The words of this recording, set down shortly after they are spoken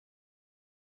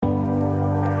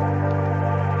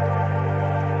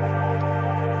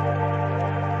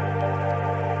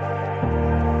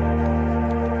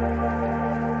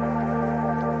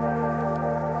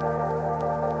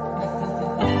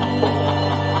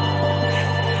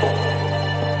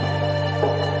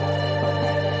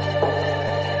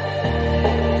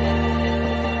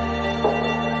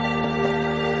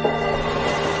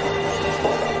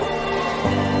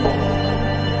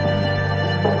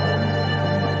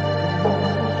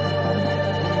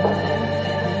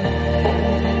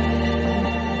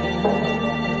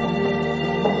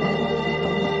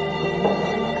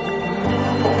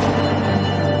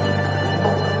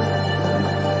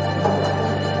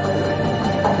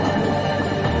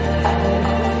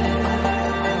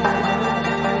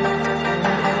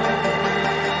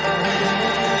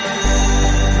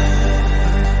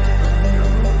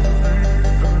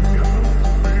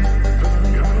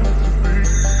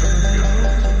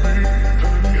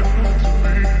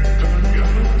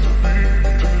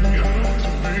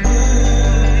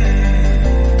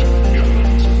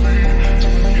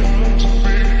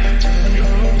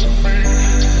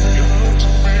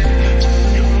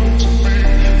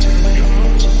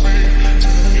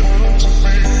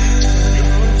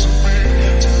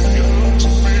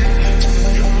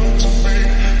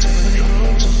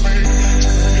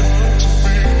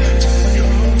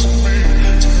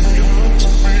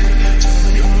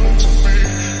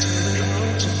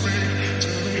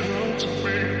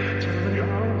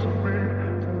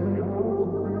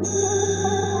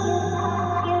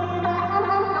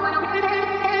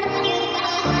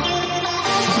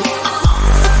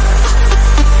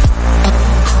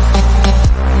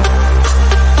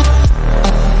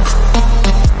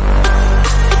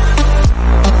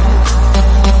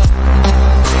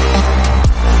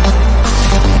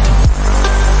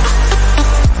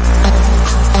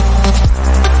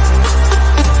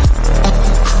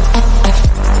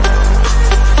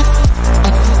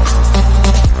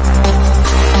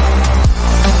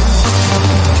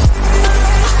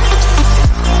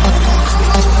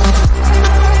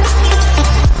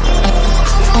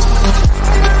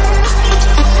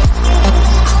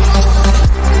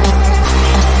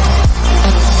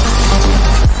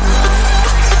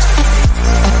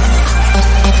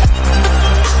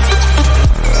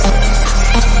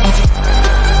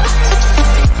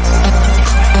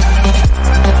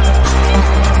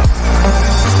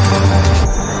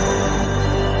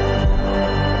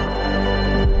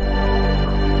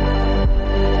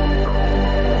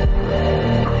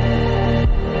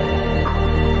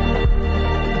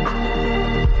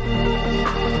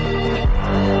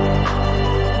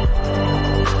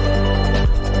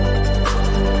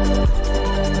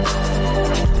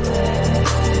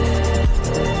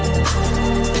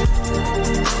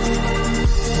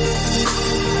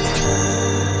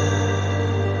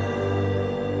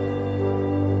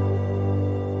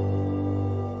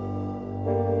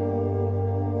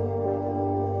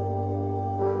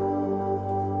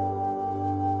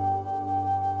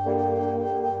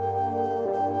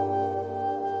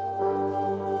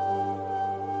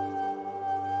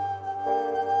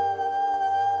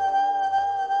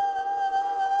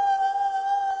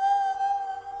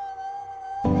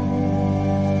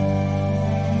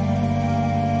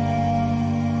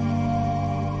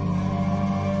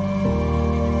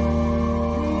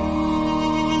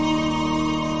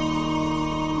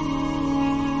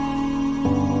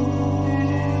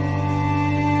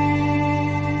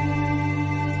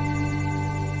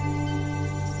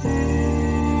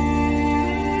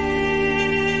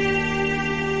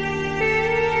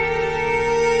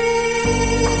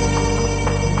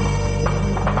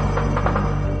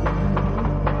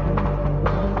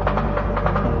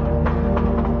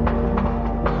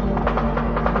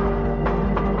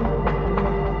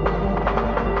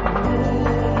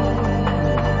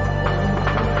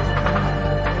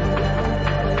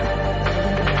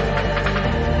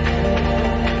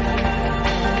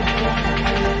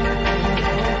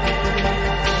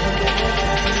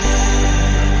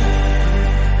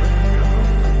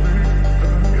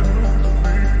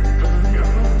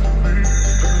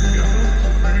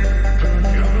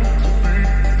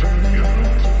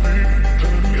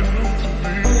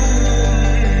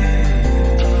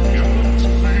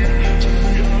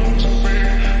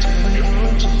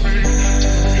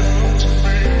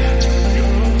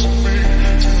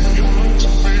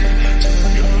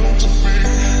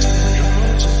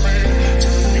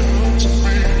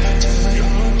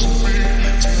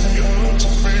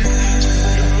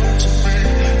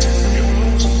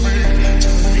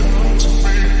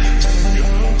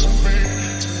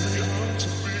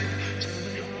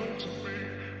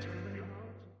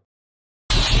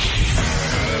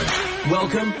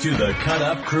Welcome to the Cut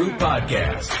Up Crew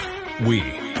Podcast. We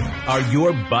are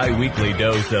your bi-weekly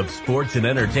dose of sports and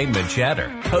entertainment chatter,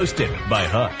 hosted by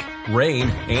Huck, Rain,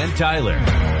 and Tyler.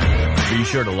 Be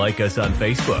sure to like us on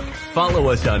Facebook, follow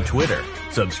us on Twitter,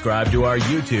 subscribe to our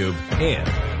YouTube, and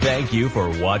thank you for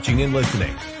watching and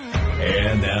listening.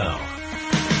 And now,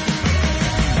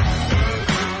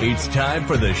 it's time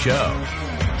for the show.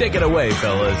 Take it away,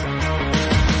 fellas.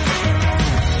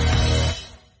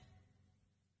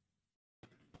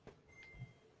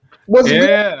 What's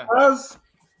good, guys?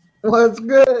 What's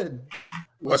good?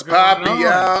 What's poppin',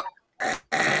 y'all?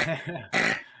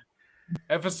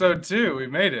 Episode 2, we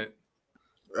made it.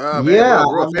 Yeah,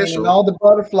 all the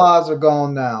butterflies are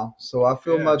gone now, so I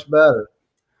feel much better.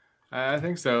 I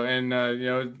think so, and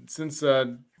since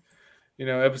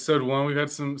episode 1, we've had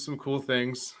some cool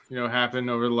things happen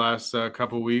over the last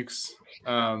couple weeks.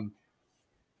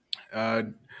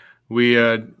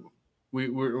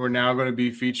 We're now going to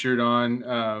be featured on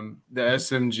the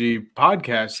SMG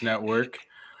Podcast Network.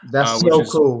 That's which so is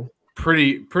cool.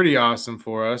 Pretty awesome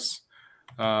for us.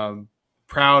 Proud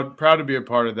to be a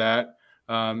part of that.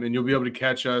 And you'll be able to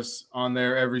catch us on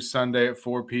there every Sunday at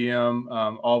 4 p.m.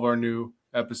 All of our new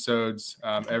episodes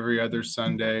every other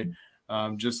Sunday,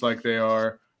 just like they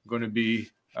are going to be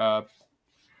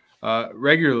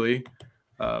regularly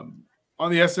on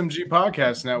the SMG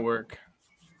Podcast Network.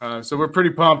 So we're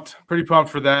pretty pumped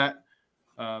for that.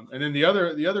 And then the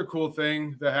other cool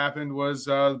thing that happened was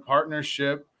the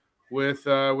partnership with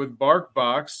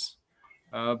BarkBox.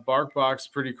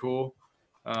 BarkBox, pretty cool.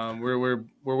 We're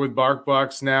with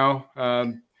BarkBox now.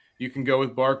 You can go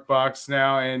with BarkBox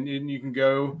now, and you can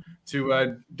go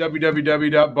to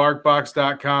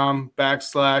www.barkbox.com/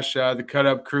 the Cut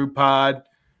Up Crew Pod.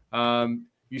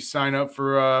 You sign up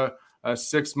for a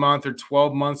 6-month or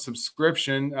 12-month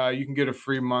subscription. You can get a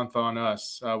free month on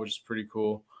us, which is pretty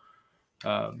cool.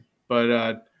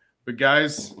 But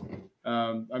guys,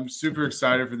 I'm super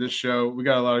excited for this show. We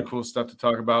got a lot of cool stuff to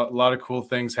talk about. A lot of cool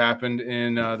things happened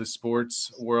in the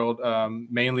sports world,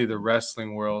 mainly the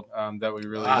wrestling world, that we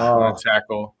really want to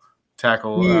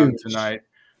tackle tonight.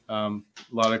 A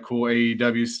lot of cool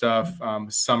AEW stuff,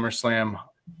 SummerSlam,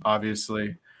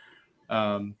 obviously.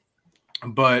 But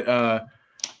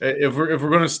if we're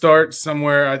going to start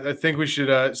somewhere, I think we should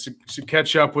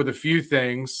catch up with a few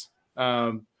things.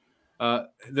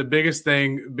 The biggest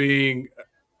thing being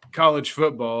college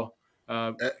football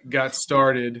got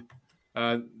started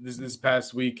this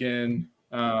past weekend,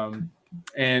 and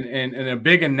a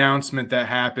big announcement that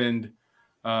happened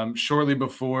shortly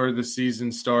before the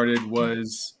season started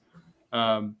was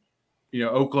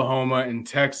Oklahoma and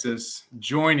Texas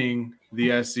joining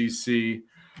the SEC.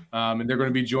 And they're going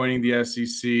to be joining the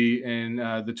SEC in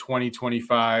the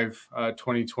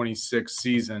 2025-2026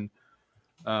 season.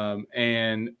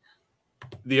 And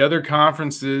the other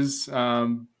conferences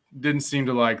didn't seem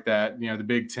to like that. The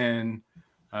Big Ten,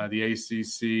 the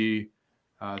ACC,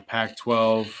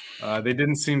 Pac-12, they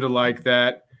didn't seem to like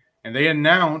that. And they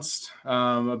announced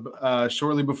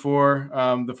shortly before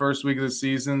the first week of the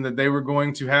season that they were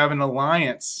going to have an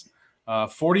alliance,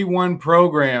 41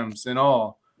 programs in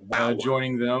all.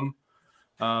 Joining them,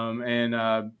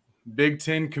 and Big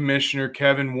Ten Commissioner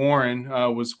Kevin Warren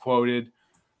was quoted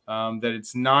that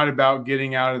it's not about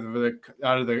getting out of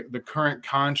the current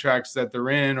contracts that they're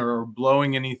in or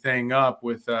blowing anything up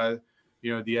with the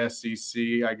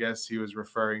SEC. I guess he was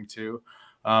referring to.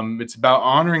 It's about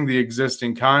honoring the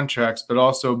existing contracts, but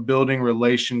also building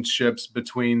relationships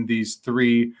between these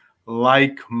three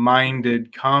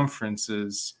like-minded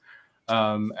conferences.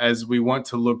 As we want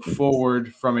to look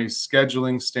forward from a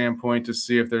scheduling standpoint to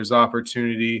see if there's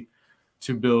opportunity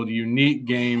to build unique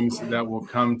games that will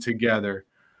come together.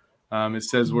 It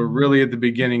says we're really at the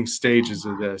beginning stages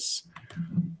of this.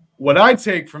 What I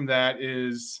take from that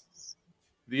is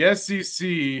the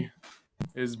SEC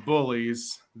is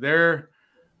bullies. They're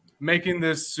making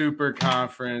this super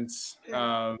conference,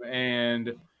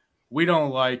 and we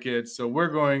don't like it, so we're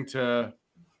going to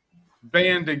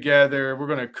band together, we're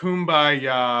going to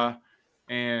kumbaya,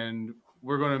 and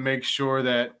we're going to make sure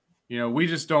that we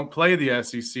just don't play the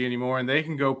SEC anymore, and they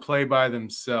can go play by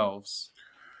themselves.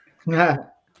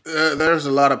 There's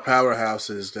a lot of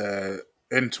powerhouses that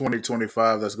in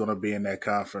 2025 that's going to be in that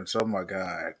conference. Oh my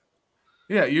God!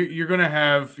 Yeah, you're going to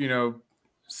have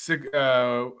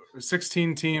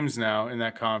 16 teams now in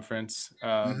that conference.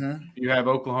 You have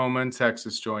Oklahoma and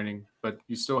Texas joining, but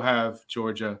you still have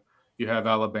Georgia. You have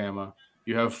Alabama,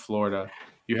 you have Florida,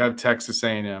 you have Texas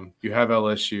A&M, you have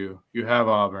LSU, you have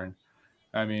Auburn.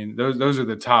 I mean, those are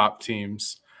the top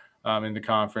teams in the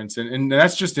conference, and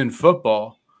that's just in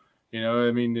football.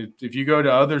 I mean, if you go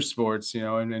to other sports,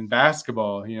 and in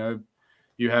basketball, you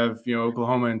have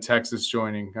Oklahoma and Texas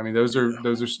joining. I mean, those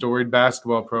are storied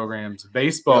basketball programs.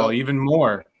 Baseball, even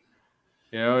more.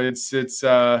 It's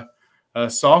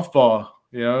softball.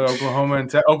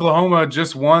 Oklahoma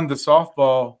just won the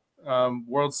softball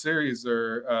World Series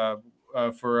for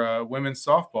women's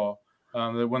softball.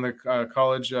 They won the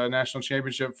college national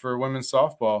championship for women's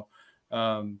softball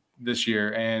this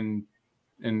year, and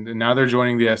now they're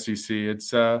joining the SEC.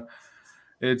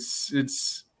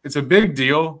 It's a big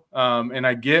deal, and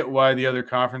I get why the other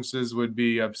conferences would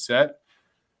be upset,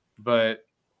 but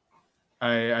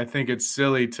I think it's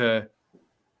silly to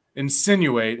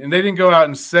insinuate, and they didn't go out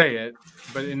and say it,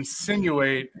 but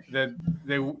insinuate that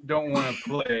they don't want to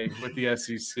play with the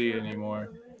SEC anymore.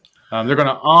 They're going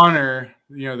to honor,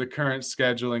 the current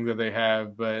scheduling that they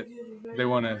have, but they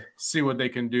want to see what they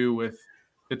can do with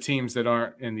the teams that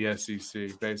aren't in the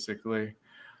SEC, basically.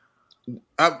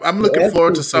 I'm looking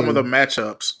forward to some of the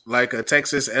matchups, like a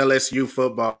Texas LSU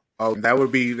football. That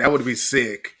would be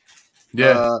sick.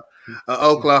 Yeah.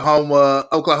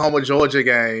 Oklahoma Georgia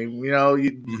game.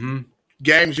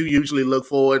 Games you usually look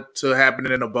forward to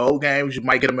happening in the bowl games. You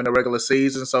might get them in the regular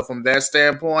season. So from that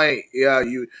standpoint,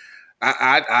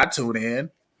 I tune in.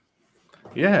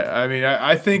 Yeah, I mean,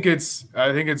 I think it's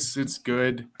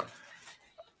good.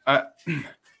 I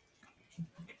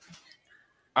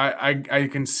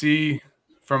can see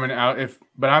from an out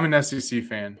but I'm an SEC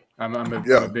fan. I'm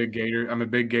a big Gator. I'm a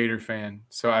big Gator fan.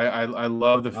 So I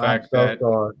love the fact that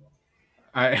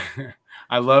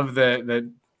I love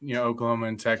that Oklahoma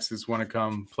and Texas want to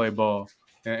come play ball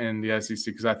in the SEC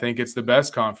because I think it's the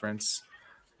best conference.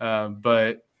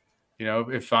 But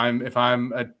if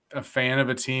I'm a fan of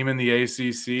a team in the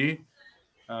ACC,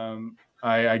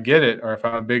 I get it. Or if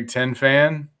I'm a Big Ten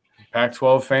fan,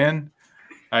 Pac-12 fan,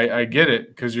 I get it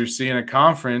because you're seeing a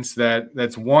conference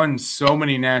that's won so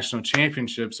many national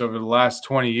championships over the last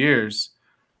 20 years,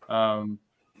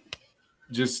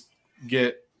 just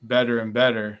get better and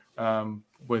better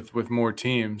with more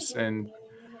teams, and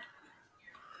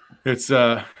it's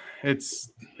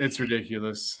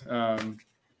ridiculous.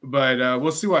 But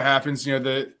we'll see what happens.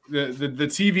 The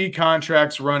TV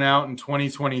contracts run out in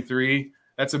 2023.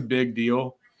 That's a big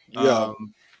deal. Yeah.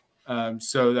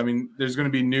 So, I mean, there's going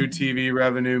to be new TV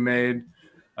revenue made.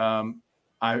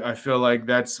 I feel like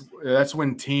that's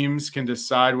when teams can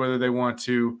decide whether they want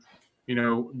to,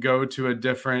 go to a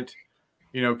different,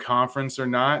 conference or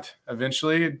not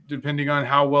eventually, depending on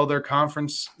how well their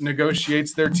conference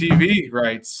negotiates their TV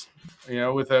rights,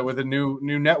 with a new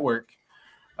network.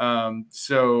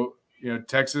 So,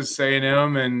 Texas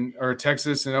A&M or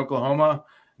Texas and Oklahoma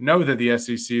know that the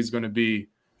SEC is going to be,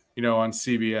 on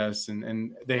CBS,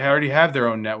 and they already have their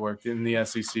own network in the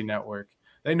SEC network.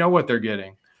 They know what they're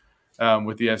getting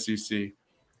with the SEC.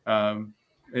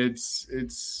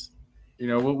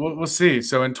 We'll see.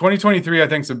 So in 2023, I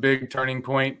think it's a big turning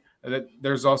point.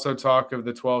 There's also talk of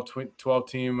the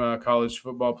 12-team college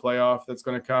football playoff that's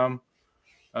going to come.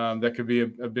 That could be a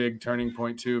big turning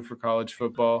point too for college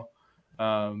football.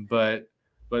 But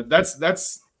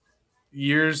that's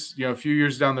years, a few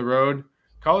years down the road.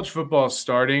 College football is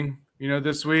starting,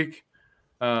 this week.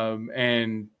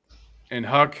 And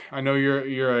Huck, I know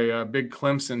you're a big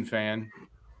Clemson fan.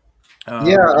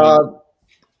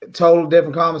 Total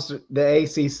different comments. The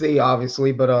ACC,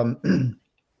 obviously, but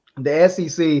the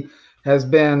SEC has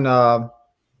been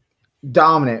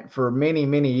dominant for many,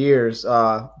 many years.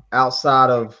 Outside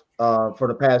of for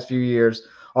the past few years,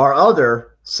 our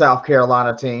other South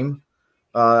Carolina team.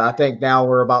 I think now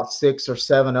we're about 6 or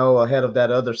 7-0 ahead of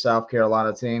that other South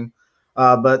Carolina team.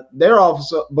 But they're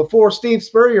also, before Steve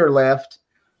Spurrier left,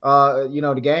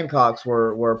 the Gamecocks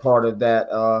were part of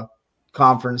that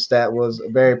conference that was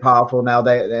very powerful. Now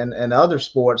and other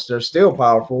sports, they're still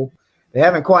powerful. They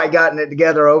haven't quite gotten it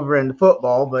together over in the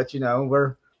football, but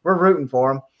we're rooting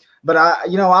for them. But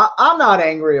I'm not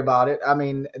angry about it. I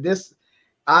mean,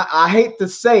 I hate to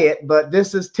say it, but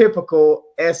this is typical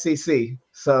SEC.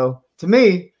 So to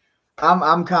me,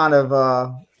 I'm kind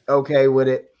of okay with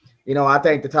it. I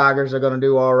think the Tigers are going to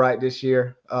do all right this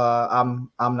year.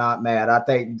 I'm not mad. I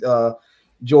think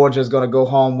Georgia's going to go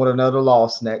home with another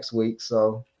loss next week.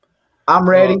 So I'm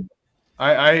ready.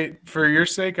 I for your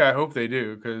sake, I hope they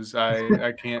do, because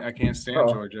I can't stand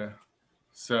Georgia.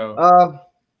 So,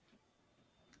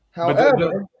 however,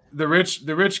 but the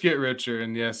rich get richer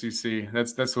in the SEC.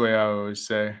 That's the way I always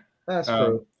say. That's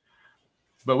true.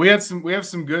 But we have some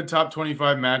good top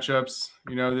 25 matchups.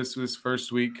 This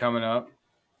first week coming up,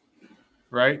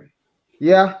 right?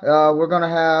 Yeah, we're gonna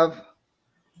have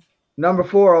number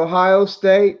 4 Ohio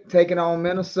State taking on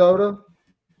Minnesota.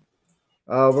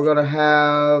 We're going to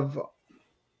have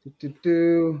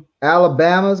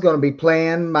Alabama's going to be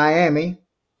playing Miami.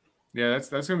 Yeah,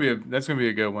 that's gonna be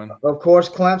a good one. Of course,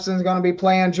 Clemson's going to be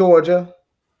playing Georgia.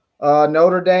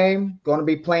 Notre Dame going to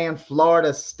be playing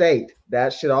Florida State.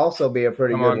 That should also be a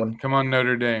pretty good one. Come on,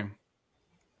 Notre Dame.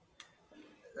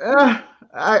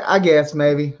 I guess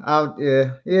maybe.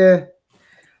 Yeah.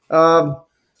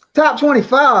 Top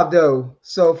 25 though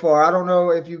so far. I don't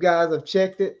know if you guys have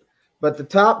checked it, but the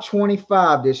top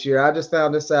 25 this year. I just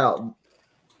found this out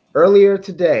earlier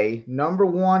today. Number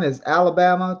 1 is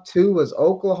Alabama. 2 is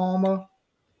Oklahoma.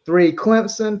 3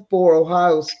 Clemson. 4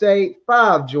 Ohio State.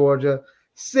 5 Georgia.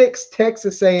 6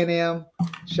 Texas A&M.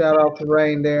 Shout out to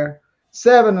Rain there.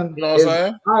 7 is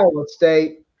Iowa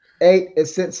State. 8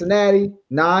 is Cincinnati.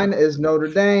 9 is Notre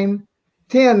Dame.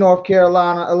 10 North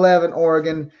Carolina. 11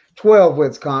 Oregon. 12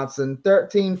 Wisconsin.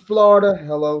 13 Florida.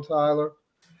 Hello, Tyler.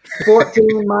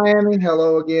 14 Miami.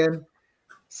 Hello again.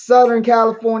 Southern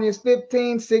California is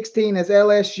 15. 16 is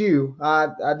LSU. I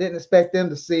didn't expect them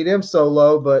to see them so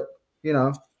low, but, you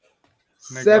know.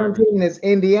 17 is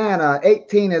Indiana,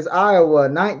 18 is Iowa,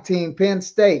 19 Penn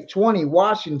State, 20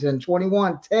 Washington,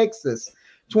 21 Texas,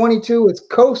 22 is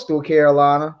Coastal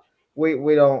Carolina.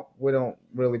 We don't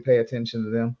really pay attention to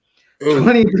them.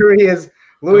 23 is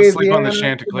Louisiana,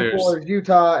 24 is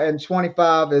Utah, and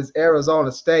 25 is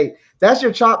Arizona State. That's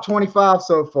your top 25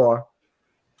 so far.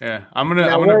 Yeah, I'm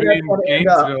gonna be in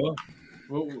Gainesville.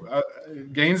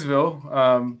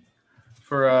 Gainesville.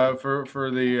 For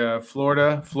the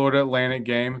Florida Atlantic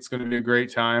game. It's going to be a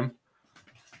great time.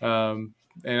 And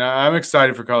I'm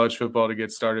excited for college football to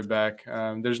get started back.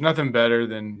 There's nothing better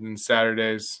than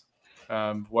Saturdays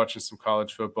watching some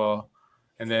college football.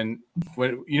 And then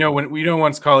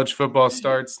once college football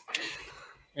starts,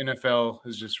 NFL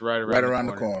is just right around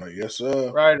the corner. Yes,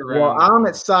 sir. Right around. Well, I'm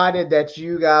excited that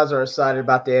you guys are excited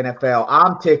about the NFL.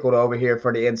 I'm tickled over here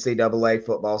for the NCAA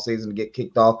football season to get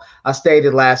kicked off. I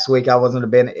stated last week I wasn't a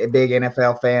big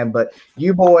NFL fan, but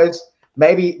you boys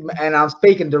maybe, and I'm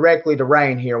speaking directly to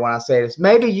Rain here when I say this,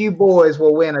 maybe you boys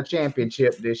will win a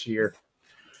championship this year.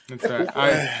 That's right.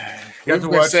 I got to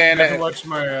watch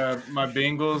my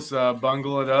Bengals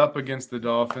bungle it up against the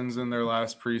Dolphins in their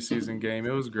last preseason game.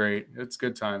 It was great. It's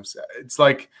good times. It's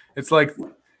like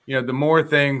the more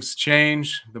things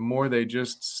change, the more they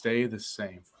just stay the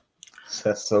same.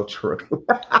 That's so true.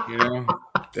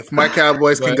 If my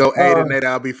Cowboys can go 8-8,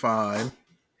 I'll be fine.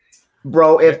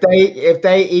 Bro, if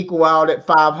they equal out at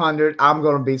 500, I'm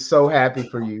gonna be so happy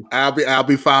for you. I'll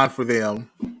be fine for them.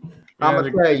 I'm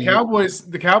gonna tell you,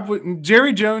 the Cowboys.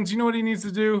 Jerry Jones, you know what he needs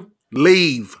to do?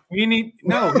 Leave. He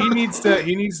needs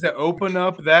to open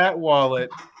up that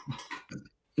wallet.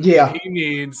 Yeah. He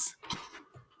needs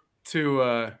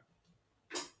to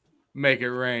make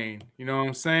it rain. You know what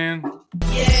I'm saying?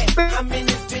 Yeah, I'm in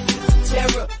this bitch with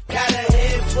terror. Got a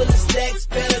head full of stacks,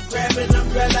 better grab an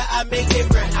umbrella. I make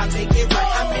it rain. I'm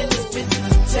in this bitch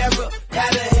with terror.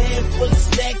 Got a head full of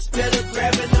stacks, better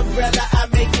grab an umbrella. I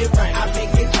make it rain.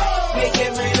 Make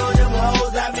it rain on them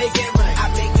hoes, I make it rain. I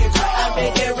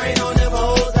make it rain on them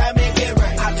hoes, I make it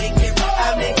rain. I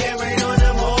make it rain on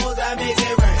them hoes, I make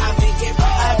it rain. I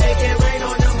make it rain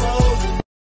on them hoes.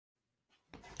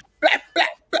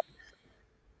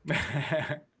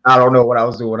 I don't know what I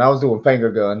was doing. I was doing finger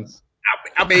guns.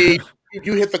 I mean,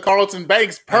 you hit the Carlton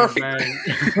Banks perfect.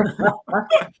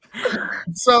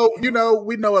 So, we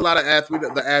know a lot of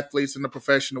the athletes in the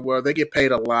professional world, they get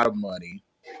paid a lot of money.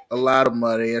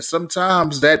 And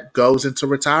sometimes that goes into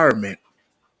retirement.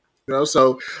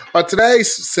 So on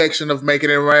today's section of Making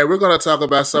It Rain, we're going to talk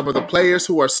about some of the players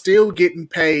who are still getting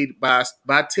paid by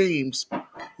teams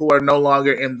who are no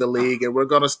longer in the league. And we're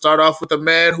going to start off with the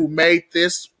man who made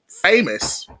this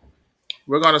famous.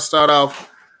 We're going to start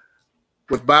off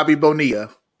with Bobby Bonilla.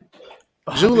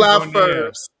 July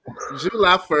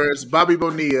 1st, Bobby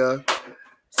Bonilla,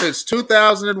 since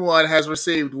 2001, has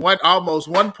received almost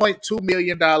 $1.2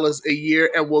 million a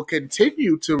year and will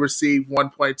continue to receive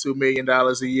 $1.2 million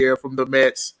a year from the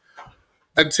Mets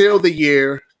until the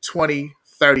year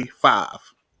 2035.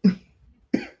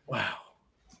 Wow.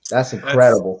 That's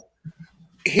incredible.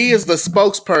 He is the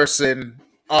spokesperson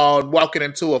on walking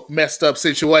into a messed up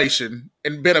situation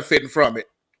and benefiting from it.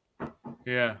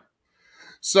 Yeah.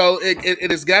 So it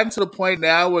has gotten to the point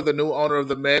now where the new owner of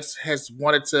the Mets has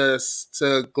wanted to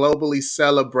globally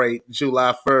celebrate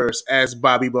July 1st as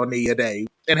Bobby Bonilla Day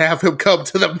and have him come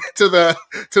to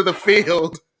the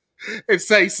field and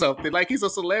say something like he's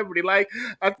a celebrity.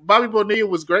 Bobby Bonilla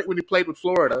was great when he played with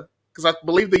Florida, because I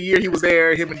believe the year he was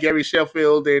there, him and Gary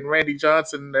Sheffield and Randy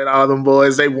Johnson and all them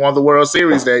boys, they won the World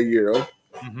Series that year.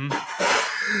 Mm-hmm.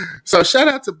 So shout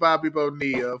out to Bobby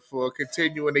Bonilla for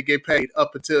continuing to get paid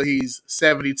up until he's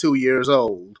 72 years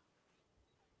old.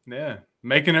 Yeah,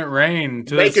 making it rain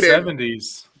to Making the it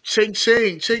 70s. ching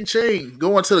ching, ching ching,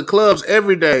 going to the clubs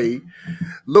every day.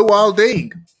 Lou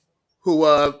Alding, who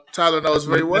Tyler knows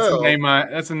very well.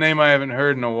 That's a name I haven't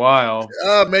heard in a while.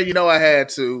 Oh man, you know I had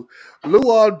to.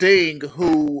 Lou Alding,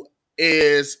 who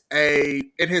is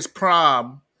in his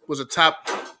prime, was a top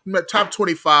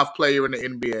 25 player in the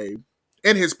NBA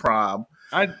in his prime.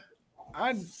 I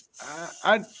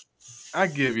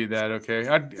give you that.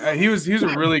 Okay, he was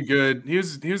a really good. He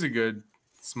was a good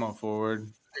small forward.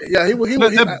 Yeah,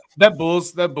 that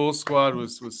Bulls squad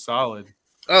was solid.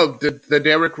 Oh, the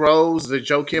Derrick Rose, the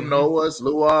Joakim Noahs,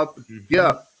 Luau.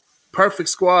 Yeah, perfect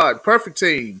squad, perfect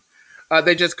team.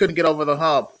 They just couldn't get over the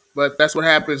hump. But that's what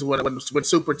happens when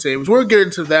super teams. We'll get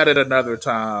into that at another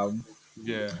time.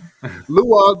 Yeah.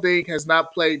 Lou Alding has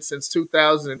not played since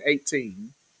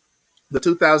 2018, the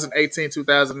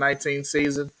 2018-2019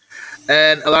 season.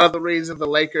 And a lot of the reason the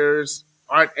Lakers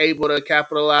aren't able to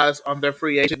capitalize on their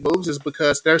free agent moves is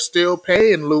because they're still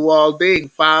paying Lou Alding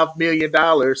 $5 million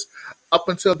up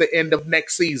until the end of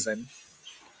next season.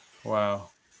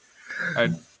 Wow. I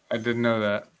didn't know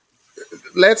that.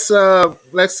 So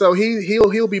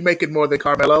he'll be making more than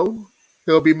Carmelo.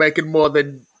 He'll be making more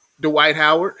than Dwight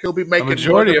Howard. He'll be making a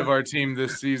majority of our team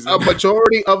this season. A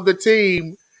majority of the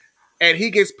team, and he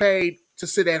gets paid to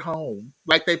sit at home.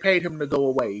 Like they paid him to go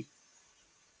away.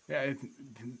 Yeah,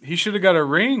 he should have got a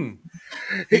ring.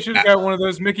 He should have got one of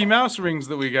those Mickey Mouse rings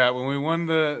that we got when we won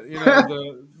the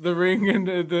ring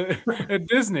at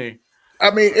Disney.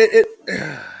 I mean,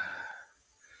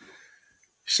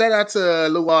 shout out to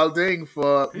Lou Alding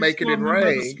for making it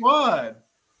rain. Squad.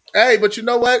 Hey, but you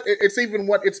know what?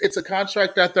 It's a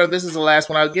contract out there. This is the last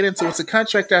one I'll get into. It's a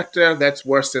contract out there that's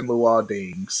worse than Lou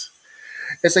Alding's.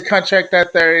 It's a contract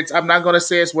out there. I'm not going to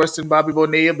say it's worse than Bobby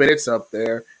Bonilla, but it's up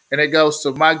there. And it goes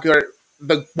to one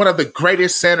of the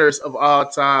greatest centers of all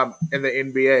time in the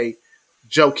NBA,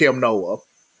 Joakim Noah.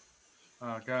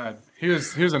 Oh God, he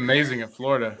was amazing at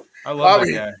Florida. I love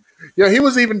that guy. Yeah, he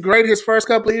was even great his first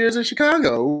couple of years in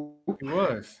Chicago. He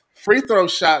was. Free throw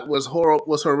shot was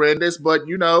horrendous, but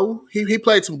he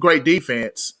played some great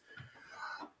defense.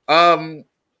 The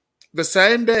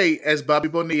same day as Bobby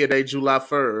Bonilla Day, July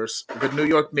 1st, the New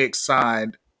York Knicks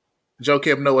signed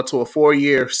Joakim Noah to a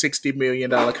 4-year, $60 million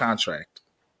contract.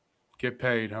 Get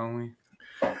paid, homie.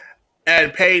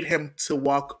 And paid him to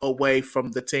walk away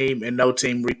from the team, and no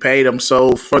team repaid him.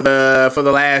 So for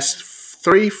the last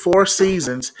 3-4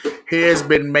 seasons, he has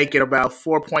been making about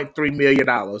 $4.3 million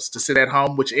to sit at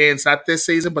home, which ends not this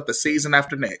season, but the season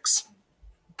after next.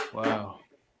 Wow.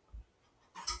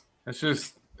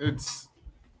 There's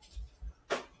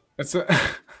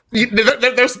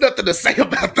nothing to say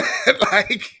about that.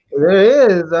 Like, there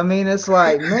is. I mean, it's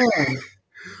like, man,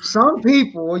 some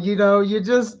people, I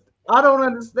don't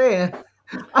understand.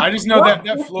 I just know that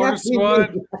Florida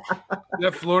squad,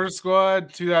 that Florida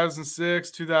squad,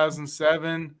 2006,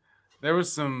 2007, there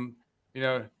was some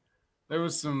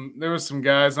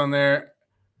guys on there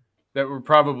that were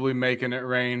probably making it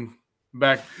rain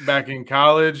back in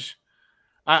college.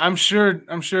 I'm sure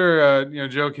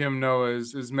Joakim Noah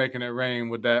is making it rain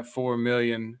with that $4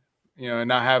 million, and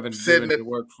not having to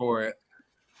work for it.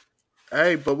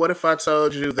 Hey, but what if I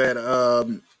told you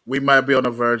that we might be on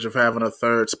the verge of having a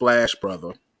third Splash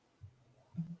Brother?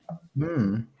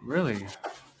 Really?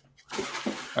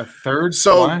 A third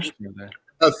Splash Brother?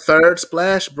 A third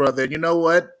Splash Brother. You know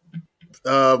what?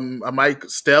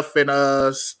 Steph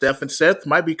and Seth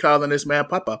might be calling this man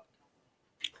Papa.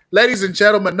 Ladies and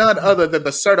gentlemen, none other than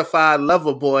the certified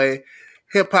lover boy,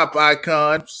 hip-hop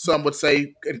icon, some would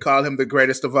say and call him the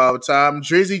greatest of all time.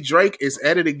 Drizzy Drake is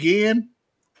at it again,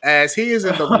 as he is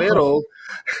in the middle.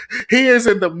 He is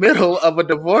in the middle of a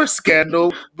divorce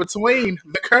scandal between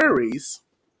the Currys.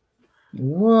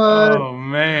 What? Oh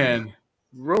man!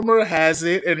 Rumor has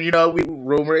it, and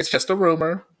rumor. It's just a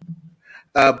rumor.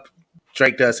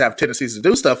 Drake does have tendencies to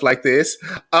do stuff like this.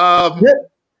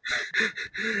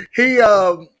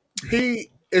 He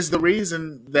is the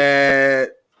reason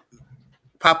that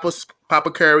Papa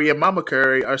Curry and Mama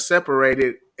Curry are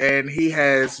separated, and he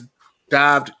has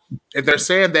dived. And they're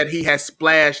saying that he has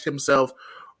splashed himself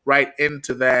right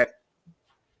into that.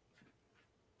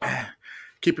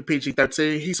 Keep it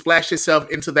PG-13. He splashed himself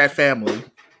into that family.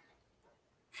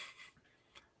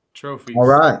 Trophies. All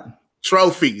right.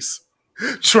 Trophies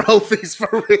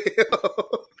for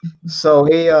real. So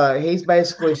he's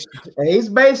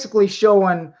basically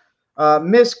showing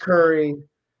Miss Curry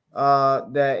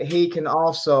that he can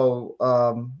also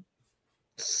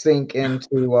sink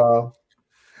into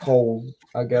Cole,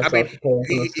 I guess. I mean, After Cole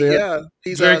from the sit.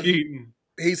 he's Drake Eaton.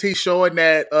 he's showing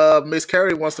that Miss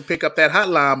Curry wants to pick up that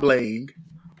hotline bling.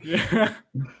 Yeah.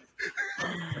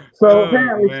 So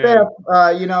apparently man. Steph,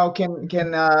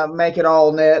 can make it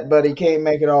all net, but he can't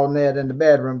make it all net in the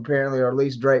bedroom apparently, or at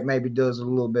least Drake maybe does it a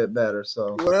little bit better.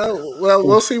 So Well,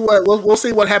 we'll see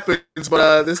what happens.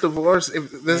 But this divorce,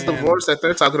 if this divorce that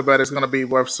they're talking about is going to be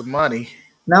worth some money.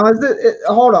 now is it?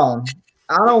 Hold on.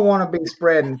 I don't want to be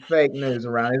spreading fake news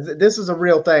around. This is a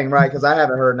real thing, right? Because I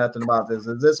haven't heard nothing about this.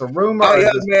 Is this a rumor? Oh or yeah,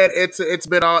 is this- man!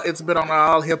 It's been on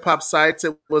all hip hop sites.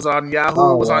 It was on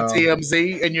Yahoo. It was on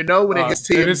TMZ, and when it hits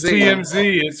TMZ, it is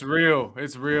TMZ. It's real.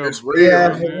 It's real. It's real.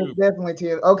 Yeah, it's definitely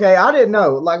TMZ. Okay, I didn't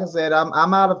know. Like I said,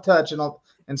 I'm out of touch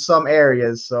in some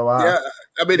areas. So Yeah,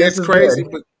 I mean it's crazy.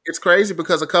 But it's crazy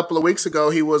because a couple of weeks ago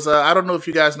he was. I don't know if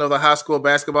you guys know the high school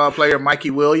basketball player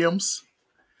Mikey Williams.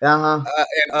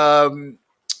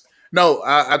 No,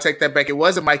 I take that back. It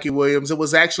wasn't Mikey Williams. It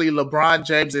was actually LeBron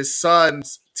James's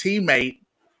son's teammate.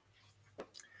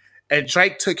 And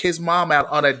Drake took his mom out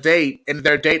on a date, and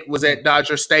their date was at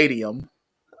Dodger Stadium.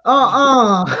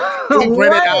 He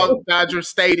rented out Dodger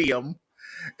Stadium,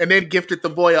 and then gifted the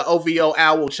boy an OVO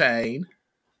owl chain.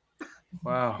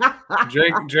 Wow,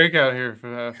 Drake out here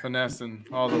for finessing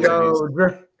all the ladies.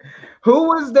 Who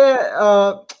was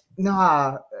that?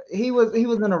 He was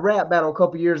in a rap battle a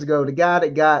couple years ago. The guy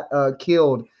that got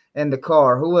killed in the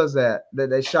car. Who was that? That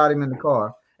they shot him in the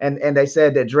car, and they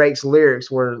said that Drake's lyrics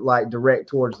were like direct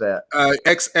towards that.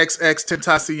 XXX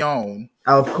Tentacion.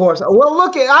 Of course. Well,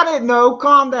 I didn't know.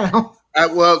 Calm down.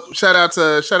 Shout out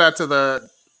to the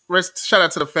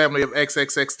family of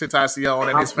XXX Tentacion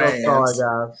and his fans. Sorry,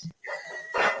 guys.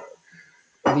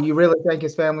 Do you really think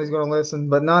his family's going to listen?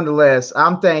 But nonetheless,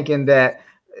 I'm thinking that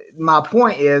my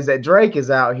point is that Drake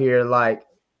is out here like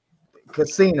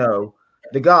Casino,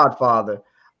 The Godfather.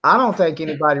 I don't think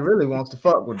anybody really wants to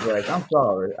fuck with Drake. I'm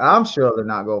sorry. I'm sure they're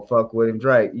not going to fuck with him,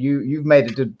 Drake. You've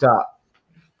made it to the top.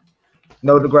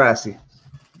 No Degrassi.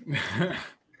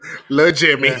 Lil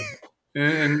Jimmy. Yeah.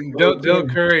 And Del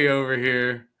Curry over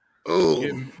here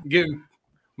getting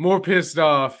more pissed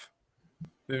off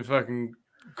than fucking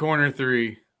corner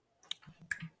 3.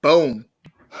 Boom.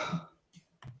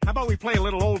 How about we play a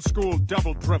little old school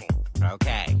double dribble?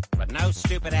 Okay, but no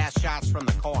stupid ass shots from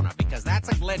the corner because that's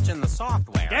a glitch in the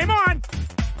software. Game on!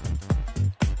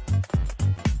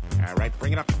 All right,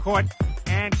 bring it up the court.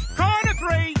 And corner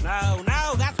 3! No,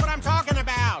 that's what I'm talking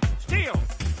about. Steal!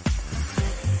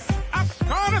 Up,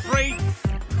 corner 3!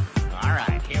 All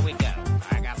right, here we go.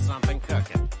 I got something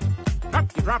cooking. Up,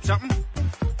 you dropped something. I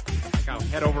think I'll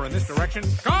head over in this direction.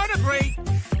 Corner 3!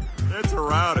 It's a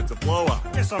rout. It's a blowout.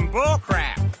 It's some bull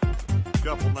crap.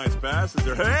 Couple nice passes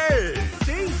there. Hey!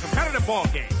 See? Competitive ball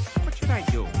game. What should I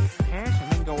do? Pass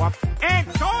and then go up. And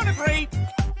corner 3!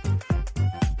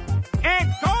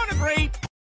 And corner 3!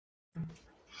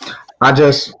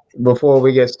 Before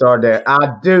we get started,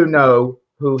 I do know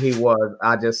who he was.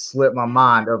 I just slipped my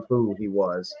mind of who he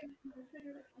was.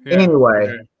 Yeah, anyway,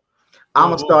 okay. I'm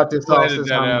going to start this off since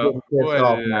I'm getting pissed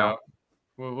off now.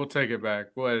 We'll take it back.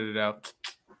 We'll edit it out.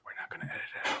 We're not going to edit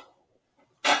it out.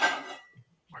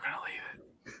 We're going to leave it.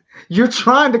 You're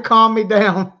trying to calm me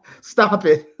down. Stop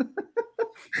it.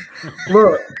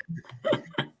 Look,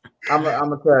 I'm going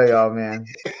to tell y'all, man.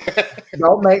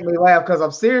 Don't make me laugh because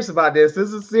I'm serious about this.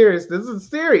 This is serious. This is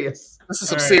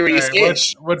some serious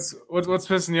ish. What's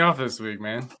pissing you off this week,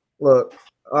 man? Look,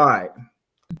 all right.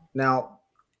 Now,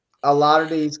 a lot of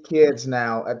these kids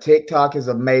now, TikTok is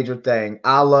a major thing.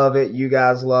 I love it. You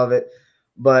guys love it.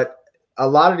 But a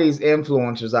lot of these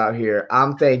influencers out here,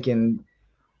 I'm thinking,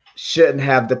 shouldn't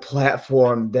have the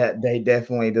platform that they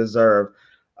definitely deserve.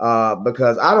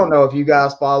 Because I don't know if you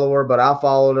guys follow her, but I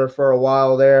followed her for a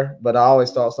while there. But I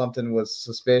always thought something was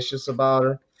suspicious about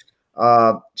her.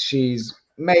 She's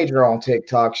major on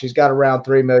TikTok. She's got around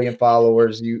 3 million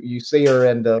followers. You see her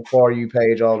in the For You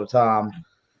page all the time.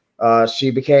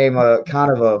 She became a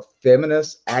kind of a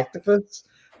feminist activist.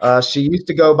 She used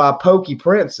to go by Pokey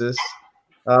Princess,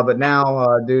 but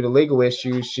now due to legal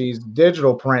issues, she's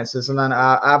Digital Princess. And then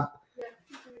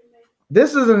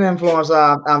this is an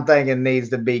influencer I'm thinking needs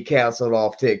to be canceled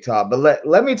off TikTok. But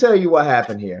let me tell you what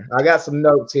happened here. I got some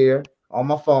notes here on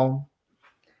my phone.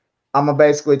 I'm gonna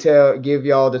basically give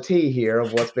y'all the tea here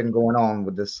of what's been going on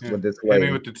with this lady. Hit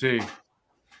me with the tea.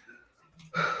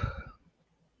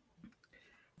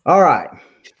 All right.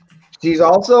 She's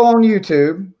also on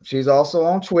YouTube. She's also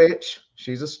on Twitch.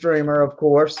 She's a streamer, of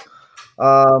course.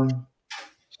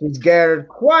 She's gathered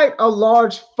quite a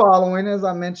large following, as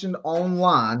I mentioned,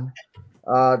 online.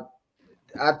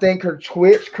 I think her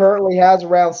Twitch currently has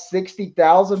around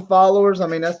 60,000 followers. I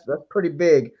mean, that's pretty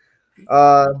big.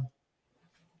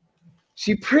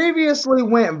 She previously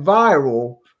went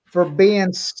viral for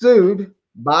being sued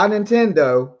by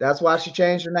Nintendo. That's why she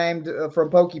changed her name from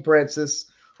Poke Princess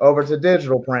over to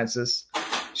Digital Princess.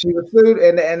 She was sued,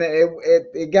 and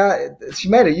it got. She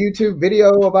made a YouTube video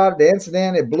about the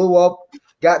incident. It blew up,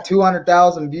 got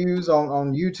 200,000 views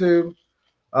on YouTube.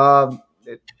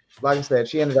 Like I said,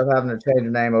 she ended up having to change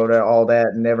her name over there, all that,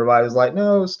 and everybody was like,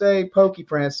 "No, stay Poke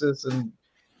Princess." And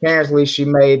apparently, she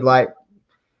made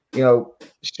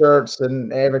shirts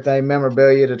and everything,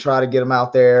 memorabilia to try to get them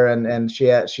out there, and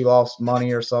she lost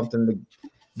money or something to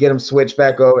get them switched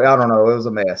back over. I don't know. It was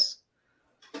a mess.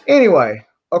 Anyway,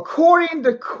 according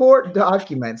to court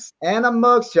documents and a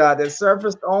mugshot that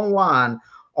surfaced online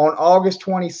on August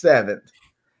 27th,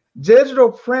 Digital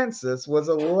Princess was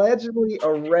allegedly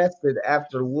arrested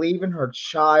after leaving her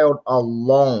child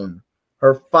alone.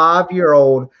 Her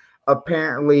 5-year-old,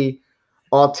 apparently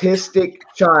autistic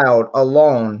child,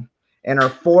 alone in her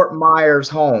Fort Myers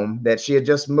home that she had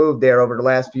just moved there over the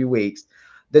last few weeks.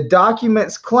 The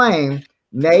documents claim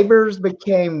neighbors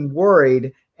became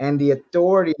worried and the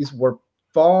authorities were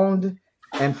phoned,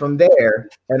 and from there,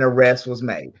 an arrest was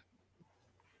made.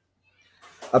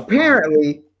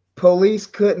 Apparently, police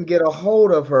couldn't get a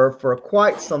hold of her for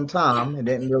quite some time. It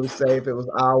didn't really say if it was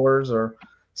hours or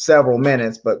several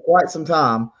minutes, but quite some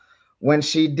time. When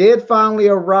she did finally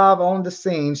arrive on the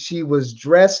scene, she was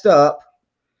dressed up.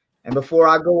 And before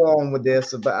I go on with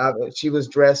this, she was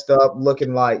dressed up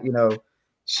looking like,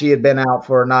 she had been out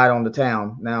for a night on the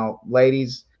town. Now,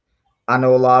 ladies, I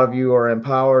know a lot of you are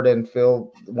empowered and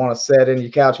want to sit in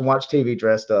your couch and watch TV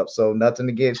dressed up. So nothing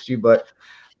against you, but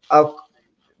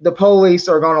the police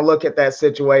are going to look at that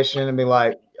situation and be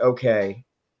like, okay,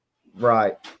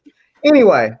 right.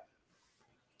 Anyway,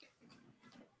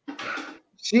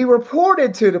 she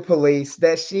reported to the police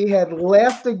that she had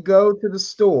left to go to the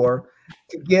store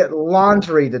to get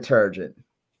laundry detergent.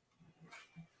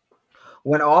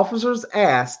 When officers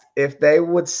asked if they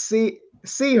would see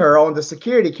her on the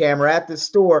security camera at the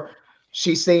store,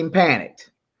 she seemed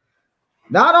panicked.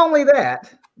 Not only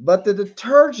that, but the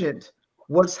detergent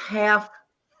was half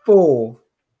full.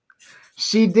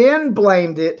 She then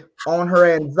blamed it on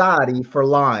her anxiety for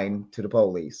lying to the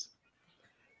police.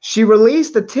 She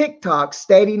released a TikTok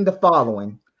stating the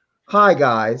following: "Hi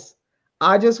guys,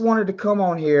 I just wanted to come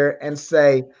on here and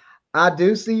say, I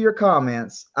do see your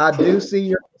comments. I do see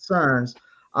your concerns.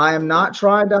 I am not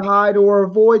trying to hide or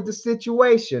avoid the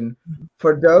situation.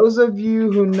 For those of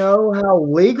you who know how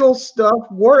legal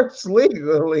stuff works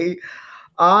legally,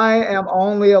 I am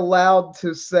only allowed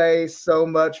to say so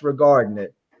much regarding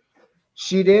it."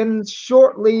 She then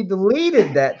shortly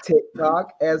deleted that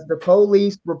TikTok as the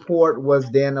police report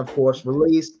was then, of course,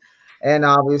 released. And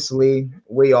obviously,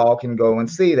 we all can go and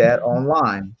see that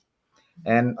online.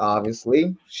 And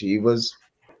obviously, she was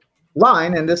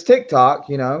lying in this TikTok,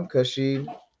 because she,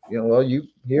 you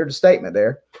hear the statement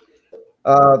there.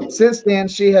 Since then,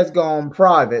 she has gone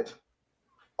private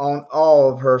on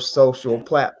all of her social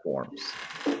platforms.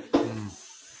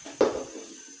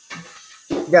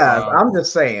 Guys, I'm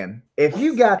just saying, if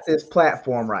you got this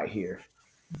platform right here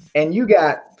and you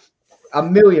got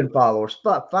 1 million followers,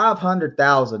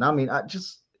 500,000, I mean,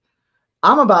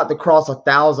 I'm about to cross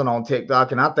 1,000 on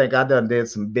TikTok, and I think I done did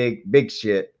some big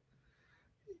shit.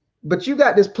 But you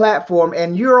got this platform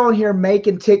and you're on here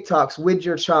making TikToks with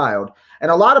your child. And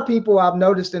a lot of people I've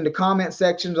noticed in the comment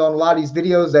sections on a lot of these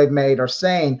videos they've made are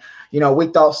saying, we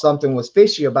thought something was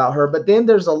fishy about her. But then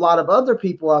there's a lot of other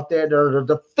people out there that are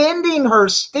defending her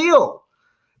still.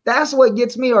 That's what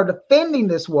gets me, are defending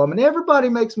this woman. Everybody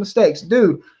makes mistakes.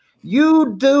 Dude,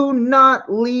 you do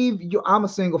not leave. I'm a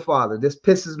single father. This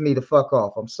pisses me the fuck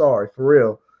off. I'm sorry, for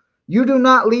real. You do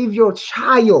not leave your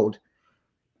child.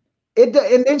 And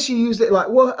then she used it like,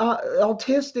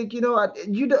 autistic, you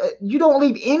don't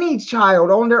leave any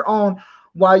child on their own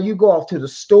while you go off to the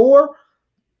store,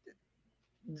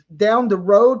 down the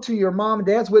road to your mom and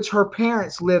dad's, which her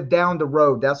parents live down the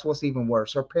road. That's what's even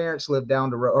worse. Her parents live down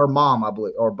the road. Her mom, I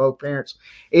believe, or both parents,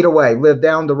 either way, live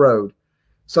down the road.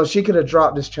 So she could have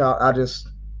dropped this child.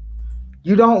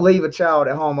 You don't leave a child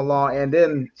at home alone. And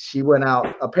then she went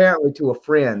out apparently to a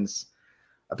friend's.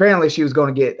 Apparently, she was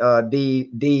going to get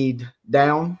deed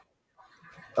down.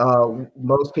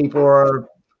 Most people are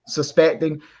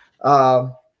suspecting.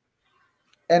 And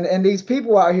these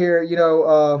people out here,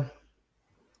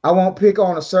 I won't pick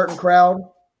on a certain crowd,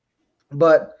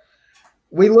 but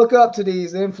we look up to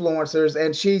these influencers,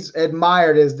 and she's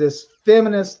admired as this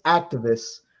feminist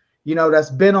activist, that's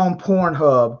been on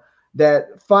Pornhub,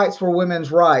 that fights for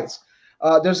women's rights.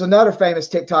 There's another famous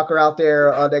TikToker out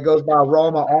there that goes by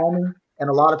Roma Army, and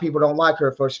a lot of people don't like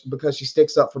her because she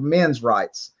sticks up for men's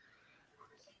rights.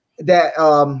 That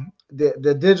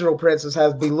the digital princess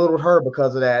has belittled her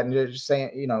because of that, and they're just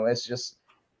saying, it's just,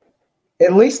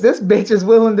 at least this bitch is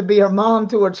willing to be her mom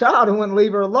to her child and wouldn't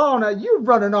leave her alone. Now you're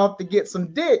running off to get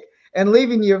some dick and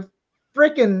leaving your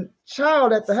freaking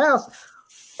child at the house.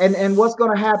 And what's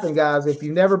going to happen, guys, if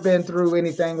you've never been through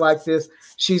anything like this,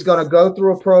 she's going to go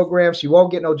through a program. She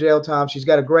won't get no jail time. She's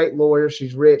got a great lawyer.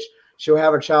 She's rich. She'll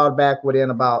have her child back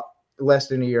within about less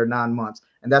than a year, 9 months.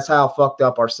 And that's how fucked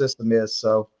up our system is.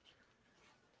 So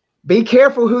be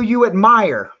careful who you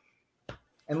admire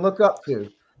and look up to.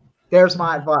 There's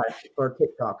my advice for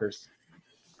TikTokers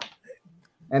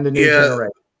and the new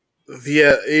generation.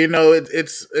 Yeah,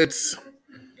 it's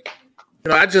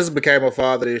I just became a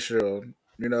father this year,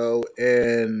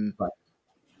 and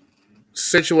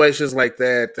situations like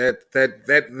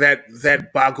that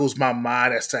boggles my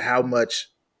mind as to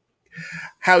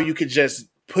how you could just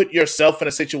put yourself in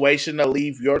a situation to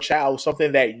leave your child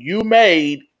something that you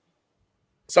made,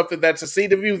 something that's a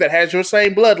seed of you that has your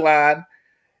same bloodline.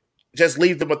 Just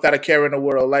leave them without a care in the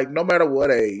world, like no matter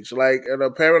what age. Like, and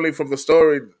apparently from the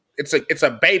story, it's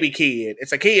a baby kid.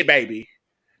 It's a kid baby.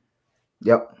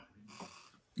 Yep.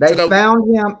 They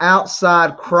found him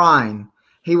outside crying.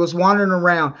 He was wandering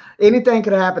around. Anything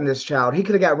could have happened to this child. He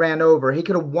could have got ran over. He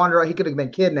could have wandered. He could have been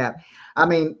kidnapped. I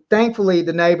mean, thankfully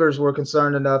the neighbors were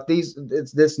concerned enough.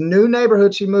 It's this new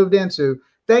neighborhood she moved into.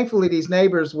 Thankfully, these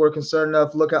neighbors were concerned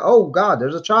enough to look at, oh God,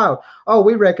 there's a child. Oh,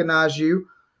 we recognize you.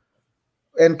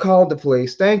 And called the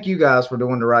police. Thank you guys for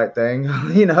doing the right thing,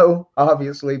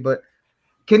 obviously. But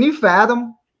can you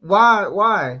fathom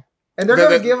why? And they're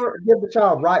going to give the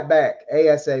child right back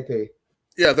ASAP.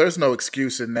 Yeah, there's no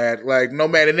excuse in that. Like, no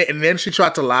man. And then she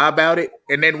tried to lie about it,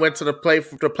 and then went to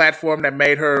the platform that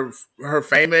made her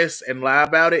famous and lie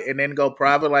about it, and then go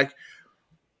private. Like,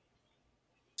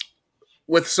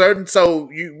 with certain,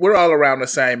 we're all around the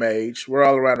same age. We're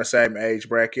all around the same age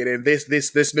bracket, and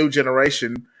this new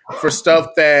generation, for stuff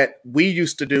that we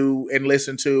used to do and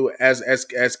listen to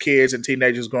as kids and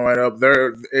teenagers growing up,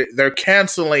 they're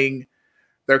canceling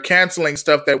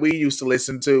stuff that we used to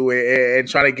listen to and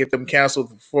trying to get them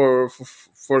canceled for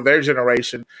their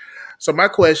generation. So my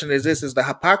question is this: is the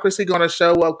hypocrisy going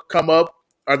to come up?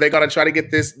 Are they going to try to get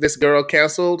this girl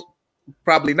canceled?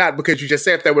 Probably not, because you just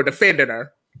said they were defending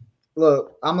her.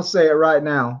 Look, I'm going to say it right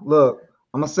now. Look,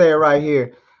 I'm going to say it right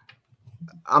here.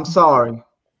 I'm sorry,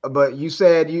 but you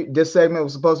said this segment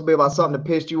was supposed to be about something that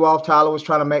pissed you off. Tyler was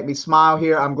trying to make me smile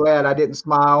here. I'm glad I didn't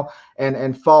smile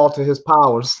and fall to his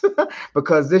powers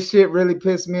because this shit really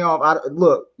pissed me off.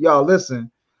 Look, y'all, listen.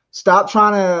 Stop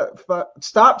trying to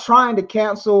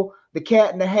cancel the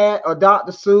Cat in the Hat or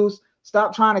Dr. Seuss.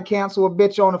 Stop trying to cancel a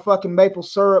bitch on a fucking maple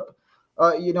syrup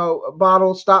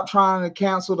bottle. Stop trying to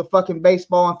cancel the fucking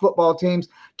baseball and football teams.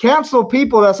 Cancel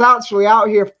people that's actually out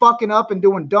here fucking up and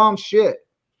doing dumb shit.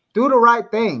 Do the right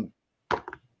thing.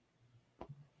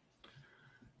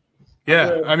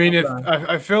 Yeah, I mean,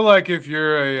 I feel like if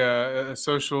you're a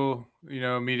social,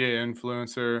 media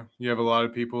influencer, you have a lot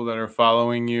of people that are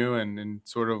following you and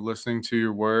sort of listening to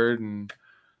your word and,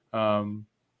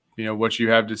 what you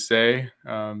have to say.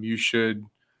 You should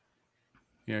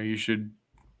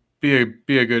be a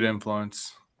good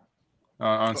influence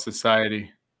on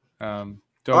society.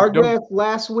 Our guest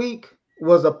last week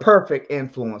was a perfect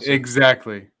influence.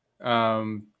 Exactly.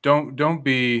 Don't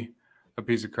be a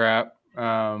piece of crap.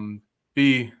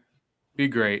 Be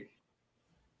great,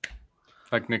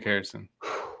 like Nick Harrison.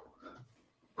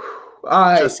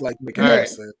 Just like Nick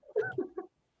Harrison.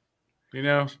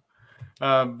 But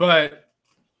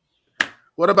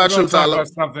what about you, Tyler?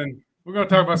 We're going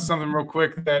to talk about something real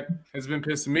quick that has been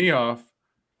pissing me off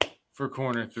for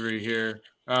corner 3 here.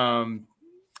 And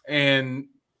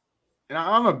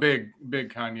I'm a big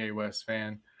Kanye West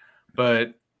fan,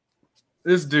 but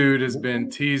this dude has been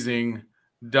teasing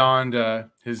Donda,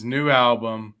 his new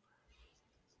album,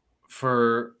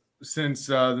 since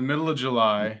the middle of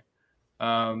July.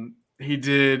 He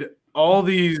did all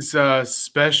these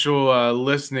special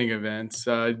listening events.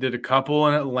 Did a couple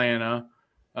in Atlanta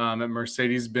at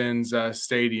Mercedes-Benz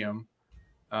Stadium.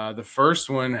 The first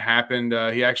one happened.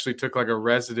 He actually took like a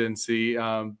residency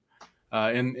in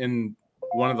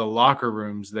one of the locker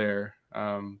rooms there.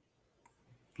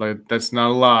 Like, that's not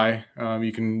a lie.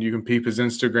 You can peep his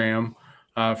Instagram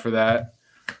for that.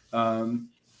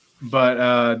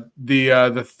 But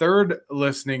the third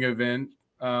listening event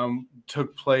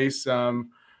took place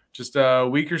just a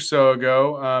week or so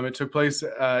ago. It took place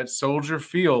at Soldier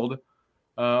Field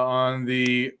on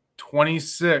the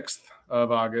 26th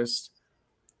of August.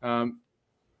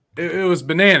 it was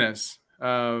bananas.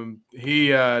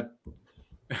 He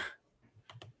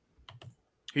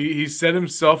set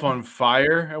himself on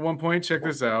fire at one point. Check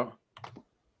this out.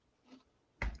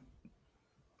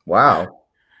 Wow.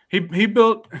 He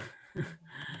built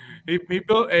he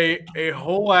built a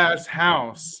whole ass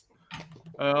house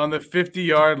on the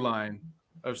 50-yard line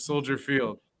of Soldier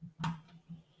Field.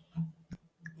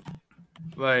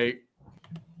 Like,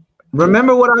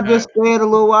 remember what I just said a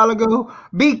little while ago?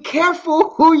 Be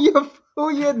careful who you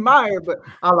admire. But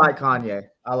I like Kanye.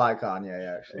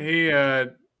 Actually. He I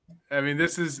mean,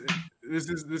 this is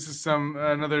some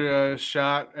another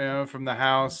shot, from the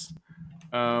house.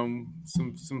 Some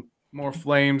more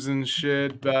flames and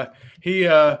shit. But he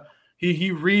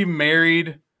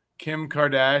remarried Kim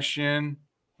Kardashian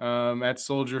at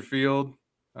Soldier Field.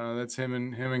 That's him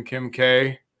and Kim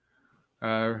K.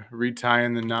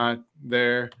 Retying the knot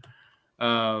there.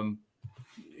 And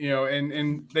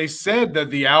they said that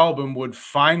the album would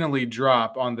finally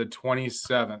drop on the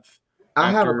 27th.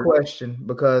 I have a question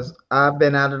because I've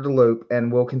been out of the loop,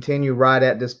 and we'll continue right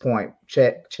at this point.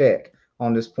 Check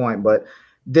on this point. But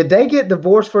did they get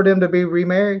divorced for them to be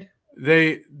remarried?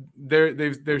 They're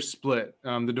split.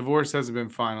 The divorce hasn't been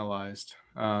finalized.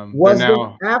 Was it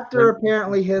after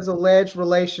apparently his alleged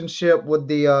relationship with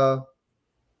the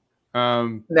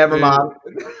never mind.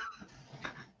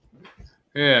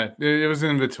 Yeah, it was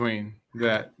in between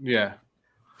that. Yeah.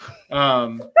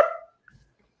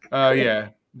 Yeah.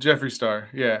 Jeffree Star.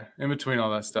 Yeah. In between all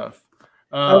that stuff.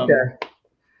 Okay.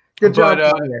 Good job.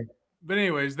 But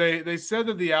anyways, they said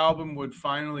that the album would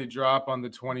finally drop on the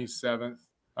 27th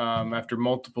after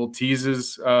multiple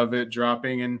teases of it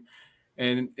dropping,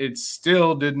 and it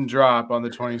still didn't drop on the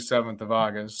 27th of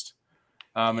August.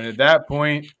 And at that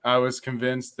point, I was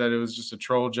convinced that it was just a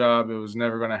troll job. It was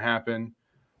never going to happen.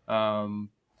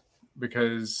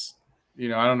 Because, I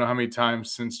don't know how many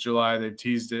times since July they've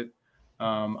teased it.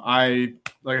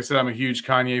 Like I said, I'm a huge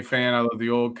Kanye fan. I love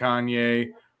the old Kanye.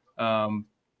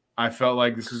 I felt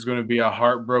like this was going to be a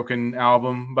heartbroken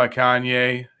album by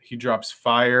Kanye. He drops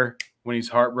fire when he's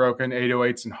heartbroken.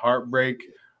 808s and Heartbreak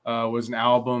was an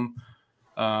album,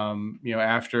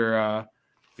 after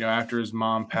his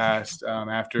mom passed,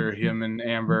 after him and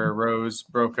Amber Rose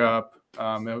broke up.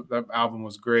 That album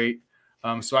was great.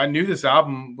 So I knew this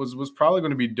album was probably going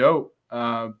to be dope.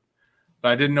 But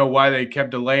I didn't know why they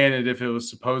kept delaying it if it was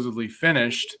supposedly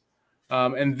finished.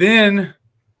 And then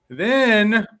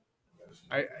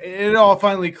it all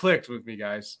finally clicked with me,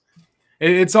 guys.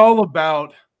 It's all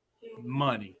about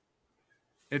money.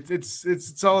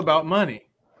 It's all about money.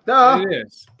 Duh. It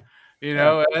is.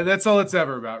 That's all it's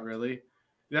ever about, really.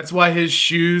 That's why his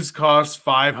shoes cost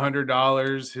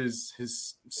 $500. His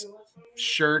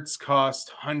shirts cost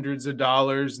hundreds of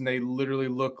dollars, and they literally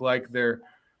look like they're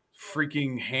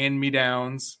freaking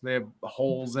hand-me-downs. They have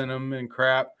holes in them and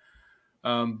crap.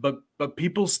 But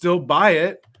people still buy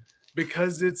it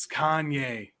because it's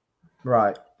Kanye.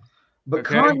 Right. But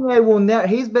okay. Kanye will never.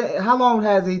 He's been. How long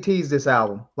has he teased this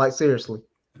album? Like seriously?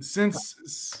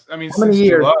 Since how many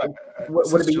years? July,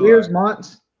 would it be years,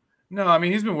 months? No, I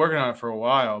mean he's been working on it for a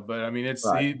while. But I mean it's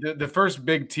right. The first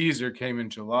big teaser came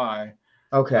in July.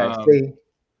 Okay. But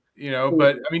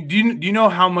I mean, do you know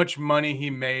how much money he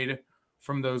made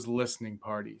from those listening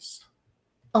parties?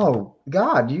 Oh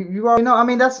God, you already know. I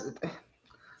mean, that's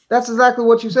exactly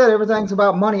what you said. Everything's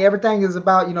about money. Everything is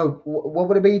about, what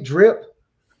would it be? Drip,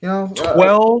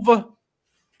 $12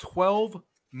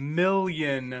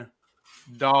 million.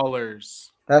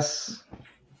 That's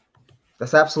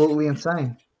absolutely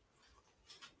insane.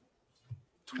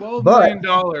 $12 million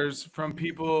from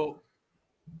people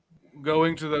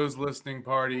going to those listening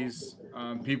parties,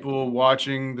 people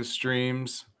watching the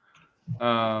streams.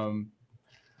 But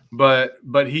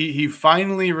he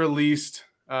finally released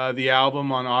the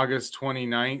album on August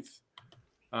 29th.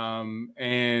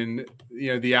 And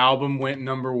the album went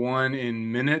number 1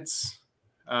 in minutes.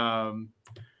 I've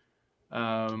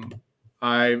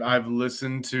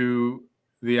listened to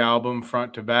the album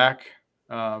front to back.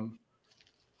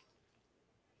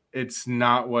 It's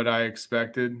not what I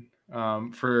expected.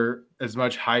 For as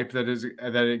much hype that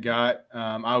it got.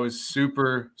 I was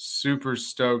super, super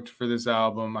stoked for this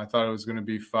album. I thought it was going to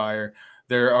be fire.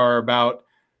 There are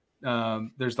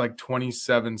there's like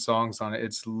 27 songs on it.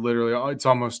 It's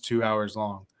almost 2 hours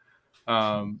long.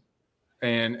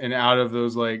 And out of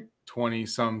those like 20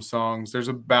 some songs, there's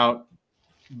about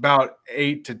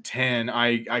 8 to 10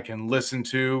 I can listen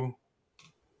to.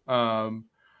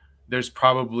 There's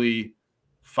probably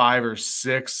 5 or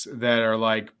 6 that are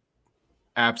like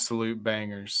absolute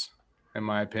bangers, in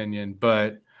my opinion.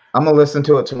 But I'm gonna listen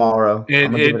to it tomorrow.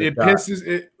 It pisses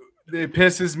it. it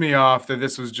pisses me off that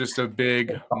this was just a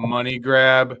big money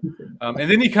grab. And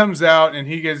then he comes out and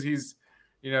he's,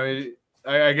 you know,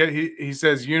 I get he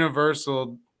says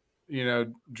Universal, you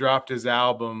know, dropped his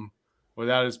album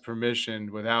without his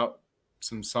permission, without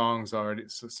some songs on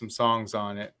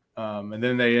it. And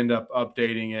then they end up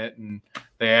updating it and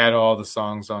they add all the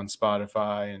songs on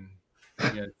Spotify and,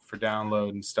 you know, for download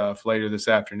and stuff later this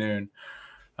afternoon.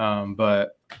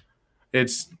 But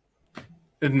it's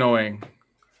annoying.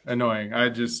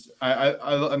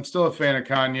 I'm still a fan of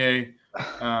Kanye.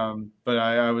 But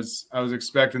I was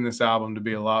expecting this album to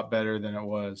be a lot better than it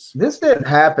was. This didn't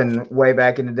happen way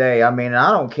back in the day. I mean,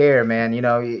 I don't care, man. You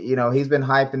know, he's been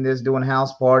hyping this, doing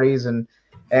house parties and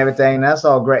everything. That's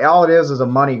all great. All it is a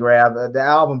money grab. The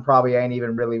album probably ain't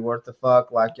even really worth the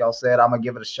fuck, like y'all said. I'm gonna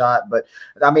give it a shot. But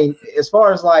I mean, as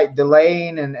far as like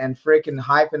delaying and freaking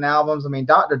hyping albums, I mean,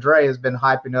 Dr. Dre has been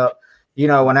hyping up, you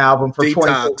know, an album for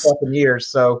 24 fucking years.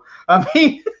 So I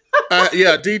mean.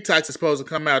 Yeah, Detox is supposed to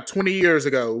come out 20 years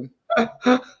ago.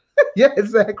 Yeah,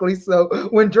 exactly. So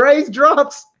when Dre's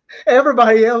drops,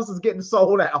 everybody else is getting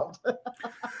sold out.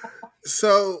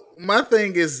 So my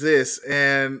thing is this,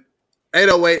 and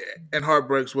 808 and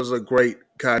Heartbreaks was a great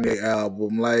Kanye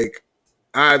album. Like,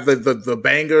 the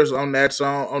bangers on that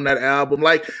song, on that album.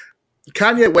 Like,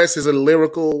 Kanye West is a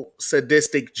lyrical,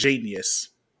 sadistic genius.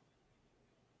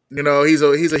 You know, he's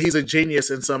a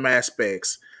genius in some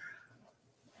aspects.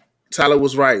 Tyler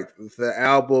was right. The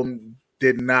album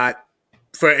did not,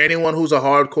 for anyone who's a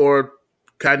hardcore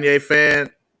Kanye fan,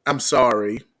 I'm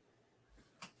sorry.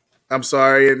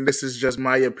 And this is just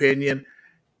my opinion.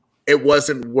 It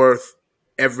wasn't worth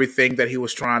everything that he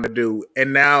was trying to do.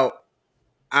 And now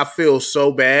I feel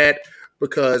so bad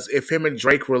because if him and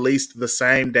Drake released the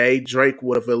same day, Drake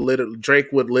would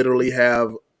literally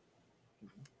have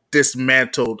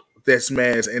dismantled this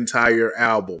man's entire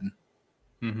album.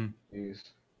 Mm-hmm.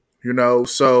 You know,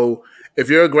 so if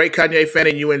you're a great Kanye fan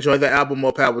and you enjoy the album,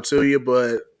 more power to you.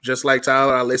 But just like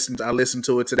Tyler, I listened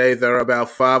to it today. There are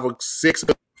about 5 or 6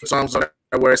 songs on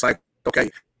there where it's like, okay,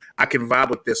 I can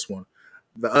vibe with this one.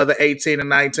 The other 18 and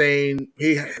 19,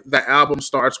 the album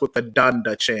starts with the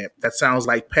Dunda chant. That sounds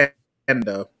like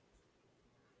Panda.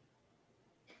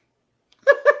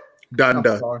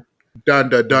 Dunda.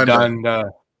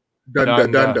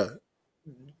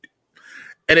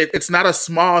 And it's not a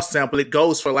small sample. It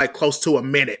goes for like close to a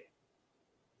minute.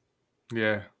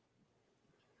 Yeah.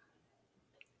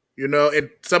 You know, and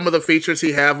some of the features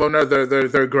he have on there,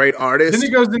 they're great artists. Then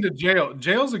he goes into Jail.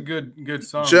 Jail's a good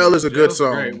song. Jail is a good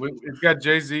song. Great. It's got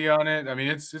Jay-Z on it. I mean,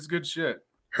 it's good shit.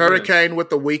 Hurricane with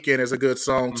The Weeknd is a good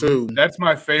song too. That's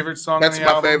my favorite song. That's on the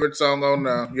my album. favorite song on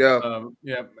there. Yeah.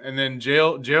 Yeah. And then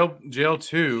Jail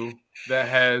 2 that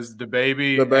has the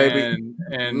baby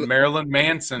and Marilyn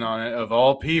Manson on it, of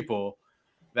all people.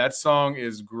 That song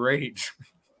is great.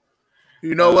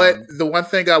 You know what? The one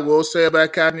thing I will say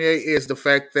about Kanye is the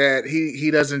fact that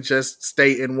he doesn't just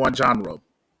stay in one genre.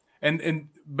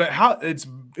 But how it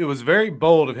was very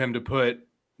bold of him to put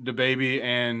DaBaby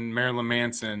and Marilyn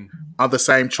Manson on the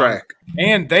same track.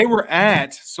 And they were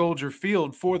at Soldier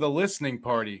Field for the listening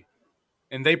party,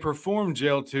 and they performed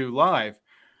Jail 2 live.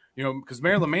 You know, because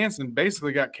Marilyn Manson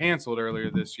basically got canceled earlier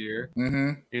this year.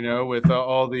 Mm-hmm. You know, with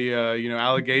all the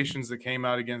allegations that came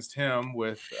out against him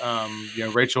with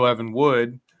Rachel Evan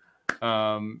Wood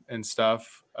and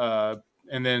stuff.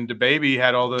 And then DaBaby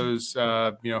had all those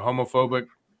homophobic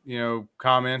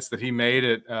comments that he made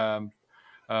at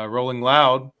Rolling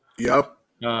Loud. Yep.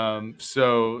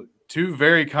 So 2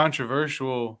 very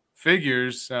controversial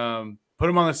figures. Put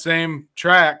them on the same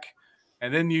track,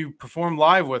 and then you perform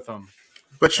live with them.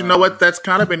 But you know what? That's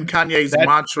kind of been Kanye's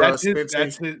mantra. That's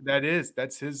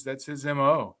his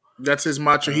MO. That's his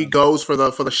mantra. He goes for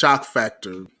the shock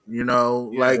factor. You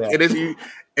know, it is.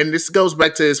 And this goes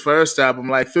back to his first album,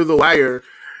 like Through the Wire.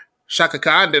 Shaka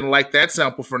Khan didn't like that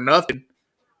sample for nothing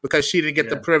because she didn't get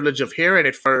the privilege of hearing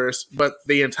it first. But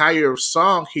the entire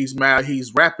song, he's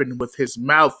rapping with his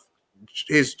mouth,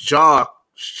 his jaw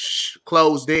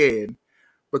closed in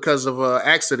because of an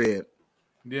accident.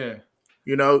 Yeah.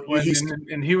 You know,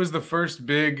 and he was the first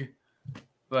big,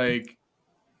 like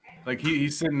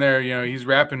he's sitting there, he's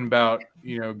rapping about,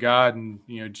 God and,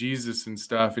 Jesus and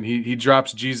stuff. And he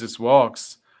drops Jesus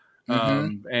Walks.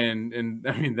 Mm-hmm. And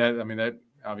I mean that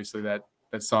obviously that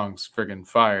song's friggin'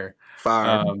 fire.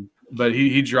 But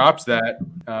he drops that.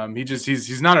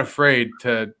 He's not afraid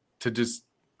to just,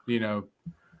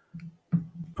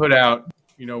 put out,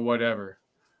 whatever.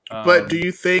 But do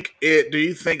you think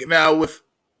now with,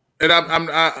 and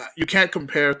you can't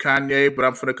compare Kanye, but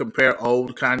I'm going to compare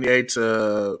old Kanye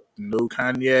to new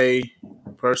Kanye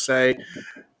per se.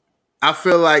 I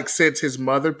feel like since his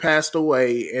mother passed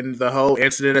away and the whole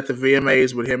incident at the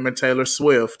VMAs with him and Taylor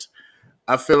Swift,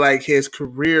 I feel like his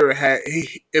career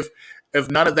if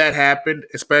none of that happened,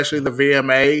 especially the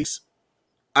VMAs,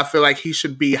 I feel like he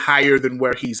should be higher than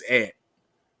where he's at.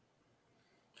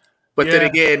 But then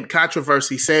again,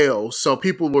 controversy sells, so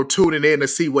people were tuning in to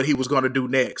see what he was going to do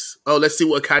next. Oh, let's see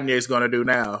what Kanye is going to to do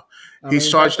now. He's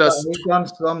charged us. He's done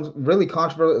some really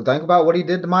controversial. Think about what he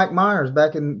did to Mike Myers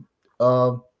back in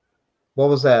what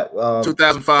was that?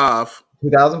 2005.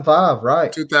 2005,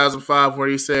 right? 2005, where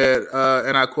he said,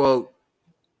 and I quote,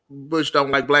 "Bush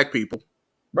don't like black people."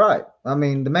 Right. I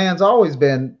mean, the man's always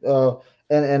been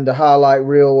in the highlight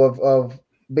reel of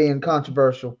being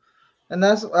controversial. And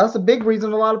that's a big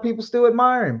reason a lot of people still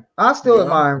admire him. I still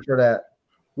admire him for that.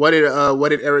 What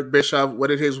did Eric Bischoff? What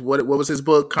was his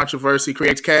book? Controversy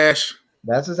Creates Cash.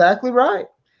 That's exactly right.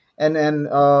 And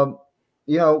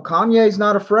Kanye's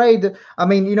not afraid to, I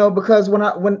mean, because when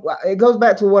it goes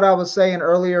back to what I was saying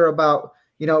earlier about,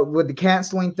 with the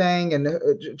canceling thing and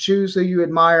choose who you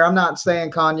admire. I'm not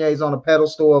saying Kanye's on a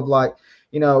pedestal of like,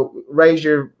 raise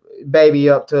your baby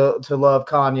up to love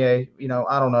Kanye.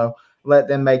 I don't know. Let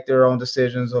them make their own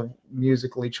decisions of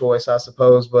musically choice, I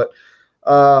suppose. But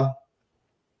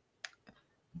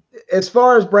as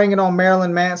far as bringing on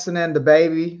Marilyn Manson and the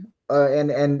baby,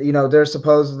 and they're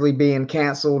supposedly being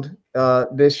canceled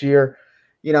this year,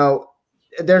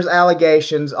 there's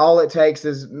allegations. All it takes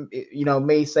is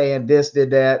me saying this did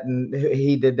that and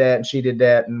he did that and she did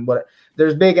that and what.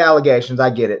 There's big allegations. I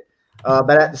get it,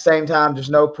 but at the same time, there's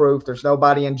no proof. There's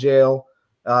nobody in jail.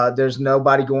 There's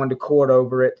nobody going to court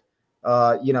over it.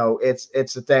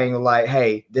 It's a thing like,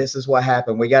 hey, this is what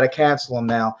happened. We got to cancel them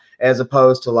now, as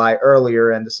opposed to like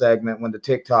earlier in the segment when the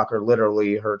TikToker,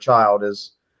 literally her child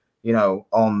is,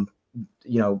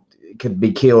 could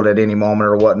be killed at any moment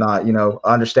or whatnot,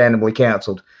 understandably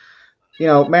canceled.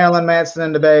 Marilyn Manson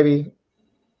and the baby,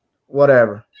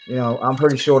 whatever. I'm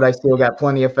pretty sure they still got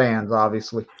plenty of fans,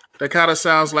 obviously. That kind of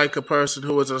sounds like a person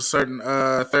who was a certain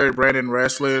third brand in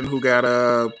wrestling who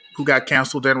got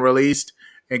canceled and released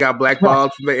and got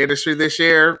blackballed from the industry this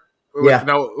year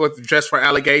with just for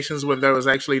allegations when there was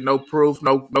actually no proof,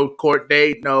 no court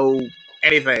date, no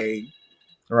anything.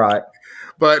 Right.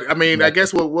 But I mean, I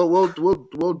guess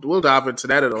we'll dive into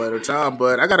that at a later time.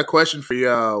 But I got a question for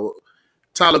y'all,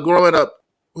 Tyler. Growing up,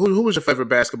 who was your favorite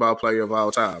basketball player of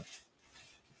all time?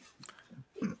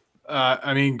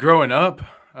 Growing up,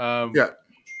 yeah.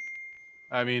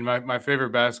 I mean, my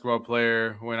favorite basketball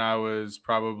player when I was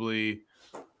probably,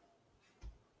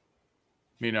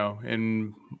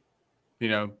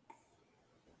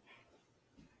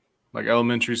 like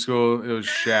elementary school, it was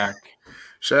Shaq.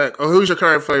 Shaq. Oh, who's your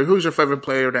current player? Who's your favorite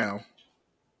player now?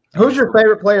 Who's your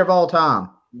favorite player of all time?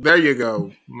 There you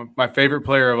go. My favorite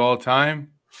player of all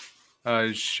time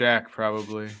is Shaq,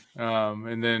 probably.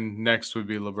 And then next would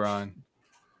be LeBron.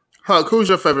 Huck, who's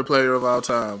your favorite player of all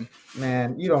time?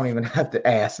 Man, you don't even have to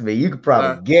ask me. You could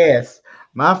probably guess.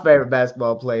 My favorite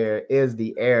basketball player is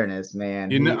the Airness,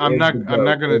 man. I'm not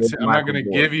gonna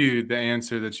give you the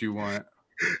answer that you want.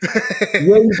 Yeah,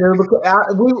 you do.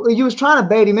 Because you was trying to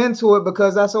bait him into it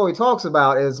because that's all he talks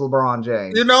about is LeBron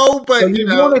James. But so you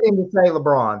wanted him to say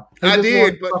LeBron. I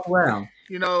did, but around.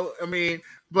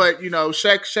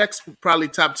 Shaq's probably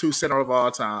top 2 center of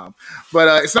all time.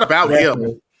 But it's not about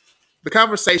him. The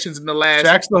conversations in the last.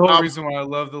 Shaq's the whole reason why I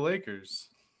love the Lakers.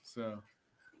 So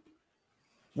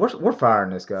we're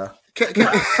firing this guy.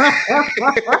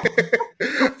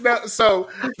 Now, so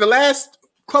the last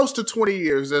close to 20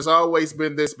 years, there's always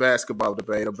been this basketball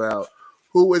debate about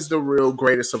who is the real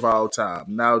greatest of all time.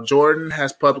 Now, Jordan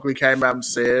has publicly came out and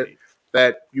said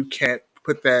that you can't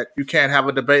have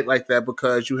a debate like that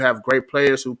because you have great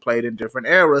players who played in different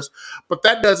eras. But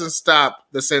that doesn't stop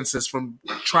the census from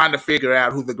trying to figure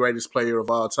out who the greatest player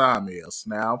of all time is.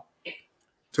 Now,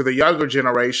 to the younger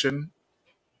generation,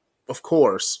 of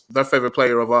course, their favorite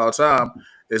player of all time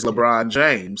is LeBron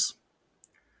James.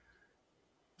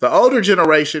 The older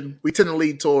generation, we tend to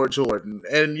lead toward Jordan.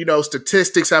 And,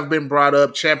 statistics have been brought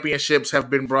up, championships have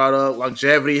been brought up,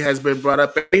 longevity has been brought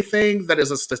up. Anything that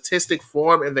is a statistic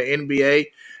form in the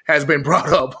NBA has been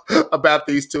brought up about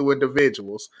these two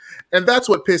individuals. And that's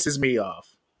what pisses me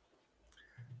off.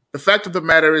 The fact of the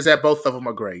matter is that both of them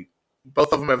are great.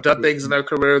 Both of them have done things in their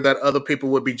career that other people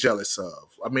would be jealous of.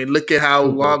 I mean, look at how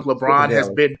long LeBron has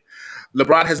been.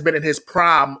 LeBron has been in his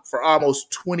prime for almost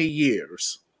 20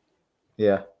 years.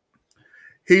 Yeah.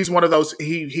 He's one of those,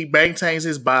 he maintains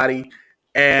his body,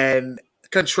 and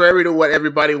contrary to what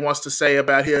everybody wants to say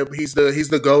about him, he's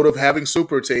the GOAT of having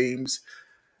super teams.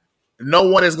 No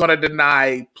one is going to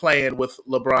deny playing with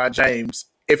LeBron James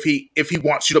if he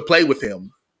wants you to play with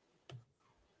him.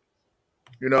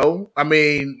 You know, I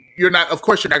mean, of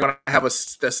course, you're not going to have a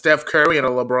Steph Curry and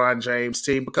a LeBron James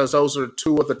team because those are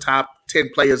two of the top 10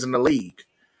 players in the league.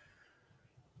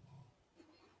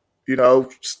 You know,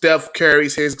 Steph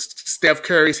carries his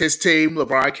team,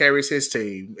 LeBron carries his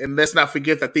team. And let's not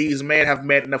forget that these men have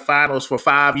met in the finals for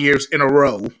 5 years in a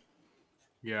row.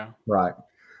 Yeah. Right.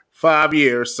 5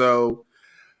 years. So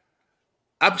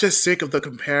I'm just sick of the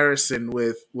comparison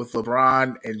with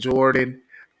LeBron and Jordan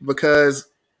because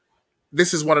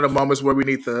this is one of the moments where we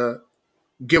need to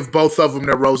give both of them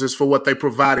their roses for what they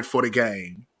provided for the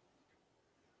game.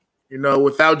 You know,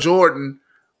 without Jordan,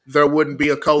 there wouldn't be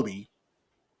a Kobe.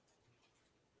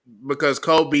 Because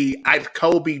Kobe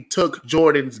took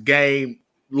Jordan's game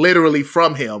literally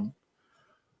from him.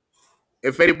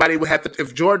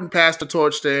 If Jordan passed the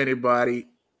torch to anybody,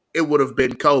 it would have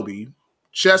been Kobe.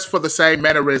 Just for the same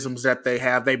mannerisms that they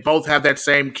have. They both have that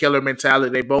same killer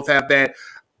mentality. They both have that,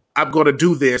 I'm going to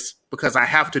do this because I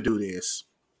have to do this.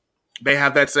 They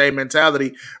have that same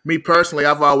mentality. Me personally,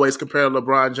 I've always compared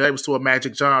LeBron James to a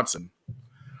Magic Johnson.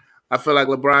 I feel like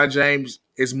LeBron James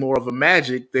is more of a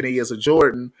Magic than he is a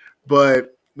Jordan.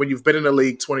 But when you've been in the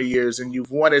league 20 years and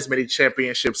you've won as many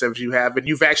championships as you have, and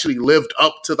you've actually lived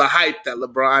up to the hype that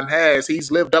LeBron has,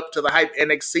 he's lived up to the hype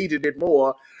and exceeded it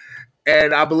more.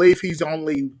 And I believe he's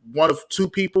only one of two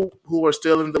people who are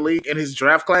still in the league in his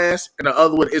draft class, and the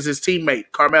other one is his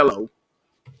teammate, Carmelo.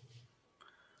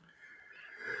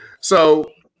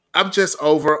 So I'm just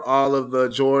over all of the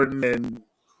Jordan and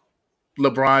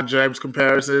LeBron James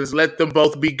comparisons. Let them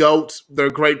both be GOATs. They're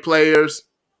great players.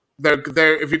 They're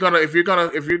if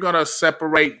you're gonna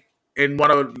separate and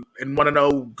want to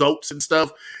know GOATs and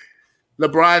stuff,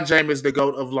 LeBron James is the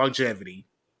GOAT of longevity.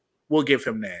 We'll give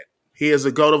him that. He is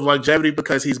a GOAT of longevity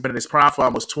because he's been in his prime for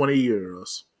almost 20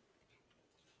 years.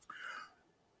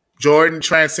 Jordan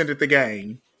transcended the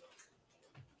game.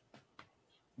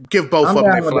 Give both of them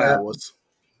their flowers.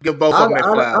 Give both of them their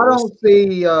flowers. I don't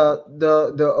see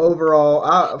the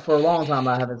overall. For a long time,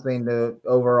 I haven't seen the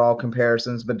overall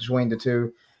comparisons between the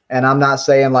two, and I'm not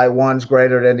saying like one's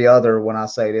greater than the other when I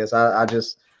say this. I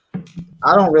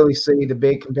don't really see the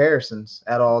big comparisons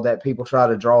at all that people try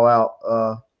to draw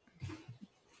out.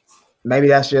 Maybe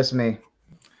that's just me.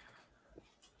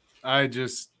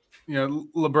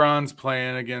 LeBron's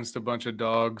playing against a bunch of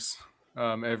dogs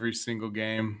every single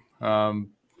game.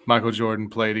 Michael Jordan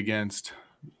played against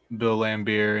Bill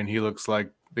Laimbeer, and he looks like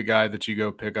the guy that you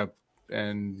go pick up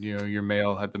and, your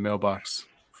mail at the mailbox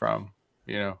from,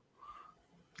 I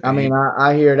mean,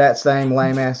 I hear that same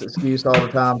lame-ass excuse all the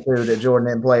time, too, that Jordan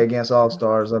didn't play against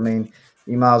All-Stars. I mean,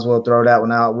 you might as well throw that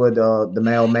one out with the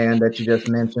mailman that you just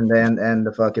mentioned and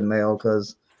the fucking mail,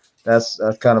 because that's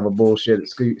kind of a bullshit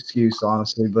excuse,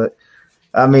 honestly. But,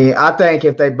 I mean, I think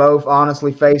if they both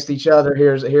honestly faced each other,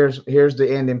 here's the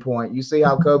ending point. You see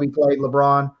how Kobe played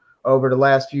LeBron over the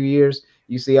last few years?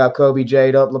 You see how Kobe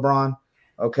J'd up LeBron?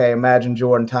 Okay, imagine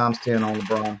Jordan times 10 on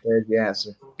LeBron. There's the answer.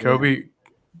 Kobe,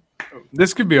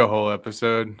 this could be a whole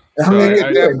episode. I mean, it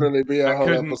could definitely be a whole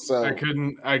episode.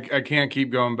 I can't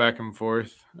keep going back and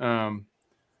forth.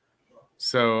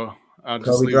 So I'll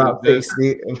just Kobe leave it at this.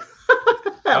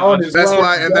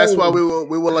 That's why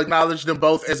we will acknowledge them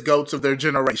both as GOATs of their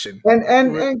generation.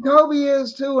 And Kobe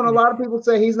is too. And a lot of people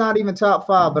say he's not even top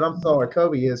 5, but I'm sorry,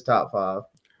 Kobe is top 5.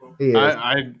 He is.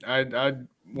 I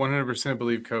 100%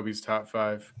 believe Kobe's top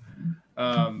 5.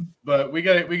 But we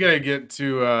gotta get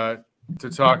to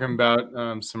talking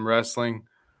about some wrestling,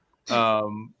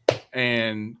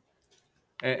 and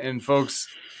folks,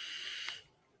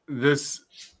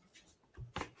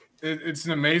 it's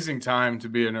an amazing time to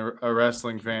be a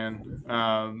wrestling fan,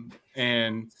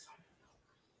 and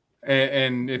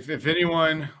if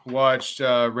anyone watched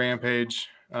Rampage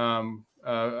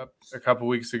a couple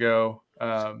weeks ago,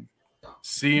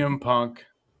 CM Punk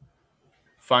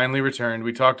finally returned.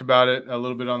 We talked about it a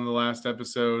little bit on the last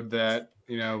episode that,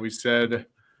 we said,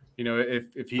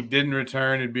 if he didn't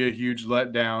return, it'd be a huge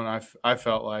letdown. I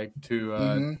felt like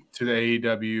to the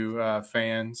AEW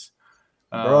fans.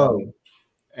 Bro.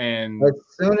 And as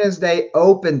soon as they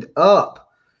opened up,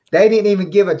 they didn't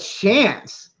even give a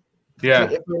chance for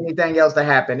anything else to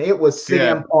happen. It was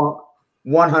CM Punk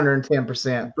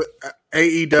 110%. But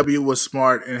AEW was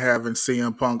smart in having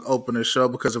CM Punk open the show,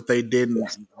 because if they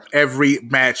didn't, every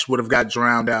match would have got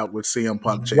drowned out with CM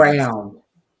Punk. Round.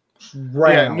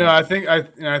 Yeah, no, I think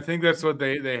that's what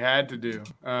they had to do.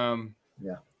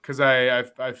 Because I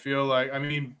feel like,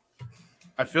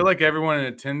 I feel like everyone in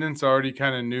attendance already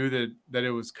kind of knew that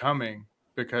it was coming,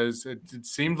 because it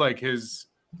seemed like his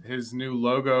new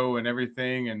logo and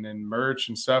everything and merch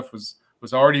and stuff was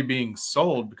was already being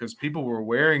sold because people were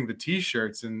wearing the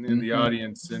T-shirts in the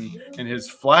audience, and his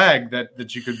flag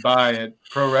that you could buy at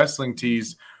Pro Wrestling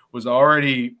Tees was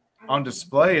already on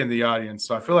display in the audience.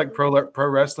 So I feel like Pro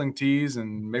Wrestling Tees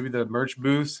and maybe the merch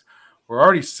booths were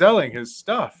already selling his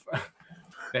stuff.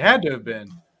 They had to have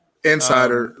been.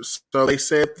 Insider. So they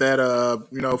said that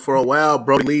for a while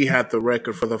Brody Lee had the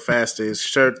record for the fastest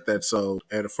shirt that sold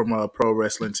from Pro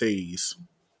Wrestling Tees.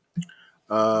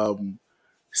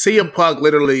 CM Punk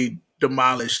literally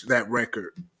demolished that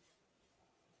record.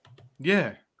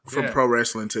 Yeah. From Pro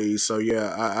Wrestling Tees. So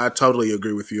yeah, I totally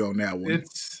agree with you on that one.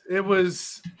 It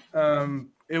was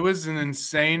an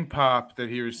insane pop that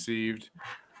he received.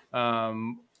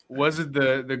 Was it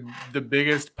the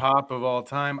biggest pop of all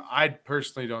time? I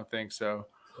personally don't think so.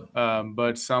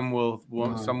 But some will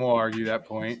argue that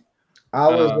point. I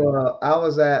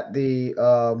was at the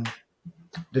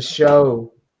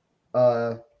show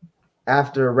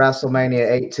after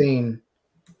WrestleMania 18,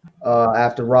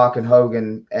 after Rock and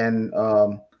Hogan, and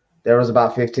there was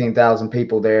about 15,000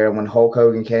 people there. When Hulk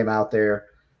Hogan came out there,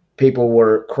 people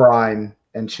were crying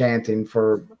and chanting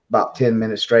for about 10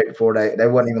 minutes straight before they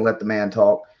wouldn't even let the man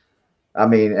talk. I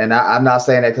mean, and I'm not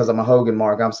saying that because I'm a Hogan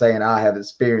mark. I'm saying I have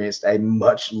experienced a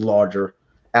much larger,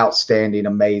 outstanding,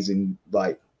 amazing,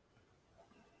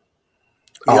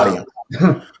 audience.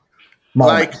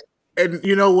 And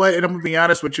you know what? And I'm gonna be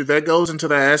honest with you. That goes into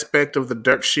the aspect of the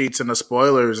dirt sheets and the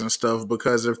spoilers and stuff.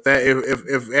 Because if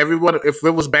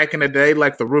it was back in the day,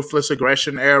 like the Ruthless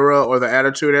Aggression era or the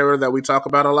Attitude era that we talk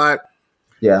about a lot,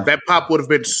 that pop would have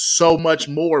been so much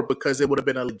more because it would have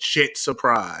been a legit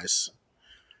surprise.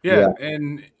 Yeah.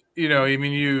 And I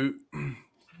mean, you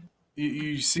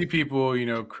see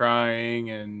people, crying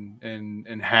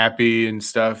and happy and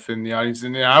stuff in the audience,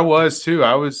 and I was too.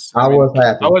 I was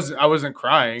happy. I wasn't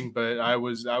crying, but I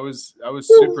was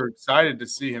super excited to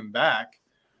see him back,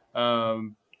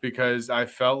 because I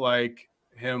felt like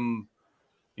him,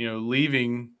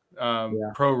 leaving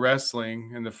pro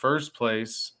wrestling in the first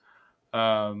place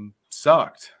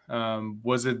sucked.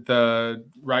 Was it the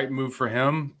right move for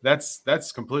him?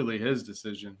 That's completely his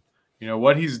decision.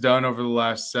 What he's done over the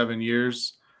last 7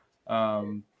 years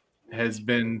has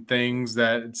been things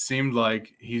that it seemed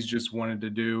like he's just wanted to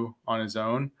do on his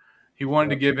own. He wanted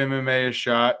to give MMA a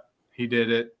shot. He did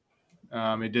it.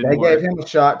 It didn't work. They gave him a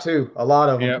shot too. A lot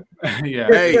of them. Yeah.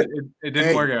 It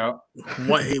didn't work out.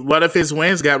 One of his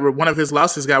losses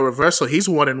got reversal. He's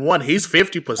 1-1. He's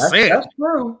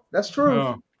 50%. That's true.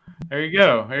 Oh, there you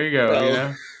go.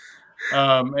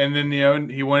 And then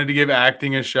he wanted to give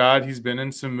acting a shot. He's been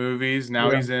in some movies.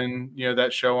 Now he's in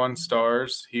that show on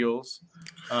Stars, Heels.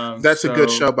 That's a good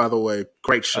show, by the way.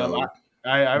 Great show.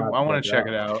 I want to check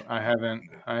it out. I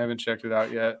haven't checked it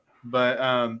out yet.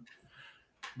 But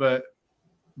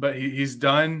he's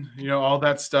done all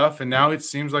that stuff, and now it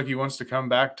seems like he wants to come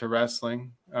back to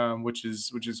wrestling, which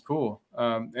is cool.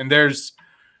 And there's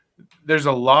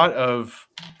a lot of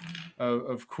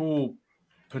cool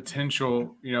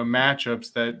potential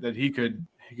matchups that he could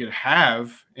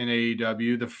have in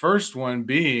AEW. The first one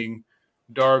being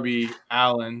Darby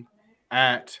Allin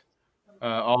at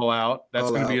All Out. That's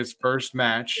going to be his first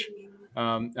match.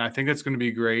 I think that's going to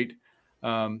be great.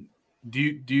 Do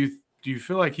you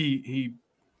feel like he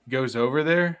goes over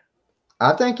there?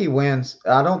 I think he wins.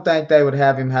 I don't think they would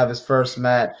have him have his first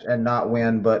match and not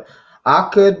win, but I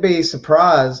could be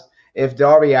surprised if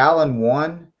Darby Allin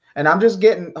won. And I'm just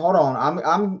getting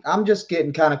I'm just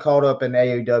getting kind of caught up in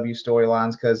AEW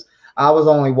storylines because I was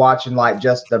only watching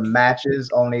just the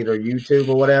matches on either YouTube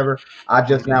or whatever. I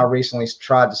just now recently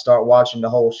tried to start watching the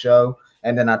whole show,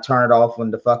 and then I turn it off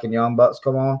when the fucking Young Bucks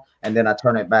come on, and then I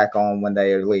turn it back on when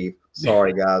they leave.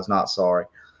 Sorry, guys, not sorry.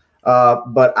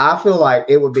 But I feel like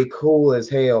it would be cool as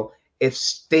hell if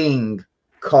Sting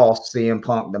cost CM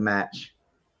Punk the match.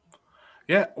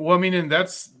 Yeah, well,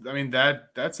 that's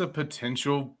a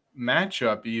potential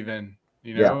matchup even.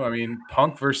 I mean,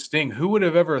 Punk versus Sting. Who would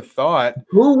have ever thought?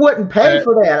 Who wouldn't pay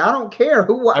for that? I don't care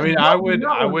who. I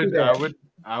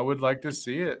would like to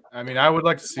see it. I would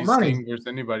like to see Sting versus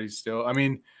anybody still.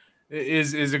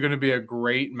 Is it going to be a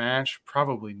great match?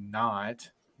 Probably not.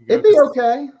 It'd be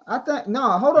okay. I think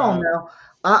hold on now.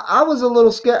 I was a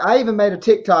little scared. I even made a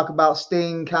TikTok about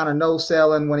Sting kind of no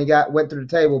selling when he went through the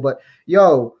table. But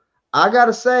I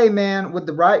gotta say, man, with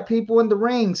the right people in the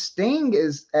ring, Sting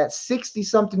is at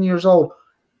 60-something years old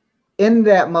in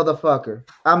that motherfucker.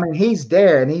 He's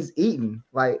there and he's eating.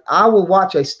 I will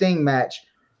watch a Sting match,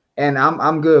 and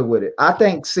I'm good with it. I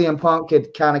think CM Punk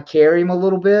could kind of carry him a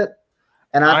little bit,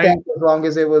 and I think as long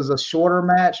as it was a shorter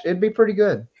match, it'd be pretty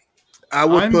good. I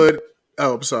would put.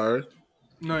 Oh, I'm sorry.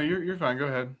 No, you're fine. Go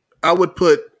ahead. I would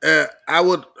put. I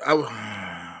would.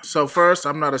 So first,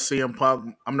 I'm not a CM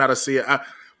Punk. I'm not a CM.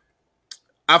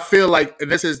 I feel like,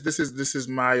 and this is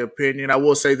my opinion. I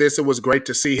will say this: it was great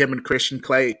to see him and Christian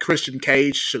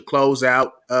Cage should close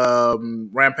out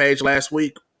Rampage last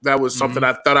week. That was something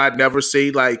I thought I'd never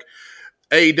see. Like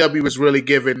AEW was really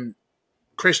giving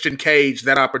Christian Cage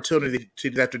that opportunity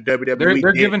that the WWE.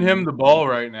 They're giving him the ball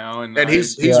right now, and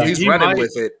he's running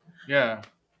with it. Yeah.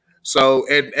 So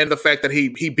and the fact that he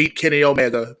beat Kenny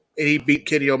Omega, and he beat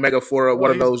Kenny Omega for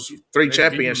one of those 3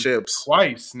 championships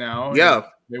twice now. Yeah.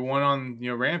 They won on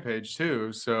Rampage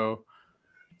too. So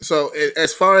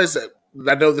as far as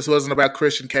I know, this wasn't about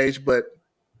Christian Cage, but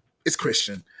it's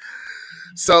Christian.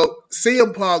 So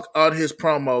CM Punk on his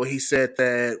promo, he said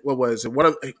that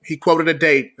he quoted a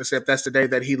date and said that's the day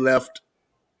that he left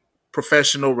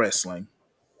professional wrestling.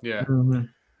 Yeah. Mm-hmm.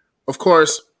 Of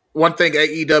course, one thing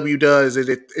AEW does is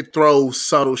it throws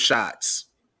subtle shots.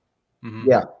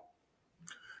 Mm-hmm. Yeah.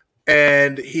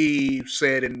 And he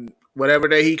said in whatever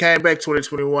day he came back,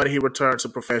 2021, he returned to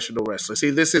professional wrestling.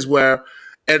 See, this is where,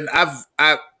 and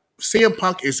CM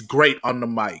Punk is great on the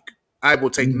mic. I will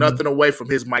take nothing away from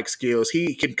his mic skills.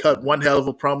 He can cut one hell of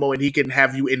a promo, and he can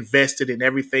have you invested in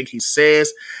everything he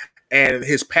says, and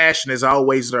his passion is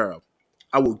always there.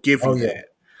 I will give you that.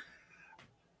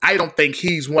 I don't think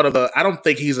he's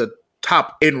a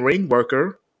top in-ring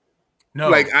worker.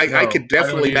 No, I could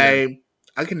definitely name.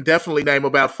 I can definitely name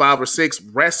about 5 or 6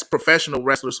 professional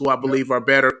wrestlers who I believe are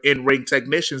better in-ring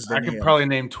technicians than him. I could probably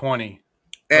name 20.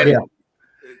 And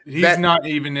he's not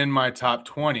even in my top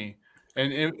 20.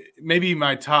 And maybe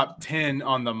my top 10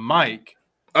 on the mic.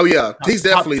 Oh, yeah. He's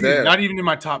definitely there. Not even in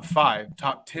my top 5.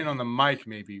 Top 10 on the mic,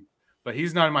 maybe. But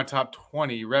he's not in my top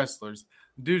 20 wrestlers.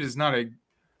 Dude is not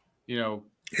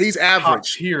he's average.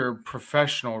 Top-tier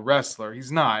professional wrestler.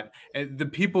 He's not. And the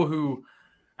people who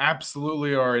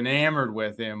absolutely are enamored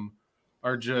with him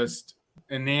are just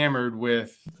enamored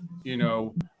with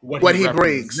what he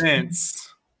brings.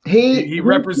 He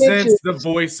represents the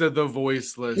voice of the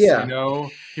voiceless.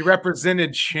 He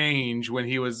represented change when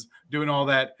he was doing all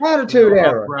that Attitude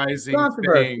Era uprising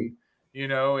thing in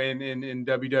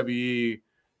WWE,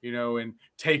 and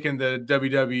taking the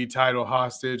WWE title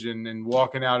hostage and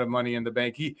walking out of Money in the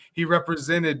Bank. He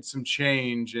represented some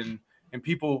change, and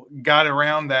people got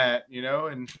around that,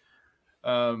 and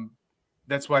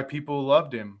that's why people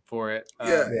loved him for it.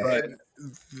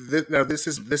 This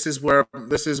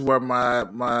is where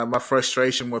my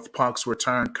frustration with Punk's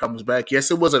return comes back.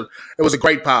 Yes, it was a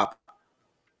great pop.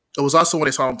 It was also in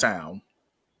his hometown.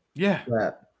 Yeah.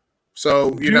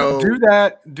 So do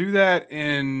that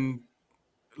in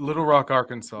Little Rock,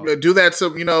 Arkansas. Do that.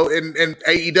 So in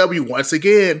AEW, once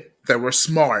again, they were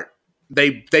smart.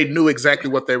 They knew exactly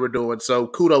what they were doing. So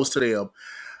kudos to them.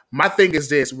 My thing is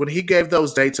this: when he gave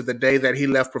those dates of the day that he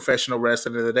left professional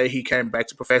wrestling and the day he came back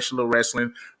to professional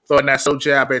wrestling, throwing that so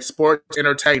jab at sports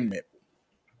entertainment.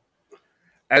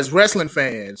 As wrestling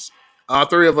fans, all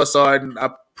 3 of us are, and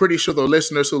I'm pretty sure the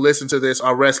listeners who listen to this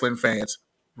are wrestling fans,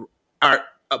 are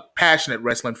passionate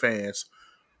wrestling fans.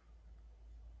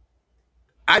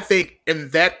 I think in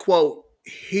that quote,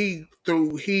 he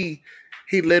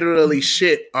literally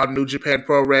shit on New Japan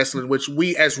Pro Wrestling, which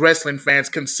we as wrestling fans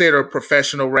consider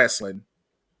professional wrestling.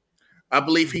 I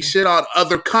believe he shit on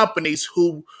other companies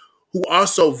who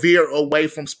also veer away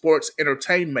from sports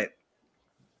entertainment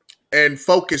and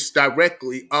focus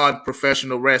directly on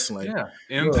professional wrestling. Yeah.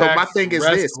 Impact so my thing is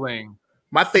wrestling.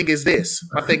 My thing is this.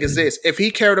 If he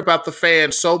cared about the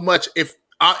fans so much, if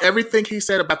everything he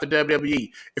said about the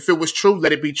WWE, if it was true,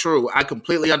 let it be true. I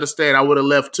completely understand. I would have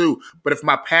left too. But if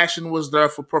my passion was there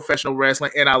for professional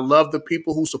wrestling and I love the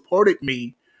people who supported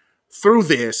me through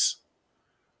this,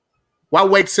 why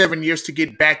wait 7 years to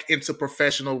get back into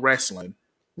professional wrestling?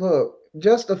 Look,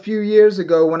 just a few years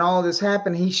ago when all this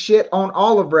happened, he shit on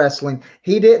all of wrestling.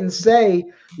 He didn't say,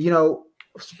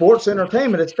 sports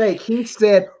entertainment is fake. He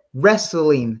said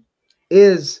wrestling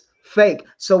is fake.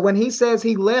 So when he says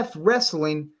he left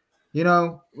wrestling,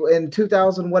 in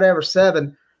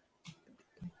 2007,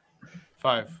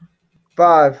 5.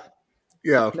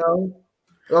 Yeah. No.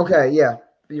 Okay. Yeah.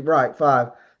 You're right.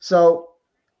 5. So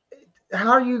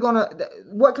how are you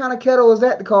what kind of kettle is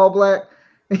that to call black?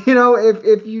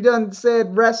 If you done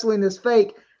said wrestling is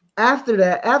fake after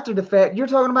the fact, you're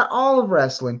talking about all of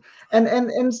wrestling. And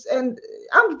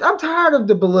I'm tired of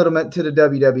the belittlement to the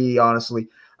WWE, honestly.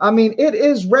 I mean, it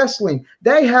is wrestling.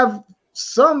 They have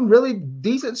some really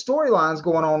decent storylines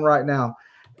going on right now.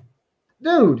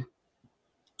 Dude,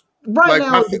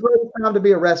 now is the greatest time to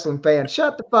be a wrestling fan.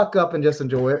 Shut the fuck up and just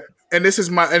enjoy it. And this is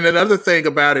and another thing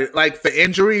about it, like the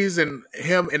injuries and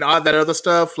him and all that other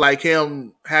stuff, like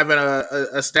him having a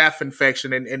staph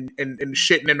infection and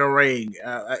shitting in the ring,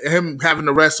 him having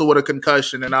to wrestle with a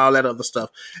concussion and all that other stuff.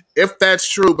 If that's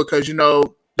true, because if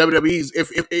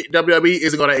WWE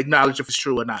isn't going to acknowledge if it's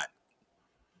true or not.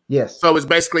 Yes. So it's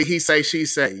basically he say, she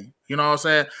say. You know what I'm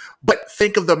saying? But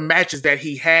think of the matches that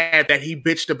he had that he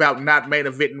bitched about not main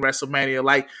event in WrestleMania.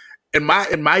 Like, in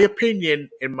my opinion,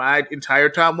 in my entire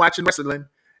time watching wrestling,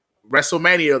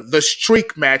 WrestleMania, the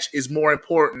streak match is more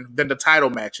important than the title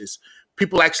matches.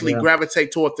 People actually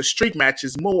gravitate toward the streak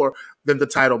matches more than the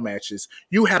title matches.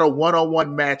 You had a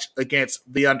one-on-one match against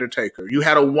The Undertaker. You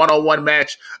had a one-on-one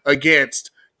match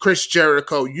against Chris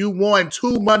Jericho. You won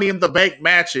 2 Money in the Bank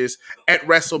matches at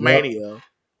WrestleMania. Yep.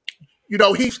 You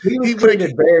know, he was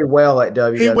treated very well at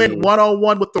WWE. He went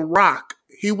one-on-one with The Rock.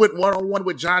 He went one-on-one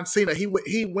with John Cena. He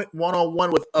went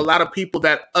one-on-one with a lot of people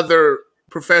that other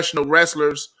professional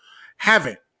wrestlers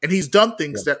haven't. And he's done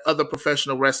things that other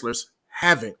professional wrestlers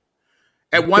haven't.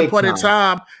 At one point in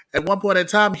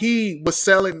time, he was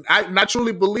selling. I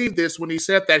truly believe this when he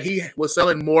said that he was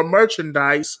selling more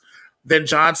merchandise than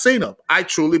John Cena. I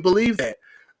truly believe that.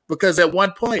 Because at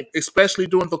one point, especially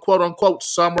during the quote-unquote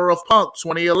Summer of Punk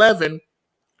 2011,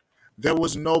 there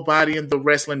was nobody in the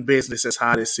wrestling business as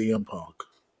hot as CM Punk.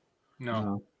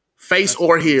 No. Face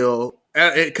or heel,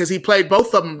 because he played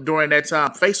both of them during that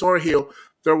time. Face or heel,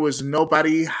 there was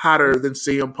nobody hotter than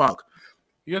CM Punk.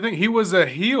 You think he was a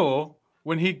heel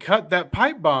when he cut that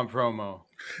pipe bomb promo?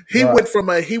 He went from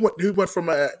a heel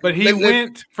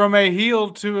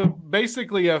to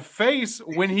basically a face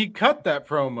when he cut that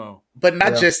promo. But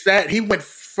not just that, he went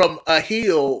from a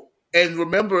heel. And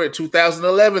remember, in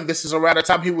 2011, this is around the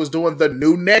time he was doing the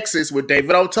new Nexus with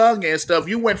David Otunga and stuff.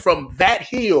 You went from that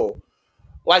heel,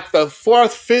 like the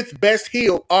 4th, 5th best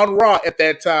heel on Raw at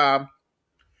that time,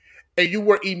 and you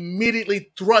were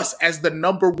immediately thrust as the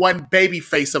number 1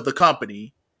 babyface of the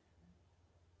company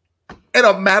in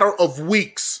a matter of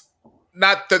weeks.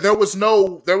 Not that there was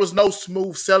no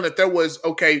smooth selling. There was,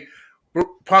 okay,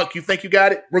 Punk, you think you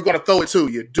got it? We're going to throw it to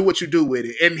you. Do what you do with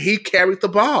it. And he carried the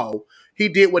ball. He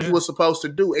did what he was supposed to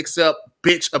do, except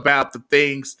bitch about the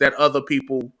things that other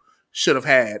people should have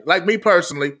had. Like me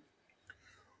personally,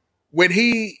 when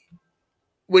he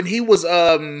was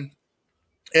in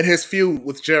his feud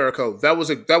with Jericho, that was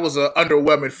an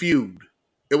underwhelming feud.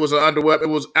 It was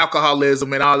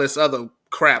alcoholism and all this other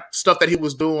crap stuff that he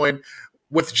was doing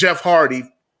with Jeff Hardy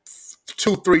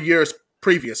 2-3 years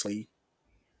previously.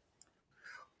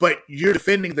 But you're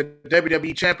defending the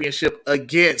WWE Championship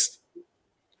against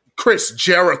Chris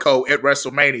Jericho at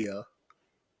WrestleMania.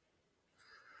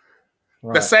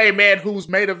 Right. The same man who's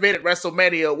main event at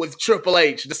WrestleMania with Triple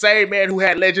H. The same man who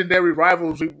had legendary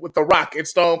rivalry with The Rock and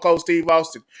Stone Cold Steve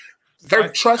Austin. They're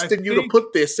trusting you to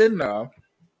put this in there.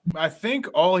 I think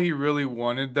all he really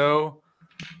wanted, though,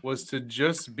 was to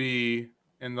just be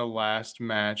in the last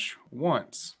match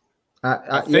once.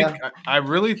 I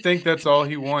really think that's all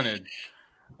he wanted.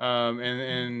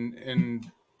 And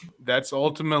that's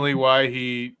ultimately why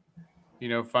he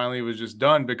finally was just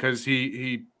done, because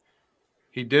he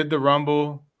did the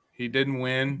Rumble. He didn't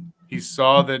win. He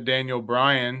saw that Daniel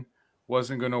Bryan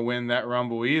wasn't going to win that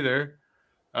Rumble either.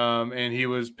 And he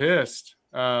was pissed.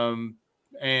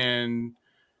 And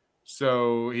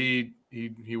so he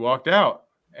walked out.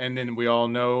 And then we all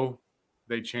know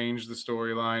they changed the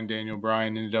storyline. Daniel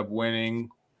Bryan ended up winning.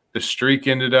 The streak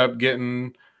ended up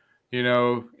getting,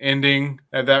 ending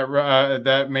at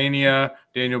that Mania.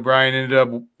 Daniel Bryan ended up,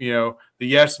 the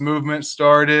Yes Movement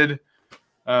started.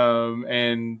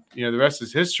 And the rest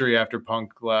is history after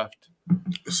Punk left.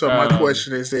 So my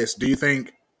question is this: do you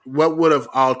think what would have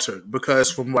altered?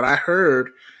 Because from what I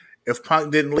heard, if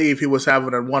Punk didn't leave, he was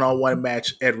having a one-on-one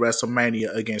match at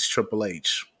WrestleMania against Triple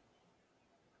H.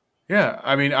 Yeah,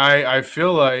 I mean, I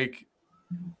feel like,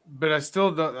 but I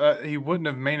still don't. He wouldn't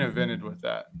have main evented with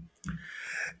that.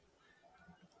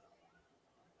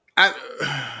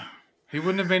 He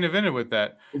wouldn't have main evented with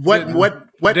that.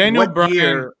 What Daniel what Bryan?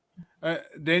 Year?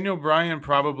 Daniel Bryan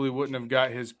probably wouldn't have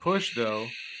got his push though,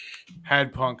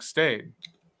 had Punk stayed.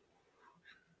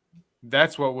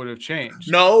 That's what would have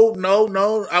changed. No.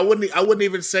 I wouldn't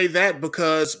even say that,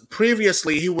 because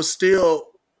previously he was still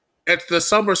at the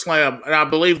SummerSlam, and I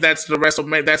believe that's the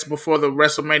WrestleMania. That's before the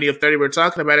WrestleMania 30 we're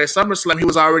talking about. At SummerSlam, he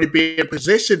was already being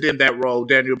positioned in that role.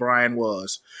 Daniel Bryan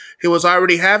was. He was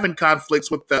already having conflicts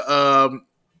with the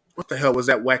what the hell was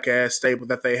that whack ass stable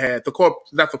that they had?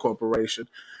 Not the corporation.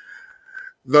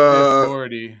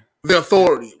 The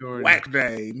authority. Whack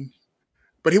name.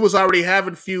 But he was already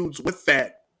having feuds with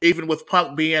that, even with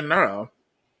Punk being there.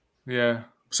 Yeah.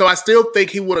 So I still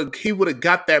think he would have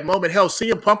got that moment. Hell,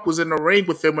 CM Punk was in the ring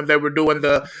with him when they were doing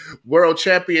the World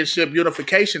Championship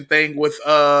unification thing with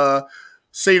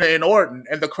Cena and Orton,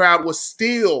 and the crowd was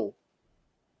still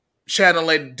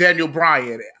channeling Daniel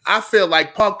Bryan. I feel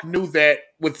like Punk knew that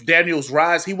with Daniel's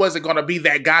rise, he wasn't going to be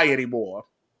that guy anymore.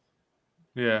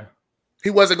 Yeah. He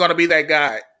wasn't going to be that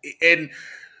guy. And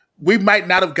we might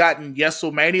not have gotten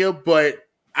WrestleMania, but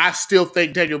I still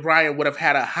think Daniel Bryan would have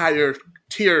had a higher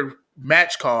tier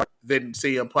match card than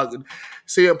CM Punk.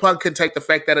 CM Punk can take the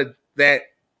fact that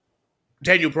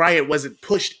Daniel Bryan wasn't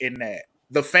pushed in that.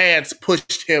 The fans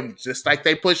pushed him just like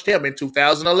they pushed him in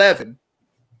 2011.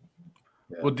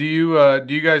 Well, do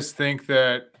you guys think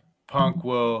that Punk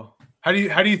will? How do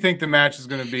you think the match is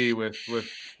going to be with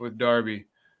Darby?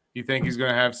 You think he's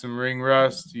going to have some ring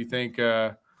rust? Do you think?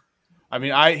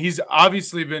 He's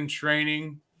obviously been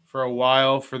training for a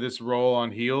while for this role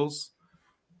on heels.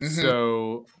 Mm-hmm.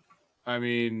 So, I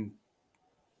mean,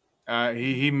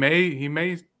 he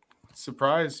may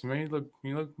surprise. He may look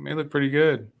pretty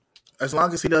good. As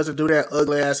long as he doesn't do that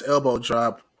ugly ass elbow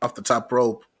drop off the top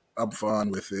rope, I'm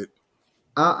fine with it.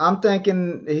 I'm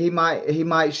thinking he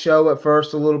might show at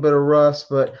first a little bit of rust,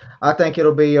 but I think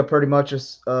it'll be a pretty much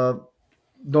a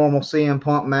normal CM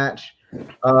Punk match.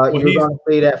 You're going to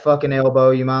see that fucking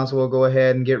elbow. You might as well go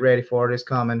ahead and get ready for it. It's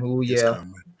coming. Ooh, yeah. It's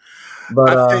coming.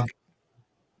 But I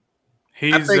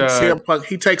think CM Punk,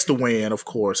 he takes the win, of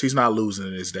course. He's not losing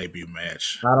in his debut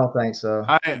match. I don't think so.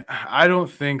 I don't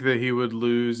think that he would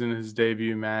lose in his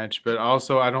debut match, but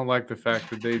also I don't like the fact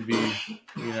that they'd be,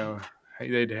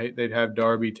 they'd have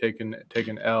Darby taking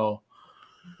L.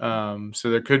 So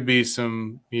there could be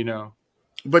some,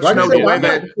 But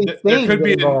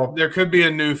there could be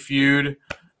a new feud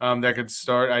that could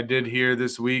start. I did hear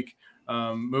this week,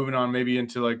 moving on maybe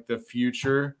into like the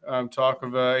future talk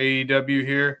of AEW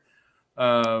here.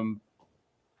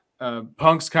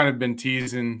 Punk's kind of been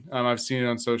teasing. I've seen it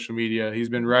on social media. He's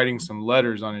been writing some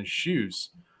letters on his shoes.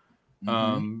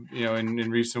 Mm-hmm.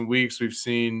 In recent weeks we've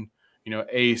seen,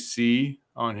 AC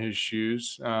on his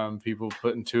shoes. People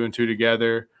putting two and two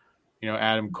together.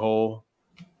 Adam Cole.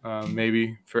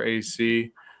 Maybe for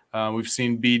AC. We've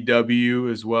seen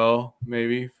BW as well,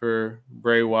 maybe for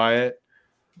Bray Wyatt.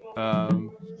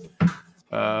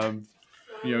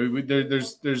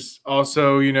 There's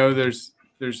also,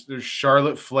 there's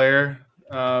Charlotte Flair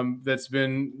that's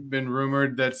been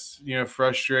rumored that's,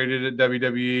 frustrated at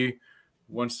WWE,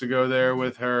 wants to go there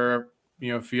with her,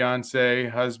 fiance,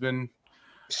 husband.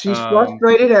 She's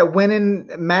frustrated at winning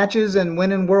matches and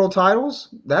winning world titles.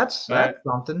 That's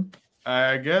something.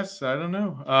 I guess, I don't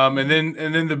know. And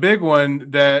then the big one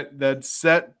that's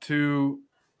set to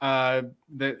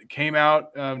that came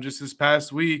out just this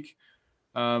past week.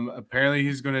 Apparently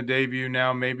he's going to debut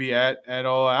now, maybe at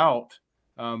All Out.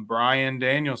 Bryan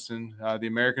Danielson, the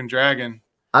American Dragon.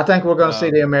 I think we're going to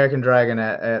see the American Dragon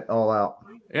at All Out.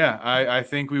 Yeah, I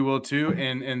think we will too.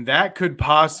 And that could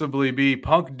possibly be.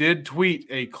 Punk did tweet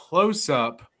a close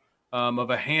up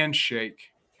of a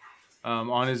handshake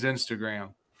on his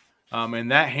Instagram.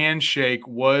 And that handshake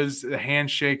was the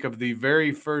handshake of the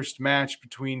very first match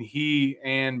between he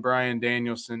and Bryan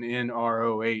Danielson in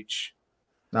ROH.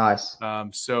 Nice.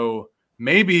 So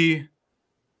maybe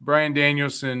Bryan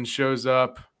Danielson shows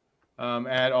up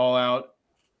at All Out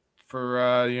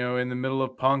for in the middle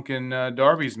of Punk and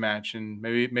Darby's match, and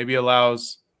maybe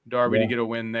allows Darby to get a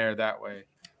win there that way.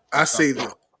 I see.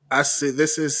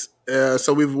 This is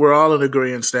so we're all in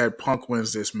agreement that Punk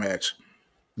wins this match.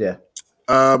 Yeah.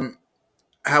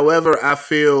 However, I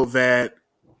feel that,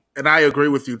 and I agree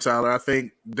with you, Tyler. I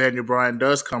think Daniel Bryan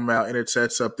does come out, and it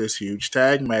sets up this huge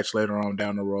tag match later on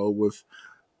down the road with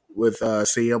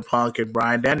CM Punk and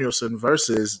Bryan Danielson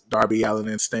versus Darby Allin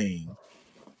and Sting.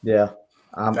 Yeah,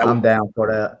 I'm down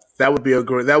for that. That would be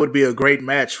a great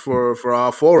match for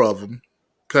all four of them,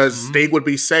 because Sting would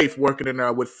be safe working in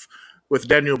there with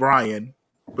Daniel Bryan,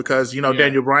 because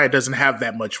Daniel Bryan doesn't have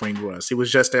that much ring rust. He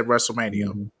was just at WrestleMania.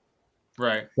 Mm-hmm.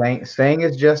 Right. Sting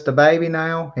is just a baby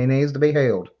now. He needs to be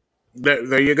held.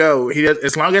 There you go.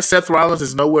 As long as Seth Rollins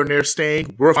is nowhere near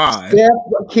Sting, we're fine.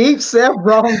 Keep Seth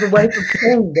Rollins away from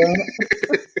Sting, damn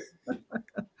it.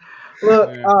 Look,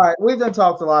 all right, we've done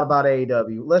talked a lot about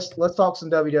AEW. Let's talk some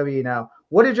WWE now.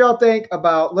 What did y'all think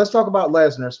about? Let's talk about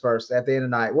Lesnar's first at the end of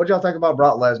the night. What did y'all think about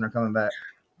Brock Lesnar coming back?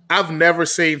 I've never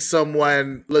seen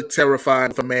someone look terrifying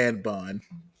with a man bun.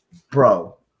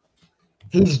 Bro,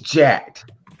 he's jacked.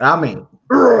 I mean,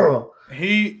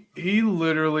 he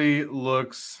literally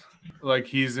looks like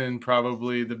he's in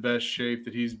probably the best shape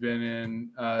that he's been in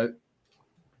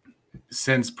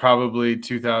since probably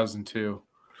 2002.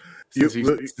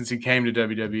 Since he came to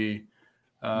WWE.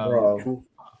 Bro,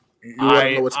 You want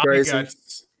to know what's I crazy? got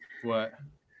what?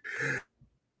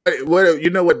 What you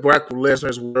know what Brock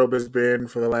Lesnar's world has been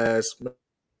for the last.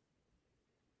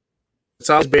 It's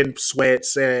always been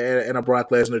sweats and a Brock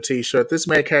Lesnar T-shirt. This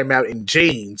man came out in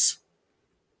jeans.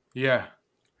 Yeah.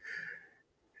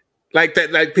 Like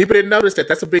that, like people didn't notice that.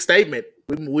 That's a big statement.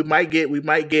 We might get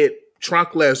Trunk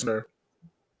Lesnar.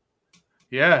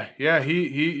 Yeah,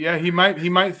 he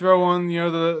might throw on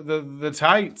the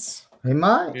tights. He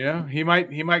might. He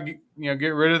might get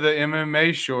rid of the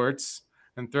MMA shorts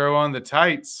and throw on the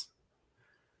tights.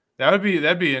 That'd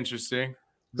be interesting.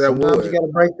 Sometimes you got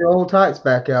to break the old tights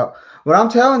back out. But I'm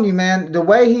telling you, man, the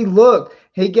way he looked,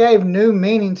 he gave new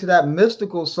meaning to that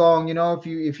mystical song.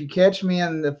 If you catch me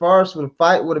in the forest with a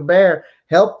fight with a bear,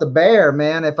 help the bear,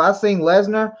 man. If I seen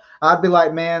Lesnar, I'd be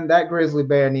like, man, that grizzly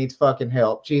bear needs fucking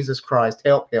help. Jesus Christ,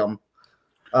 help him.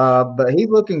 But he's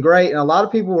looking great, and a lot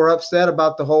of people were upset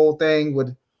about the whole thing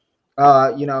with,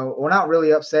 we're not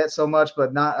really upset so much,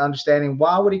 but not understanding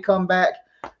why would he come back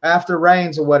after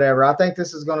Reigns or whatever. I think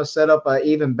this is going to set up an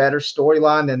even better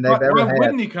storyline than they've ever had. Why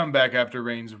wouldn't he come back after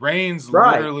Reigns? Reigns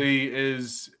literally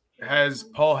has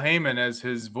Paul Heyman as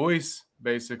his voice,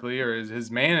 basically, or as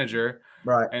his manager.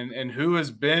 Right. And who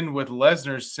has been with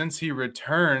Lesnar since he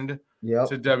returned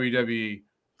to WWE.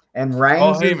 And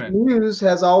Reigns' news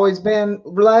has always been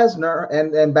Lesnar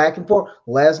and back and forth.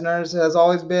 Lesnar's has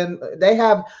always been they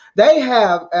have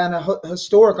an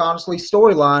historic, honestly,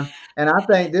 storyline, and I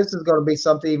think this is going to be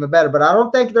something even better. But I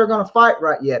don't think they're going to fight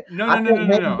right yet. No. I don't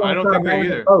think they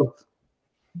either. Both.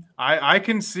 I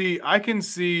can see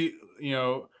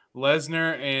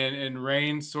Lesnar and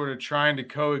Reigns sort of trying to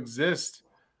coexist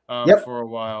for a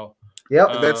while.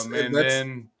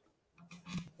 Yep.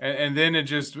 And then it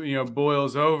just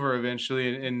boils over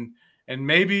eventually, and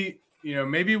maybe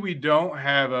we don't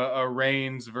have a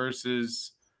Reigns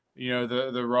versus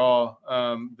the Raw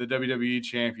the WWE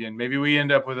champion. Maybe we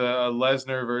end up with a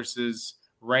Lesnar versus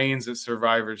Reigns at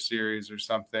Survivor Series or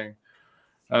something.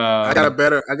 I got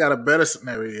a better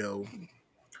scenario.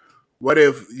 What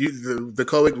if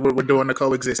we're doing the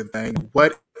coexisting thing?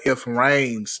 What if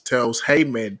Reigns tells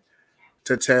Heyman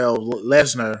to tell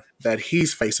Lesnar that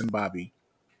he's facing Bobby?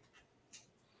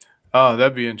 Oh,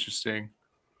 that'd be interesting.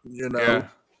 And that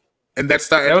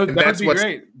would be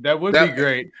great. That would be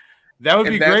great. That would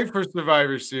be great for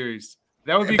Survivor Series.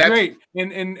 That would be great.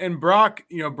 And Brock,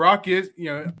 Brock is,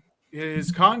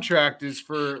 his contract is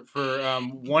for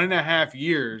 1.5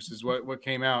 years is what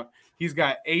came out. He's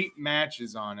got 8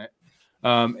 matches on it.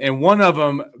 And one of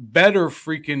them better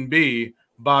freaking be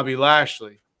Bobby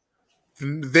Lashley.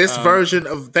 This version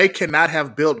of they cannot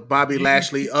have built Bobby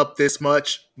Lashley up this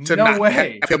much to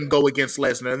have him go against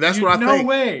Lesnar. And that's what I think. No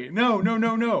way.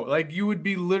 No. Like, you would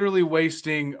be literally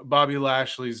wasting Bobby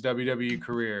Lashley's WWE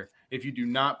career if you do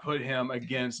not put him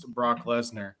against Brock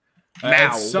Lesnar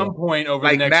at some point over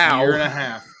the next year and a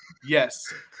half. Yes.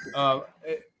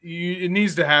 It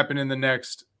needs to happen in the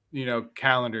next,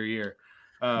 calendar year.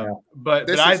 But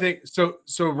I think so.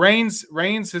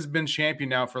 Reigns has been champion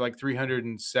now for like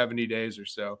 370 days or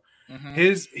so.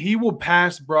 Mm-hmm. He will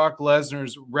pass Brock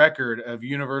Lesnar's record of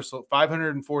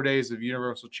 504 days of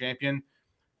Universal Champion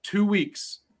 2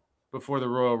 weeks before the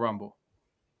Royal Rumble.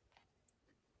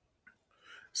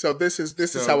 So this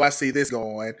is how I see this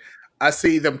going. I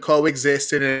see them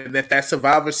coexisting, and if that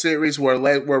Survivor Series where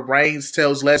Reigns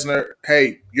tells Lesnar,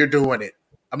 "Hey, you're doing it.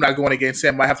 I'm not going against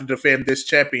him. I have to defend this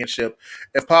championship."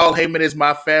 If Paul Heyman is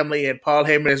my family and Paul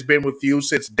Heyman has been with you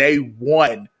since day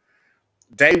one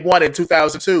in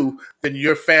 2002, then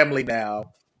you're family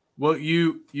now. Well,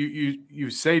 you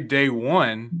say day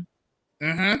one.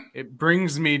 Mm-hmm. It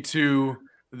brings me to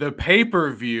the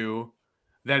pay-per-view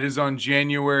that is on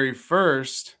January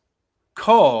 1st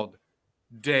called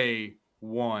Day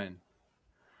One.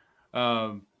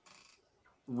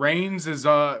 Reigns is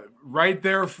right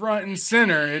there front and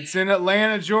center. It's in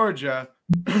Atlanta, Georgia.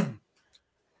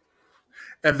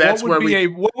 And that's what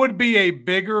would be a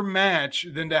bigger match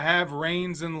than to have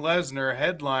Reigns and Lesnar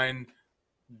headline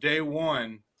Day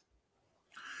One?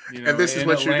 And this is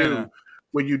what Atlanta. You do.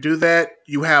 When you do that,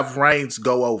 you have Reigns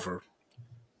go over.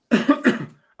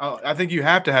 I think you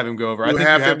have to have him go over. You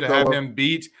have to have him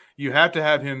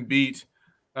beat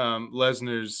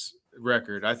Lesnar's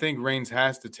record. I think Reigns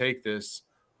has to take this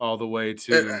all the way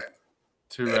to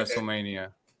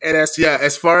WrestleMania. And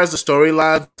as far as the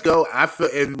storylines go, I feel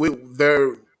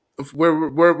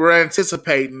we're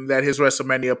anticipating that his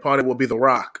WrestleMania opponent will be The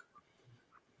Rock.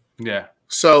 Yeah.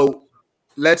 So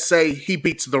let's say he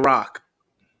beats The Rock,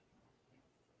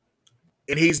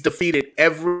 and he's defeated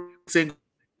every single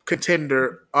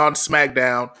contender on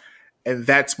SmackDown, and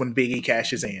that's when Big E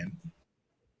cashes in.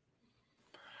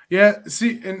 Yeah,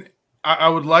 see, and I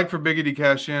would like for Biggie to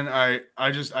cash in. I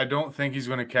don't think he's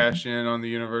going to cash in on the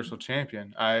Universal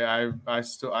Champion. I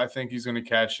think he's going to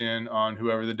cash in on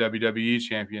whoever the WWE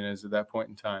champion is at that point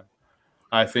in time.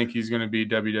 I think he's going to be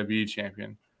WWE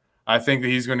champion. I think that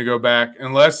he's going to go back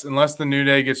unless the New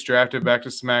Day gets drafted back to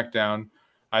SmackDown.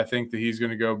 I think that he's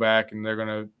going to go back and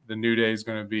the New Day is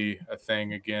going to be a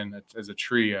thing again as a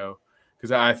trio,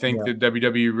 because I think that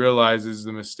WWE realizes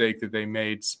the mistake that they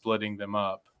made splitting them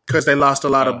up. Because they lost a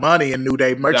lot of money in New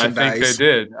Day merchandise. I think they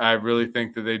did. I really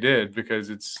think that they did, because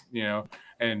it's,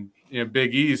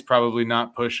 Big E is probably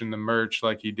not pushing the merch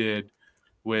like he did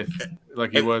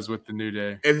he was with the New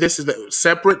Day. And this is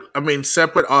separate.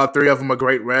 All three of them are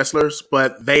great wrestlers,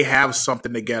 but they have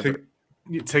something together.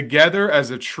 Together as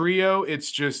a trio,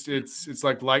 it's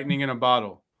like lightning in a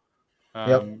bottle.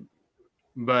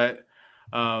 But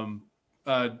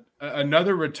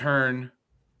another return,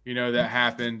 that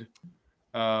happened,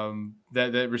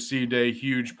 that received a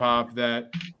huge pop,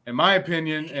 that, in my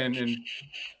opinion, and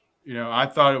I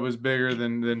thought it was bigger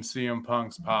than CM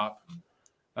Punk's pop.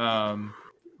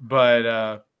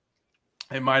 But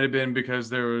it might have been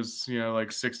because there was,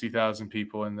 like 60,000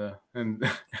 people in the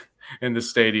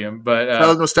stadium. But tell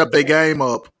them to step their game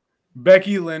up.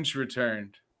 Becky Lynch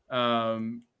returned,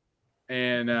 and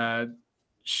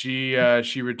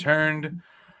she returned.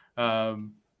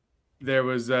 There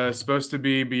was supposed to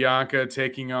be Bianca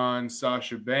taking on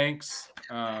Sasha Banks.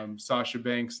 Sasha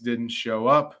Banks didn't show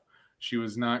up. She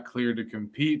was not cleared to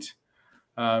compete.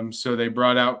 So they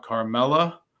brought out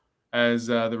Carmella as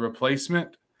the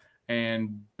replacement,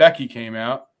 and Becky came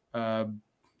out.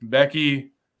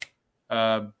 Becky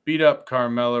beat up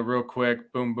Carmella real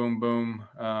quick. Boom, boom, boom.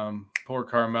 Poor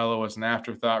Carmella was an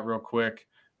afterthought real quick.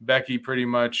 Becky pretty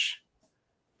much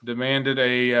demanded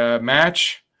a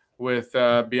match with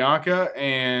Bianca,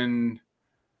 and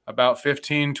about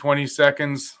 15, 20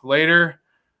 seconds later,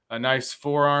 a nice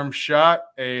forearm shot,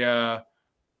 a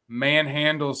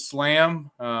manhandle slam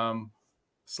 /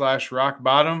 rock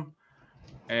bottom,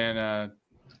 and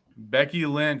Becky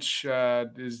Lynch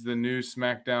is the new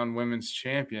SmackDown Women's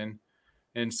Champion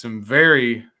in some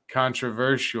very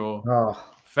controversial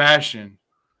fashion.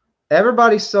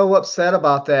 Everybody's so upset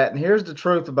about that, and here's the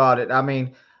truth about it.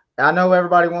 I know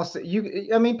everybody wants to.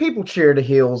 People cheer the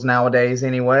heels nowadays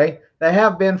anyway. They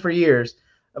have been for years.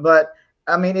 But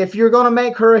if you're going to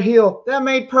make her a heel, that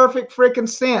made perfect freaking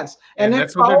sense. And then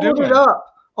followed it up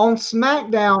on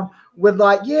SmackDown with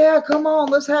come on,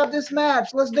 let's have this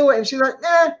match, let's do it. And she's like,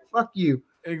 fuck you.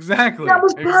 Exactly. That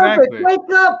was perfect. Exactly.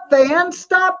 Wake up, fans.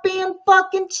 Stop being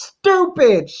fucking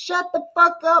stupid. Shut the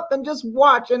fuck up and just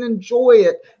watch and enjoy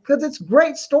it, because it's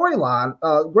great storyline,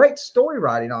 great story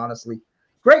writing, honestly.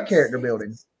 Great character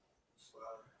building.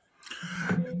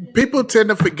 People tend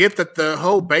to forget that the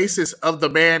whole basis of the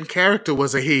man character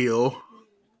was a heel.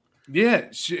 Yeah,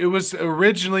 it was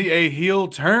originally a heel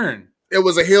turn. It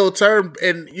was a heel turn,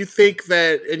 and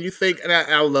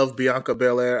I love Bianca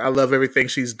Belair. I love everything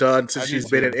she's done since she's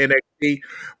been in NXT.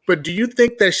 But do you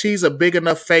think that she's a big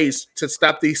enough face to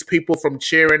stop these people from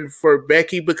cheering for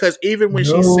Becky? Because even when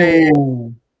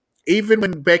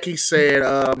Becky said,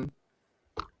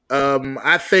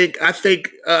 I think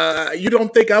you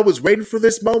don't think I was waiting for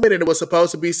this moment, and it was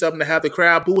supposed to be something to have the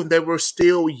crowd boo, and they were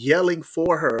still yelling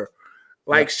for her.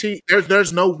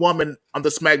 There's no woman on the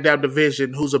SmackDown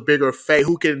division who's a bigger face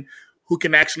who can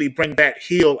actually bring that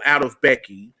heel out of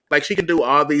Becky. Like, she can do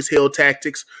all these heel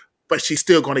tactics, but she's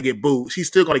still going to get booed. She's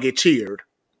still going to get cheered.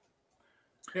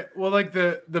 Yeah, well, like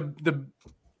I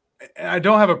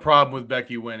don't have a problem with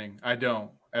Becky winning. I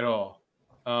don't at all.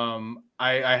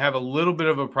 I have a little bit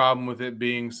of a problem with it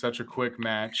being such a quick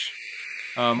match.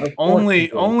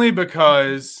 Only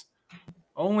because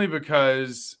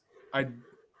I'm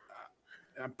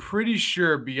pretty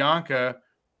sure Bianca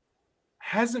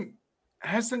hasn't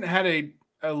had a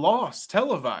loss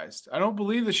televised. I don't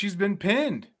believe that she's been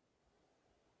pinned.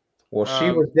 Well,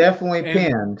 she was definitely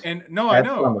pinned. And no, I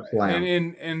know.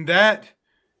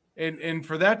 And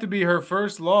for that to be her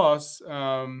first loss,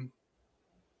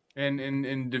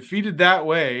 and defeated that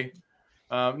way.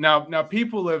 Now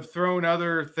people have thrown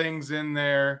other things in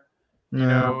there,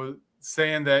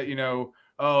 saying that,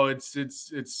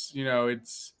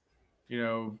 it's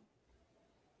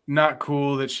not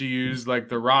cool that she used like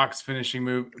The Rock's finishing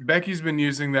move. Becky's been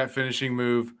using that finishing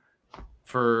move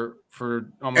for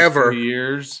almost 3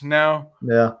 years now.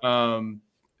 Yeah.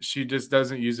 She just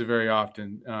doesn't use it very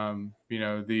often.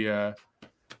 The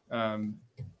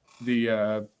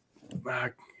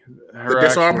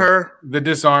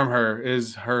disarm her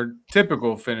is her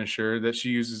typical finisher that she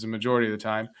uses a majority of the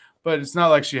time, but it's not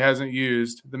like she hasn't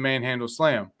used the manhandle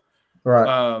slam.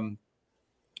 Right.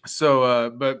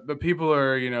 But people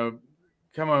are,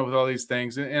 coming up with all these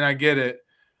things, and I get it.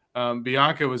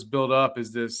 Bianca was built up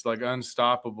as this like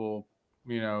unstoppable,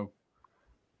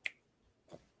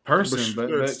 person, but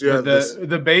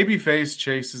the baby face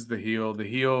chases the heel. The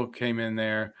heel came in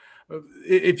there.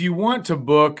 If you want to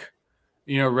book,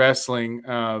 wrestling,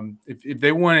 if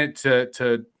they want it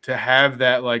to have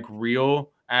that like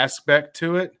real aspect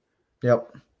to it,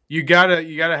 Yep. you gotta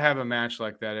have a match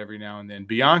like that every now and then.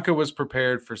 Bianca was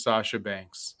prepared for Sasha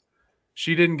Banks.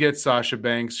 She didn't get Sasha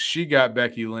Banks. She got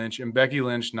Becky Lynch, and Becky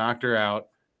Lynch knocked her out.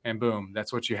 And boom,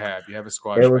 that's what you have. You have a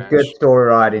squash match. It was good story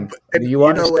writing. Do you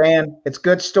understand? It's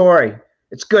good story.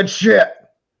 It's good shit.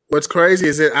 What's crazy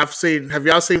is that have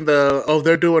y'all seen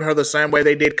they're doing her the same way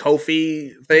they did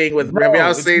Kofi thing with, have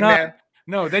y'all seen that?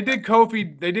 No, they did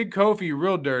Kofi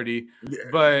real dirty,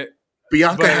 but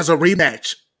Bianca has a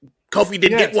rematch. Kofi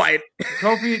didn't get one.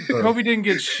 Kofi didn't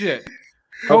get shit.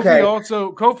 Okay.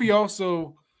 Kofi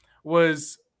also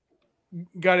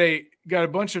got a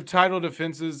bunch of title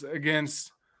defenses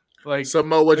against like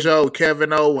Samoa Joe,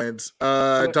 Kevin Owens,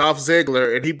 Dolph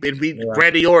Ziggler, and he beat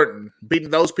Randy Orton,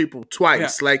 beating those people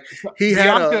twice. Yeah. Like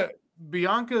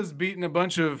Bianca's beaten a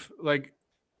bunch of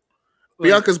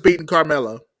Bianca's beaten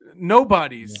Carmella.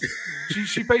 Nobodies.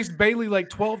 She faced Bayley like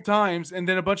 12 times and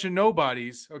then a bunch of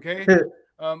nobodies. Okay.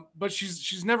 But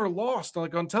she's never lost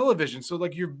like on television. So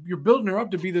like you're building her up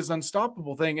to be this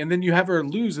unstoppable thing, and then you have her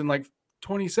lose in like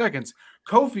 20 seconds.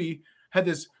 Kofi had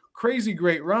this crazy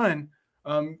great run,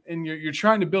 and you're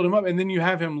trying to build him up, and then you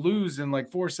have him lose in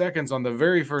like 4 seconds on the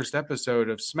very first episode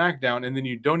of SmackDown, and then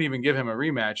you don't even give him a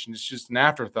rematch, and it's just an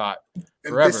afterthought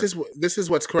forever. This is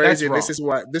what's crazy. This is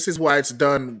why it's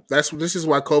done. This is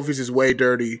why Kofi's is way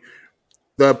dirty.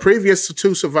 The previous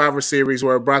 2 Survivor Series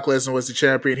where Brock Lesnar was the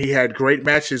champion, he had great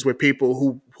matches with people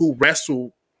who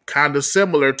wrestle kind of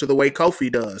similar to the way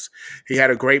Kofi does. He had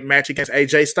a great match against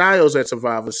AJ Styles at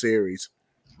Survivor Series.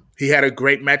 He had a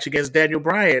great match against Daniel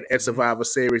Bryan at Survivor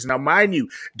Series. Now, mind you,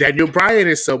 Daniel Bryan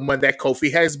is someone that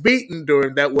Kofi has beaten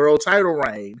during that world title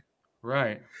reign.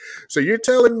 Right. So you're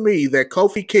telling me that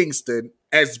Kofi Kingston,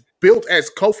 as built as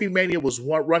Kofi Mania was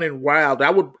running wild, I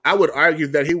would argue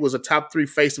that he was a top 3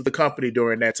 face of the company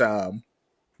during that time.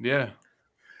 Yeah.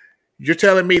 You're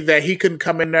telling me that he couldn't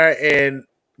come in there and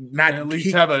not at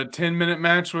least have a 10-minute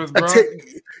match with Brock?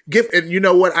 And you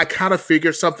know what? I kind of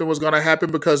figured something was going to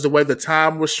happen because the way the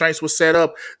time restraints was set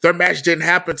up, their match didn't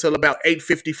happen until about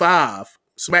 8:55.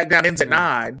 SmackDown ends at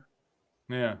 9.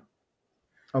 Yeah.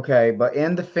 Okay, but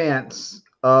in defense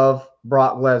of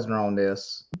Brock Lesnar on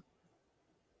this,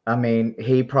 I mean,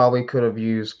 he probably could have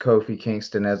used Kofi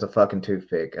Kingston as a fucking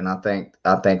toothpick, and I think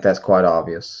that's quite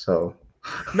obvious. So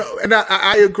no, and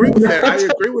I agree with that. I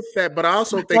agree with that, but I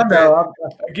also think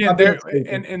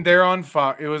they're on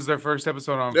Fox. It was their first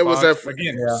episode on Fox.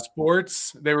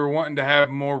 Sports. They were wanting to have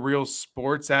more real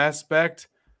sports aspect.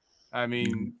 I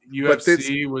mean,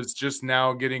 UFC was just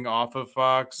now getting off of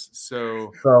Fox,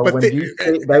 so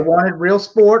they wanted real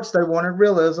sports, they wanted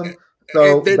realism.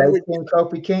 So they seen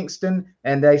Kofi Kingston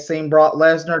and they seen Brock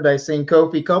Lesnar. They seen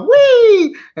Kofi come,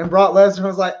 wee, and Brock Lesnar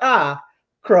was like,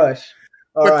 crush.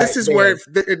 This is where,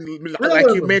 like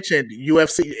you mentioned,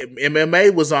 UFC,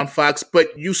 MMA was on Fox,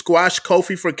 but you squashed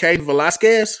Kofi for Cain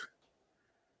Velasquez?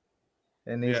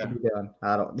 It needs to be done.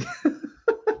 I don't.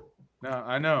 No,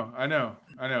 I know.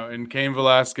 And Cain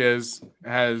Velasquez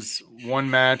has one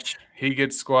match. He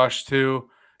gets squashed too.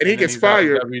 And he gets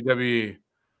fired. WWE.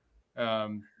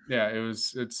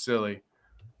 It's silly.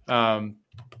 I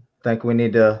think we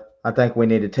need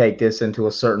to take this into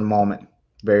a certain moment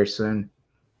very soon.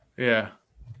 Yeah.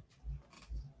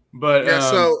 But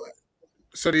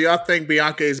so do y'all think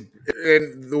Bianca is,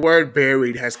 and the word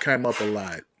buried has come up a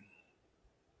lot.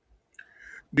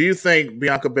 Do you think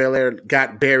Bianca Belair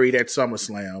got buried at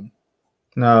SummerSlam?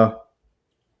 No.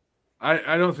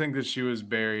 I don't think that she was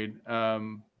buried.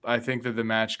 I think that the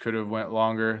match could have went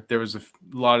longer. There was a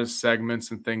lot of segments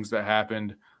and things that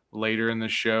happened later in the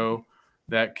show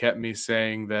that kept me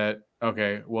saying that,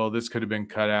 okay, well, this could have been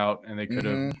cut out and they could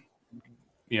have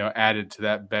added to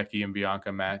that Becky and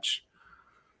Bianca match.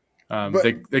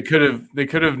 They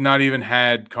could have not even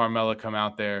had Carmella come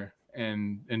out there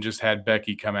and just had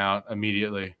Becky come out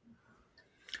immediately.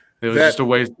 It was just a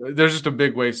waste. There's just a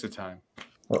big waste of time.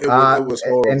 It was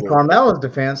horrible. In Carmella's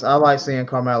defense, I like seeing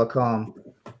Carmella come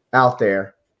out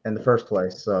there in the first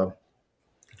place. So,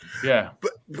 yeah.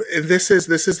 But this is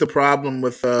the problem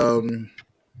with the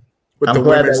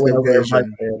women's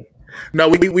division. No,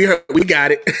 we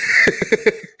got it.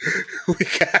 We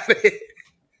got it.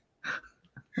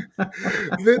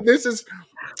 This is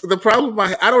the problem.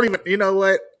 I don't even. You know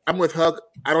what? I'm with Huck.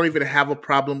 I don't even have a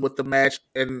problem with the match.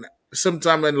 And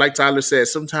sometimes, and like Tyler said,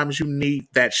 sometimes you need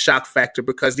that shock factor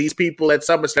because these people at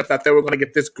SummerSlam thought they were going to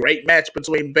get this great match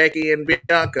between Becky and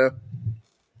Bianca,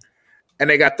 and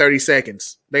they got 30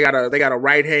 seconds. They got a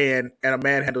right hand and a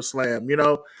manhandle slam, you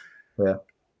know? Yeah.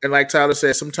 And like Tyler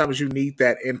said, sometimes you need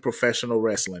that in professional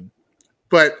wrestling.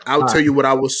 But I'll tell you what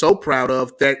I was so proud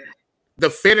of, that the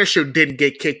finisher didn't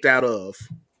get kicked out of.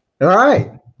 All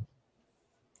right.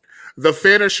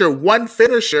 One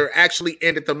finisher actually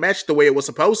ended the match the way it was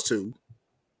supposed to.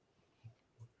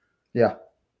 Yeah.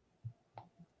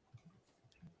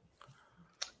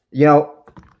 You know,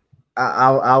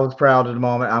 I was proud of the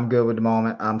moment. I'm good with the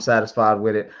moment. I'm satisfied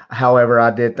with it. However,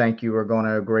 I did think you were going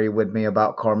to agree with me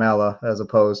about Carmella as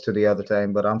opposed to the other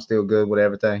thing, but I'm still good with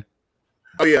everything.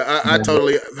 Oh yeah, I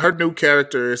totally. Her new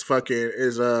character is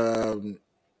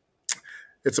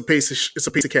it's a piece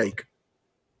of cake,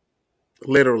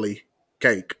 literally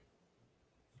cake.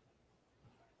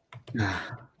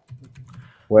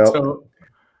 Well,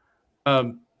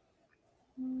 So,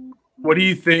 what do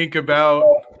you think about,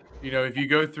 if you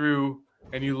go through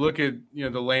and you look at,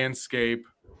 the landscape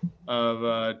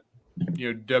of,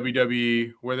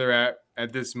 WWE, where they're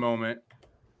at this moment,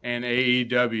 and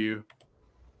AEW,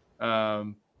 I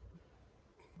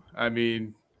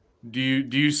mean, do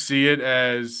you see it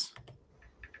as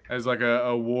like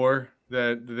a war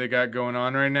that they got going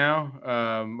on right now,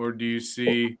 or do you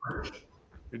see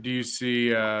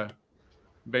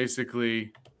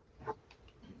basically,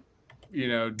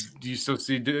 do you still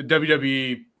see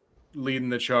WWE leading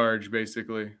the charge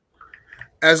basically?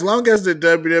 As long as the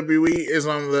WWE is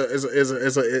on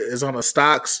the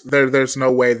stocks, there's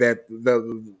no way that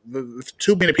the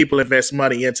too many people invest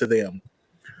money into them.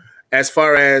 As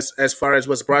far as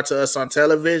what's brought to us on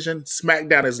television,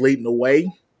 SmackDown is leading the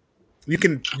way. You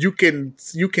can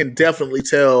definitely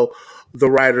tell the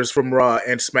writers from Raw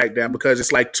and SmackDown because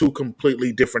it's like two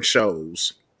completely different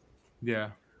shows.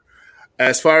 Yeah.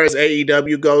 As far as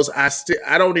AEW goes, I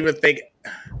don't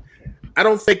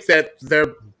think that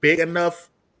they're big enough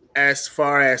as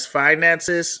far as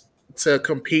finances to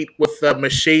compete with a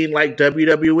machine like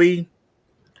WWE.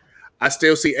 I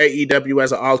still see AEW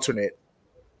as an alternate.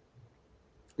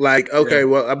 Like, okay,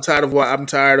 well, I'm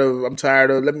tired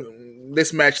of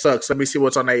this match sucks. Let me see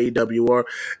what's on AEW or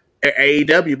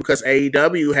AEW, because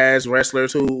AEW has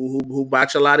wrestlers who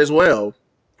botch a lot as well.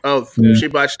 She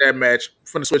botched that match.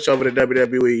 I'm gonna switch over to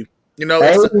WWE.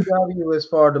 AEW is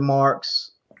for the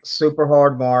marks, super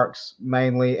hard marks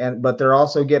mainly, but they're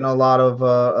also getting a lot of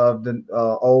the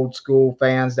old school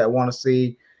fans that want to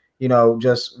see,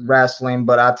 just wrestling.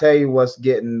 But I tell you what's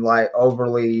getting like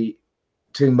overly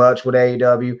too much with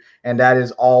AEW, and that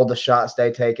is all the shots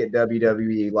they take at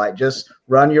WWE. Like, just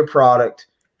run your product,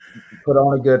 put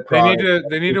on a good product.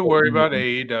 They need to worry about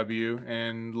AEW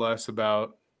and less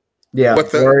about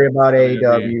worry about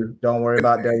AEW. Don't worry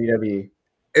about WWE.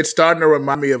 It's starting to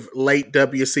remind me of late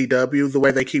WCW, the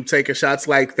way they keep taking shots.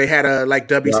 Like they had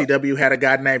WCW had a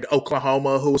guy named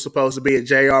Oklahoma who was supposed to be a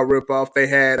JR ripoff. They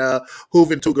had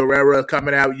Juventud Guerrera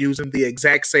coming out using the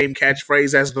exact same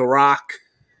catchphrase as The Rock.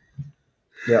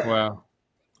 Yeah. Wow.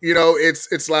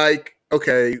 It's like,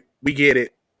 okay, we get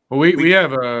it. Well, we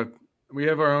have our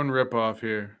own ripoff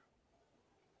here.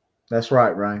 That's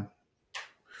right, Ryan.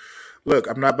 Look,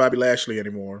 I'm not Bobby Lashley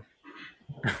anymore.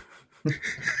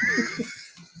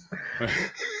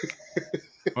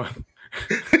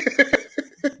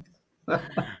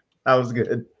 That was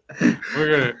good.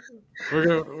 We're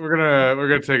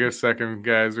gonna take a second,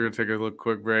 guys. We're gonna take a little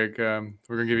quick break. We're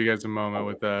gonna give you guys a moment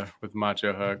with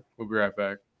Macho Huck. We'll be right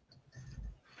back.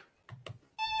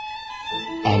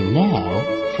 And now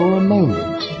for a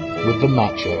moment with the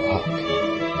Macho Huck.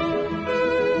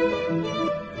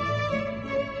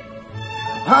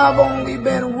 I've only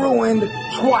been ruined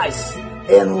twice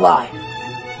in life.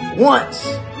 Once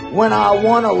when I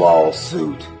won a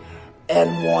lawsuit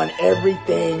and won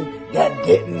everything that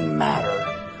didn't matter.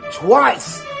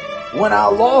 Twice when I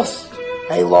lost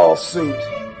a lawsuit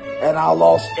and I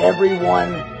lost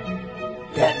everyone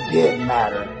that did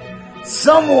matter.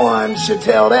 Someone should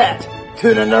tell that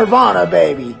to the Nirvana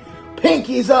baby.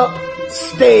 Pinkies up,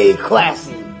 stay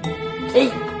classy.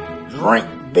 Eat, drink,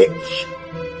 bitch.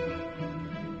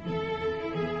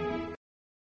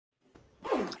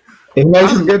 He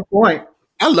makes a good point.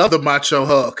 I love the Macho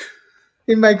Huck.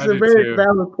 He makes a very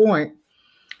valid point.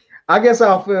 I guess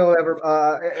I'll feel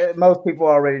most people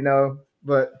already know,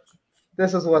 but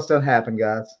this is what's done happen,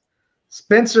 guys.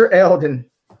 Spencer Eldon,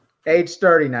 age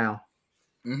 30 now,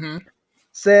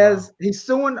 says he's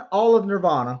suing all of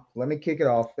Nirvana. Let me kick it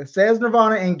off. It says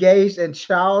Nirvana engaged in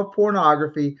child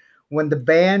pornography when the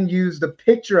band used a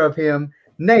picture of him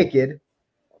naked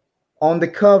on the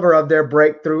cover of their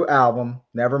breakthrough album,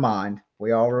 Nevermind.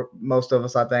 Most of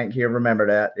us, I think, here remember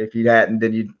that. If you hadn't,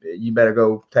 then you better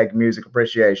go take music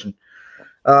appreciation.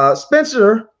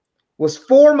 Spencer was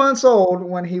 4 months old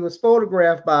when he was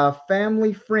photographed by a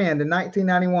family friend in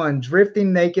 1991,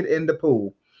 drifting naked in the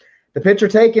pool. The picture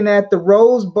taken at the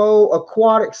Rose Bowl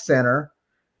Aquatic Center,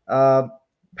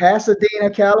 Pasadena,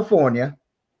 California.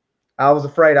 I was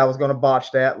afraid I was going to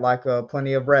botch that, like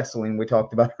plenty of wrestling we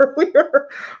talked about earlier,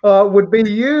 would be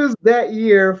used that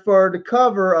year for the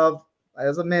cover of,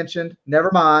 as I mentioned,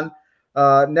 Nevermind,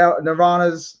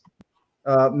 Nirvana's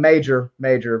major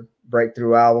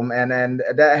breakthrough album, and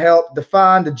that helped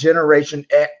define the Generation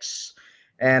X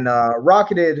and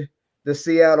rocketed the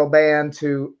Seattle band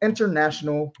to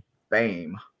international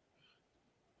fame.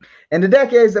 In the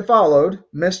decades that followed,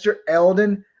 Mr.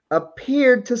 Eldon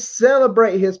appeared to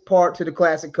celebrate his part to the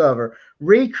classic cover,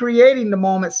 recreating the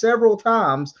moment several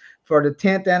times for the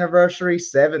 10th anniversary,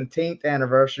 17th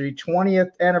anniversary, 20th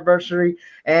anniversary,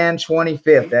 and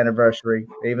 25th anniversary,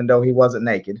 even though he wasn't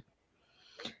naked.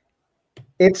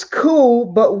 It's cool,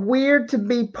 but weird to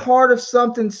be part of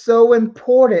something so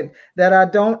important that I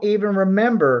don't even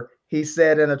remember, he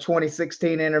said in a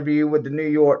 2016 interview with the New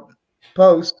York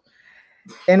Post,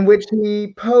 in which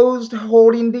he posed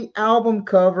holding the album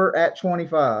cover at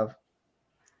 25.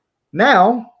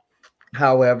 Now,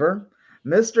 however,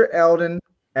 Mr. Eldon,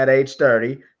 at age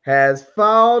 30, has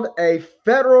filed a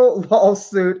federal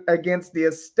lawsuit against the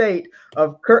estate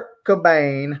of Kurt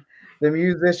Cobain, the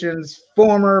musician's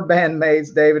former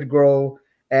bandmates David Grohl,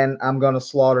 and I'm going to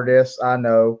slaughter this, I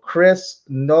know, Chris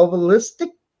Novoselic.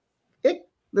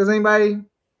 Does anybody?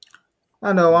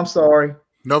 I know, I'm sorry.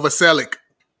 Novoselic.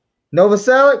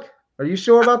 Novoselic? Are you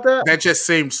sure about that? That just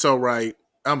seems so right.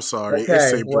 I'm sorry. Okay, it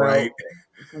seemed right.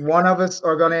 One of us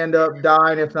are going to end up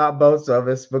dying, if not both of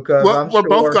us, because we're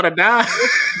both going to die.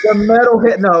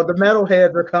 The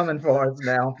metalheads are coming for us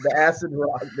now. The acid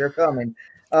rock, they're coming.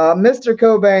 Mr.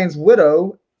 Cobain's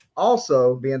widow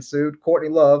also being sued, Courtney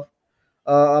Love,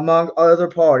 among other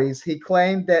parties. He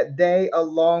claimed that they,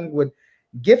 along with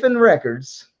Geffen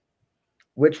Records,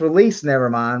 which released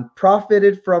Nevermind,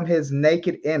 profited from his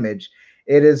naked image.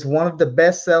 It is one of the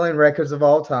best-selling records of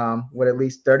all time, with at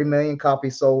least 30 million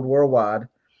copies sold worldwide.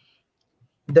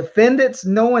 Defendants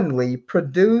knowingly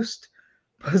produced,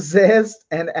 possessed,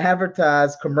 and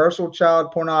advertised commercial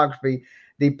child pornography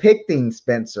depicting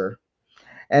Spencer,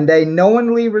 and they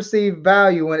knowingly received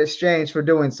value in exchange for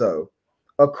doing so.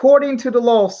 According to the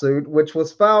lawsuit, which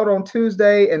was filed on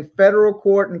Tuesday in federal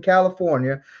court in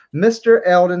California, Mr.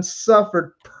 Eldon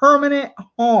suffered permanent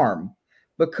harm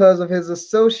because of his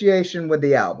association with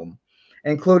the album,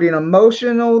 including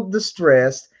emotional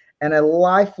distress and a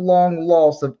lifelong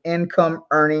loss of income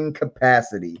earning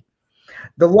capacity.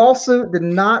 The lawsuit did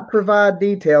not provide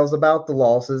details about the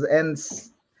losses and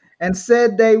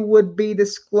said they would be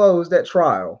disclosed at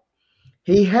trial.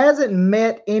 He hasn't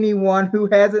met anyone who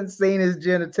hasn't seen his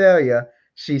genitalia,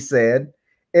 she said.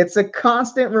 It's a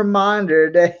constant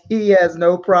reminder that he has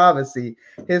no privacy.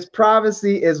 His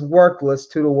privacy is worthless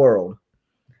to the world.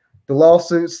 The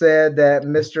lawsuit said that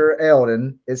Mr.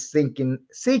 Eldon is seeking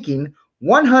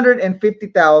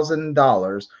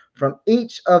 $150,000 from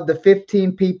each of the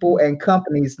 15 people and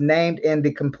companies named in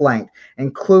the complaint,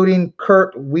 including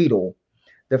Kurt Weedle,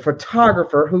 the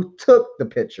photographer who took the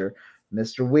picture.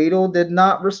 Mr. Weedle did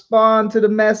not respond to the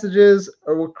messages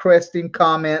or requesting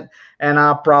comment, and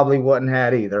I probably wouldn't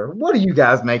have either. What do you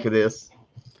guys make of this?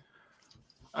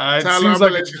 It seems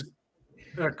like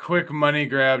a quick money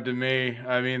grab to me.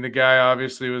 I mean, the guy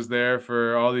obviously was there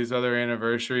for all these other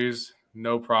anniversaries,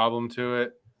 no problem to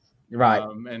it. Right.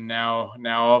 And now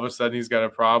all of a sudden he's got a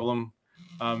problem.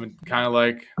 Kind of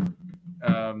like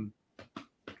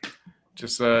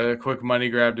just a quick money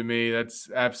grab to me. That's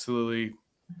absolutely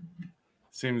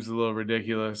seems a little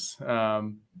ridiculous. We've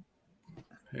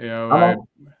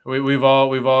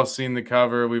all seen the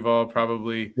cover. We've all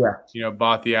probably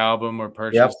bought the album or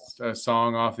purchased a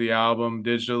song off the album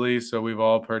digitally. So we've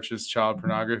all purchased child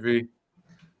pornography.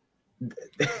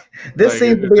 This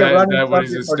seems to be a running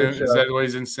subject for the show. Is that what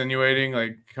he's insinuating?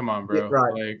 Like, come on, bro.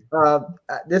 Yeah, right.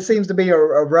 This seems to be a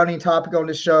running topic on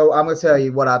the show. I'm going to tell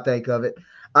you what I think of it.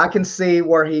 I can see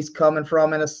where he's coming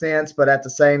from in a sense, but at the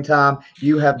same time,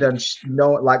 you have done,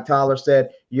 like Tyler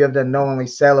said, you have done knowingly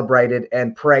celebrated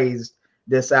and praised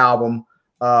this album,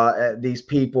 these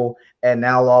people, and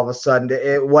now all of a sudden,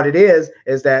 what it is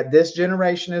that this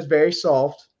generation is very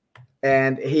soft,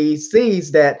 and he sees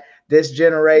that this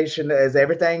generation, as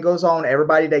everything goes on,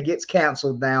 everybody that gets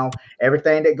canceled now,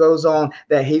 everything that goes on,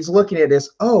 that he's looking at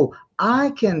this, oh, I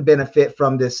can benefit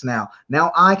from this now.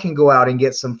 Now I can go out and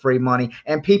get some free money,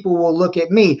 and people will look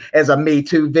at me as a Me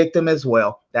Too victim as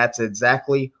well. That's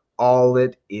exactly all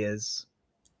it is.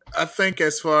 I think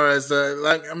as far as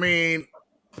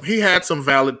he had some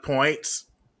valid points.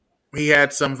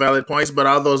 But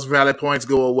all those valid points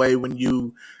go away when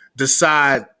you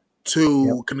decide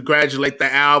to congratulate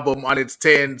the album on its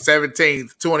 10th,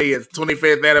 17th, 20th,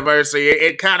 25th anniversary.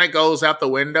 It kind of goes out the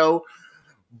window.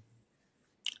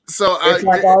 So it's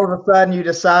like all of a sudden you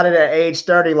decided at age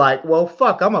 30, like, well,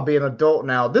 fuck, I'm gonna be an adult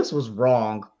now. This was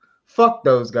wrong. Fuck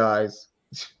those guys.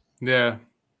 Yeah.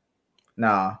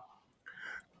 Nah.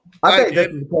 I think this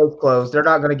is case closed. They're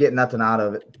not gonna get nothing out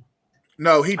of it.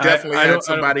 No, he definitely had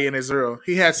somebody in his ear.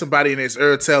 He had somebody in his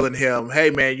ear telling him, "Hey,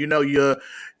 man, you know your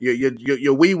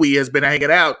wee wee has been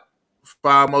hanging out for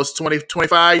almost 20,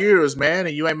 25 years, man,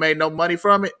 and you ain't made no money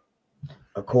from it."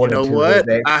 According you know to what?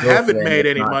 I haven't made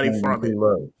any money from it.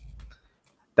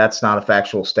 That's not a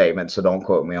factual statement, so don't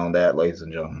quote me on that, ladies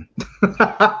and gentlemen.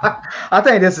 I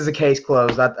think this is a case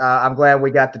closed. I'm glad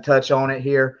we got to touch on it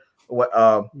here.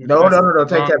 No,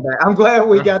 take that back. I'm glad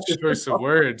we got to choice of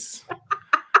words.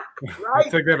 Right?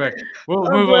 Take that back. We'll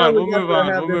move on. We'll move on.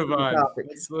 Let's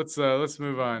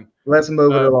move on. Let's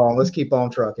move it along. Let's keep on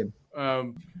trucking.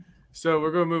 So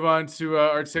we're going to move on to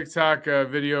our TikTok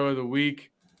video of the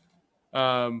week.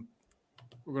 We're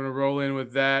going to roll in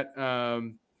with that.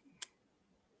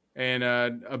 And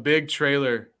a big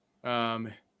trailer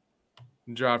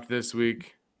dropped this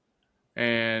week,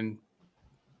 and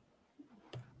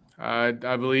I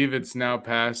believe it's now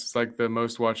past like the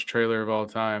most watched trailer of all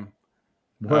time.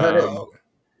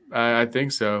 I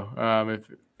think so.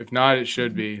 If not, it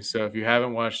should be. So if you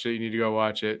haven't watched it, you need to go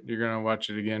watch it. You're going to watch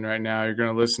it again right now. You're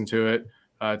going to listen to it.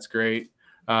 It's great.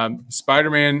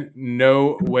 Spider-Man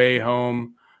No Way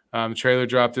Home. The trailer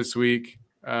dropped this week.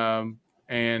 Yeah,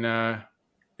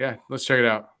 let's check it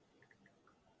out.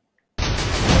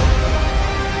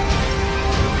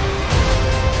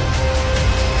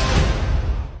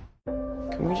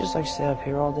 Can we just stay up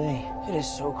here all day? It is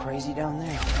so crazy down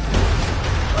there.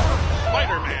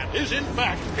 Spider-Man is in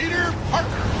fact Peter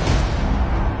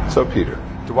Parker. So Peter,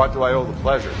 to what do I owe the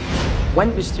pleasure?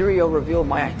 When Mysterio revealed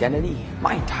my identity,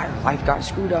 my entire life got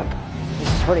screwed up.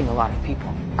 This is hurting a lot of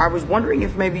people. I was wondering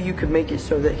if maybe you could make it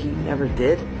so that he never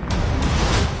did.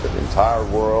 The entire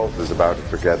world is about to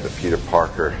forget that Peter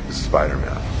Parker is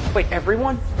Spider-Man. Wait,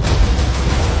 everyone?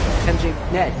 MJ,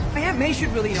 Ned, Aunt May should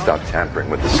really know. Stop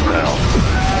tampering with the smell.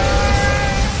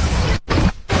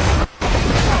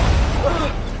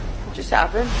 What just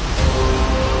happened?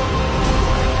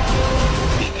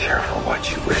 Be careful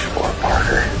what you wish for,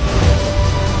 Parker.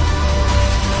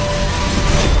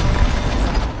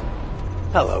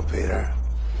 Hello, Peter.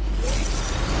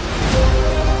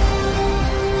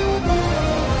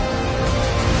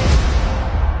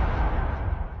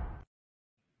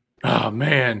 Oh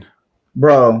man,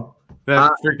 bro,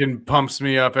 that freaking pumps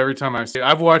me up every time I see it.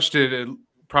 I've watched it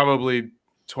probably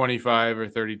 25 or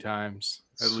 30 times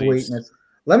at least.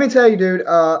 Let me tell you, dude. And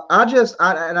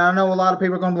I know a lot of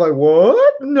people are gonna be like,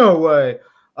 "What? No way."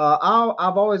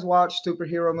 I've always watched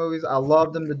superhero movies. I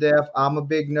love them to death. I'm a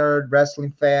big nerd,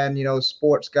 wrestling fan,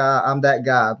 sports guy. I'm that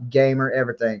guy, gamer,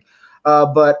 everything.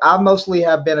 But I mostly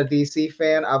have been a DC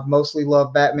fan. I've mostly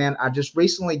loved Batman. I just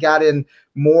recently got in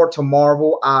more to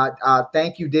Marvel. I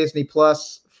thank you, Disney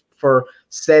Plus, for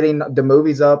setting the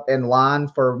movies up in line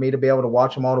for me to be able to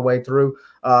watch them all the way through.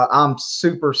 I'm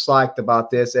super psyched about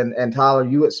this. And Tyler,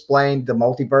 you explained the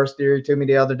multiverse theory to me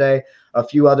the other day. A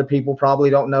few other people probably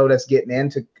don't know that's getting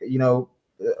into,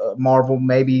 Marvel.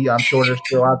 Maybe, I'm sure they're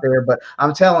still out there, but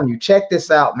I'm telling you, check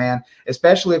this out, man.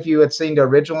 Especially if you had seen the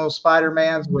original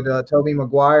Spider-Mans with Tobey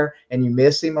Maguire and you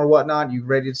miss him or whatnot, you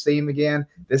ready to see him again.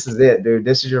 This is it, dude.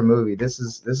 This is your movie. This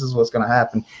is what's going to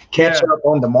happen. Catch up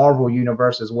on the Marvel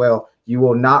universe as well. You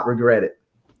will not regret it.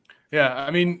 Yeah.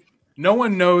 I mean, no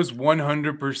one knows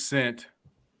 100%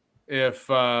 if,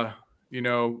 our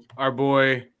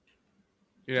boy,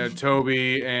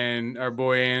 Toby and our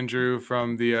boy Andrew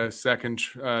from the second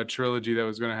trilogy that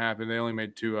was going to happen. They only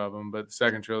made 2 of them, but the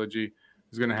second trilogy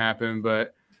was going to happen.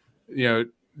 But,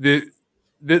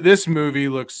 this movie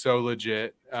looks so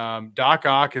legit. Doc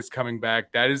Ock is coming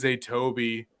back. That is a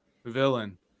Toby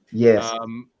villain. Yes.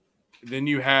 Then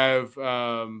you have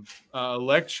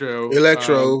Electro.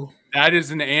 That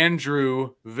is an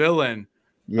Andrew villain.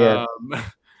 Yeah.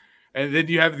 And then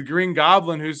you have the Green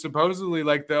Goblin, who's supposedly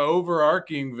like the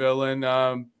overarching villain,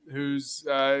 who's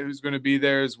going to be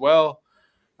there as well.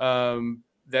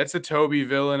 That's a Toby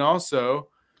villain also.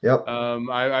 Yep.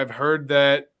 I've heard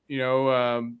that,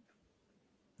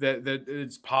 that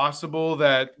it's possible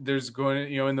that there's going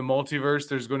to, in the multiverse,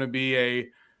 there's going to be a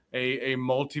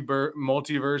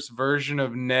multiverse version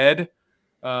of Ned,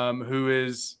 who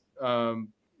is,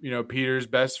 Peter's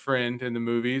best friend in the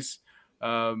movies,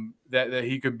 that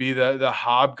he could be the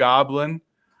Hobgoblin,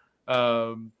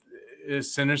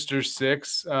 is Sinister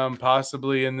Six,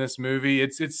 possibly in this movie.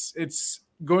 It's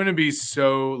going to be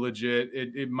so legit.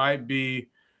 It might be,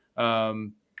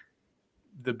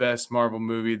 the best Marvel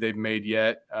movie they've made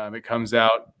yet. It comes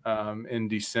out in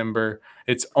December.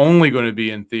 It's only going to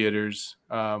be in theaters,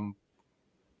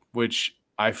 which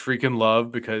I freaking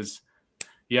love, because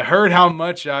you heard how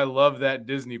much I love that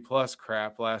Disney Plus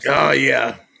crap last week. Oh,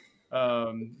 yeah.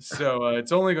 So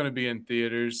it's only going to be in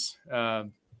theaters.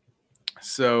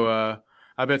 So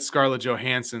I bet Scarlett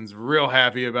Johansson's real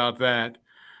happy about that.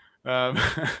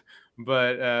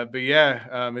 But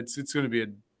yeah, it's going to be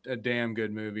a damn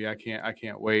good movie. I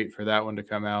can't wait for that one to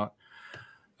come out.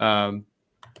 But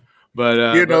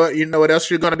you know what else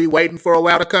you're going to be waiting for a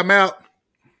while to come out?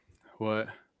 What?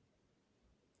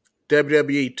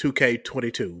 WWE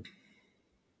 2K22.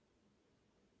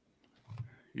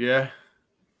 Yeah.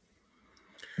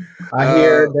 I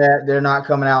hear that they're not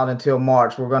coming out until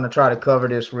March. We're going to try to cover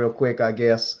this real quick, I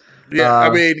guess. Yeah, I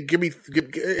mean, it's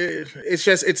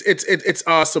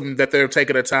awesome that they're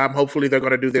taking the time. Hopefully they're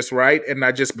going to do this right and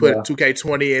not just put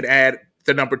 2K20 and add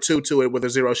the number 2 to it where the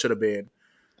 0 should have been.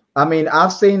 I mean,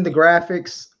 I've seen the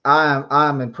graphics.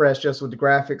 I'm impressed just with the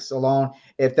graphics alone.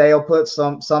 If they'll put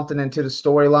something into the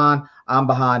storyline, I'm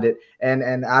behind it.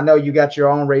 And I know you got your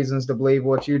own reasons to believe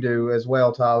what you do as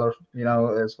well, Tyler.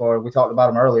 As far as we talked about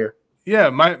them earlier.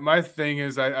 Yeah, my thing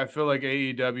is I feel like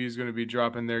AEW is going to be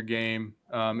dropping their game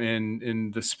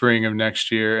in the spring of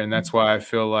next year, and that's why I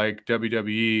feel like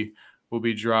WWE will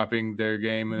be dropping their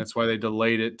game, and that's why they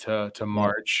delayed it to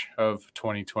March of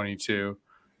 2022.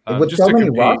 With so many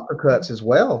roster cuts as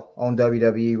well on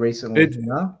WWE recently.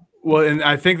 Well, and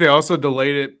I think they also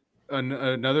delayed it.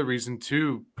 Another reason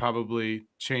to probably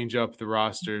change up the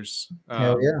rosters.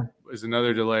 Hell yeah. Is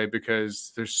another delay,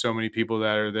 because there's so many people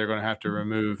that they're going to have to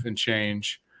remove and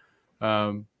change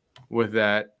with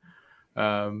that.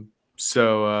 But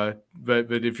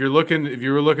if you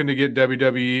were looking to get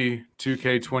WWE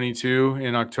 2K22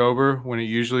 in October when it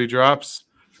usually drops,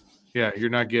 yeah, you're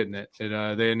not getting it.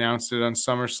 They announced it on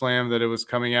SummerSlam that it was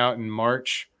coming out in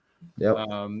March. Yep.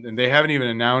 And they haven't even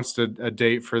announced a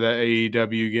date for that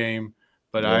AEW game,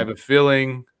 but I have a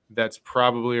feeling that's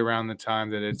probably around the time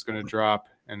that it's going to drop,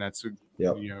 and that's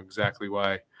exactly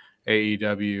why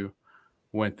AEW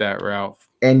went that route.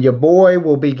 And your boy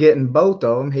will be getting both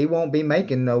of them. He won't be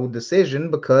making no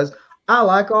decision, because I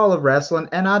like all of wrestling,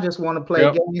 and I just want to play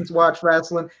games, watch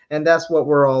wrestling, and that's what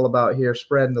we're all about here,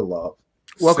 spreading the love.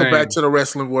 Welcome back to the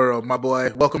wrestling world, my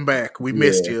boy. Welcome back. We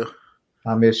missed you.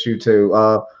 I missed you too.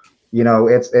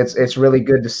 It's really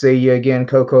good to see you again,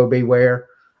 Coco Beware.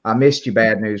 I missed you,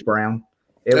 Bad News Brown.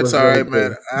 That's all right,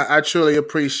 man. I truly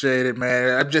appreciate it,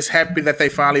 man. I'm just happy that they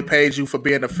finally paid you for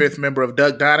being the 5th member of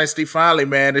Duck Dynasty. Finally,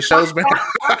 man. The show's been.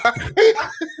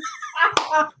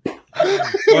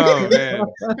 Oh man.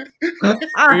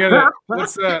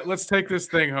 Let's take this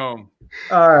thing home.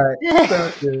 All right.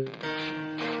 Sounds good.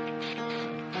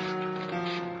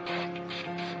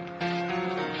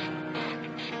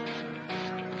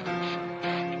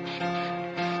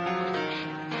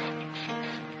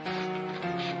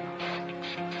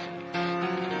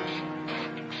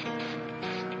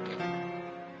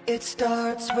 It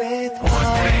starts with one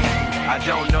thing. I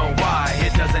don't know why.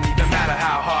 It doesn't even matter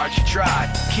how hard you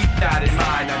try. Keep that in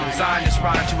mind. I designed this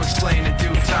rhyme to explain in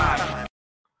due time.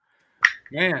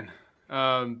 Man,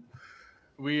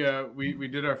 we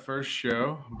did our first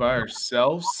show by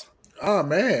ourselves. Oh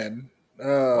man!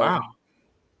 Wow.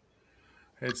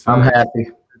 I'm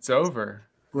happy. It's over.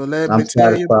 Well, let me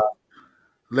tell you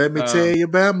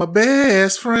about my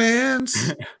best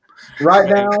friends. Right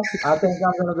now, I think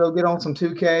I'm going to go get on some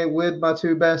 2K with my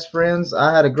 2 best friends.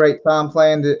 I had a great time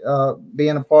playing,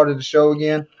 being a part of the show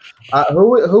again.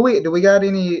 Do we got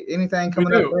anything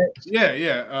coming up next? Yeah.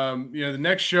 The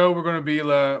next show we're going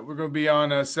to be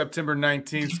on September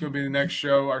 19th. It's going to be the next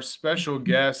show. Our special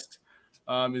guest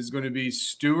is going to be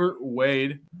Stuart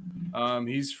Wade.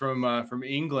 He's from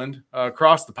England,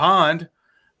 across the pond.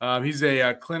 He's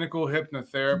a clinical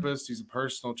hypnotherapist. He's a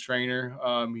personal trainer.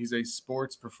 He's a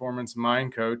sports performance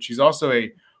mind coach. He's also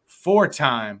a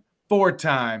four-time world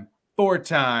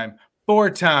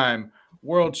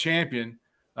champion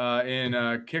in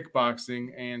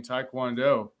kickboxing and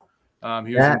taekwondo.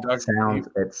 That sounds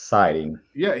exciting.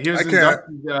 Yeah, he was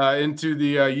inducted into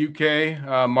the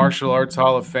UK Martial Arts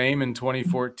Hall of Fame in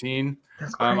 2014.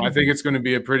 I think it's going to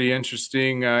be a pretty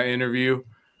interesting interview.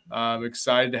 I'm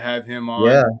excied to have him on.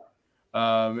 Yeah.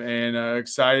 And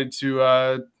excited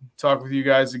to talk with you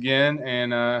guys again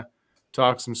and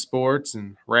talk some sports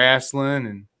and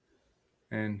wrestling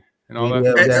and all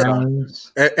that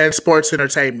stuff. And sports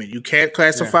entertainment. You can't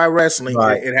classify wrestling.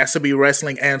 Right. It has to be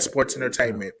wrestling and sports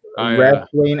entertainment.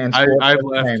 Wrestling and sports I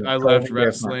entertainment. left Totally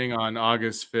wrestling on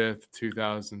August 5th,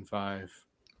 2005.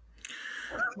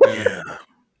 Yeah.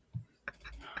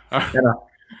 All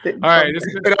right.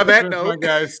 On that note,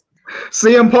 guys.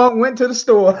 CM Punk went to the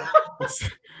store.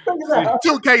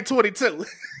 2K22.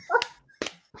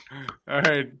 All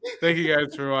right. Thank you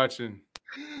guys for watching.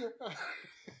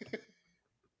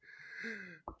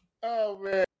 Oh,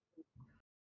 man.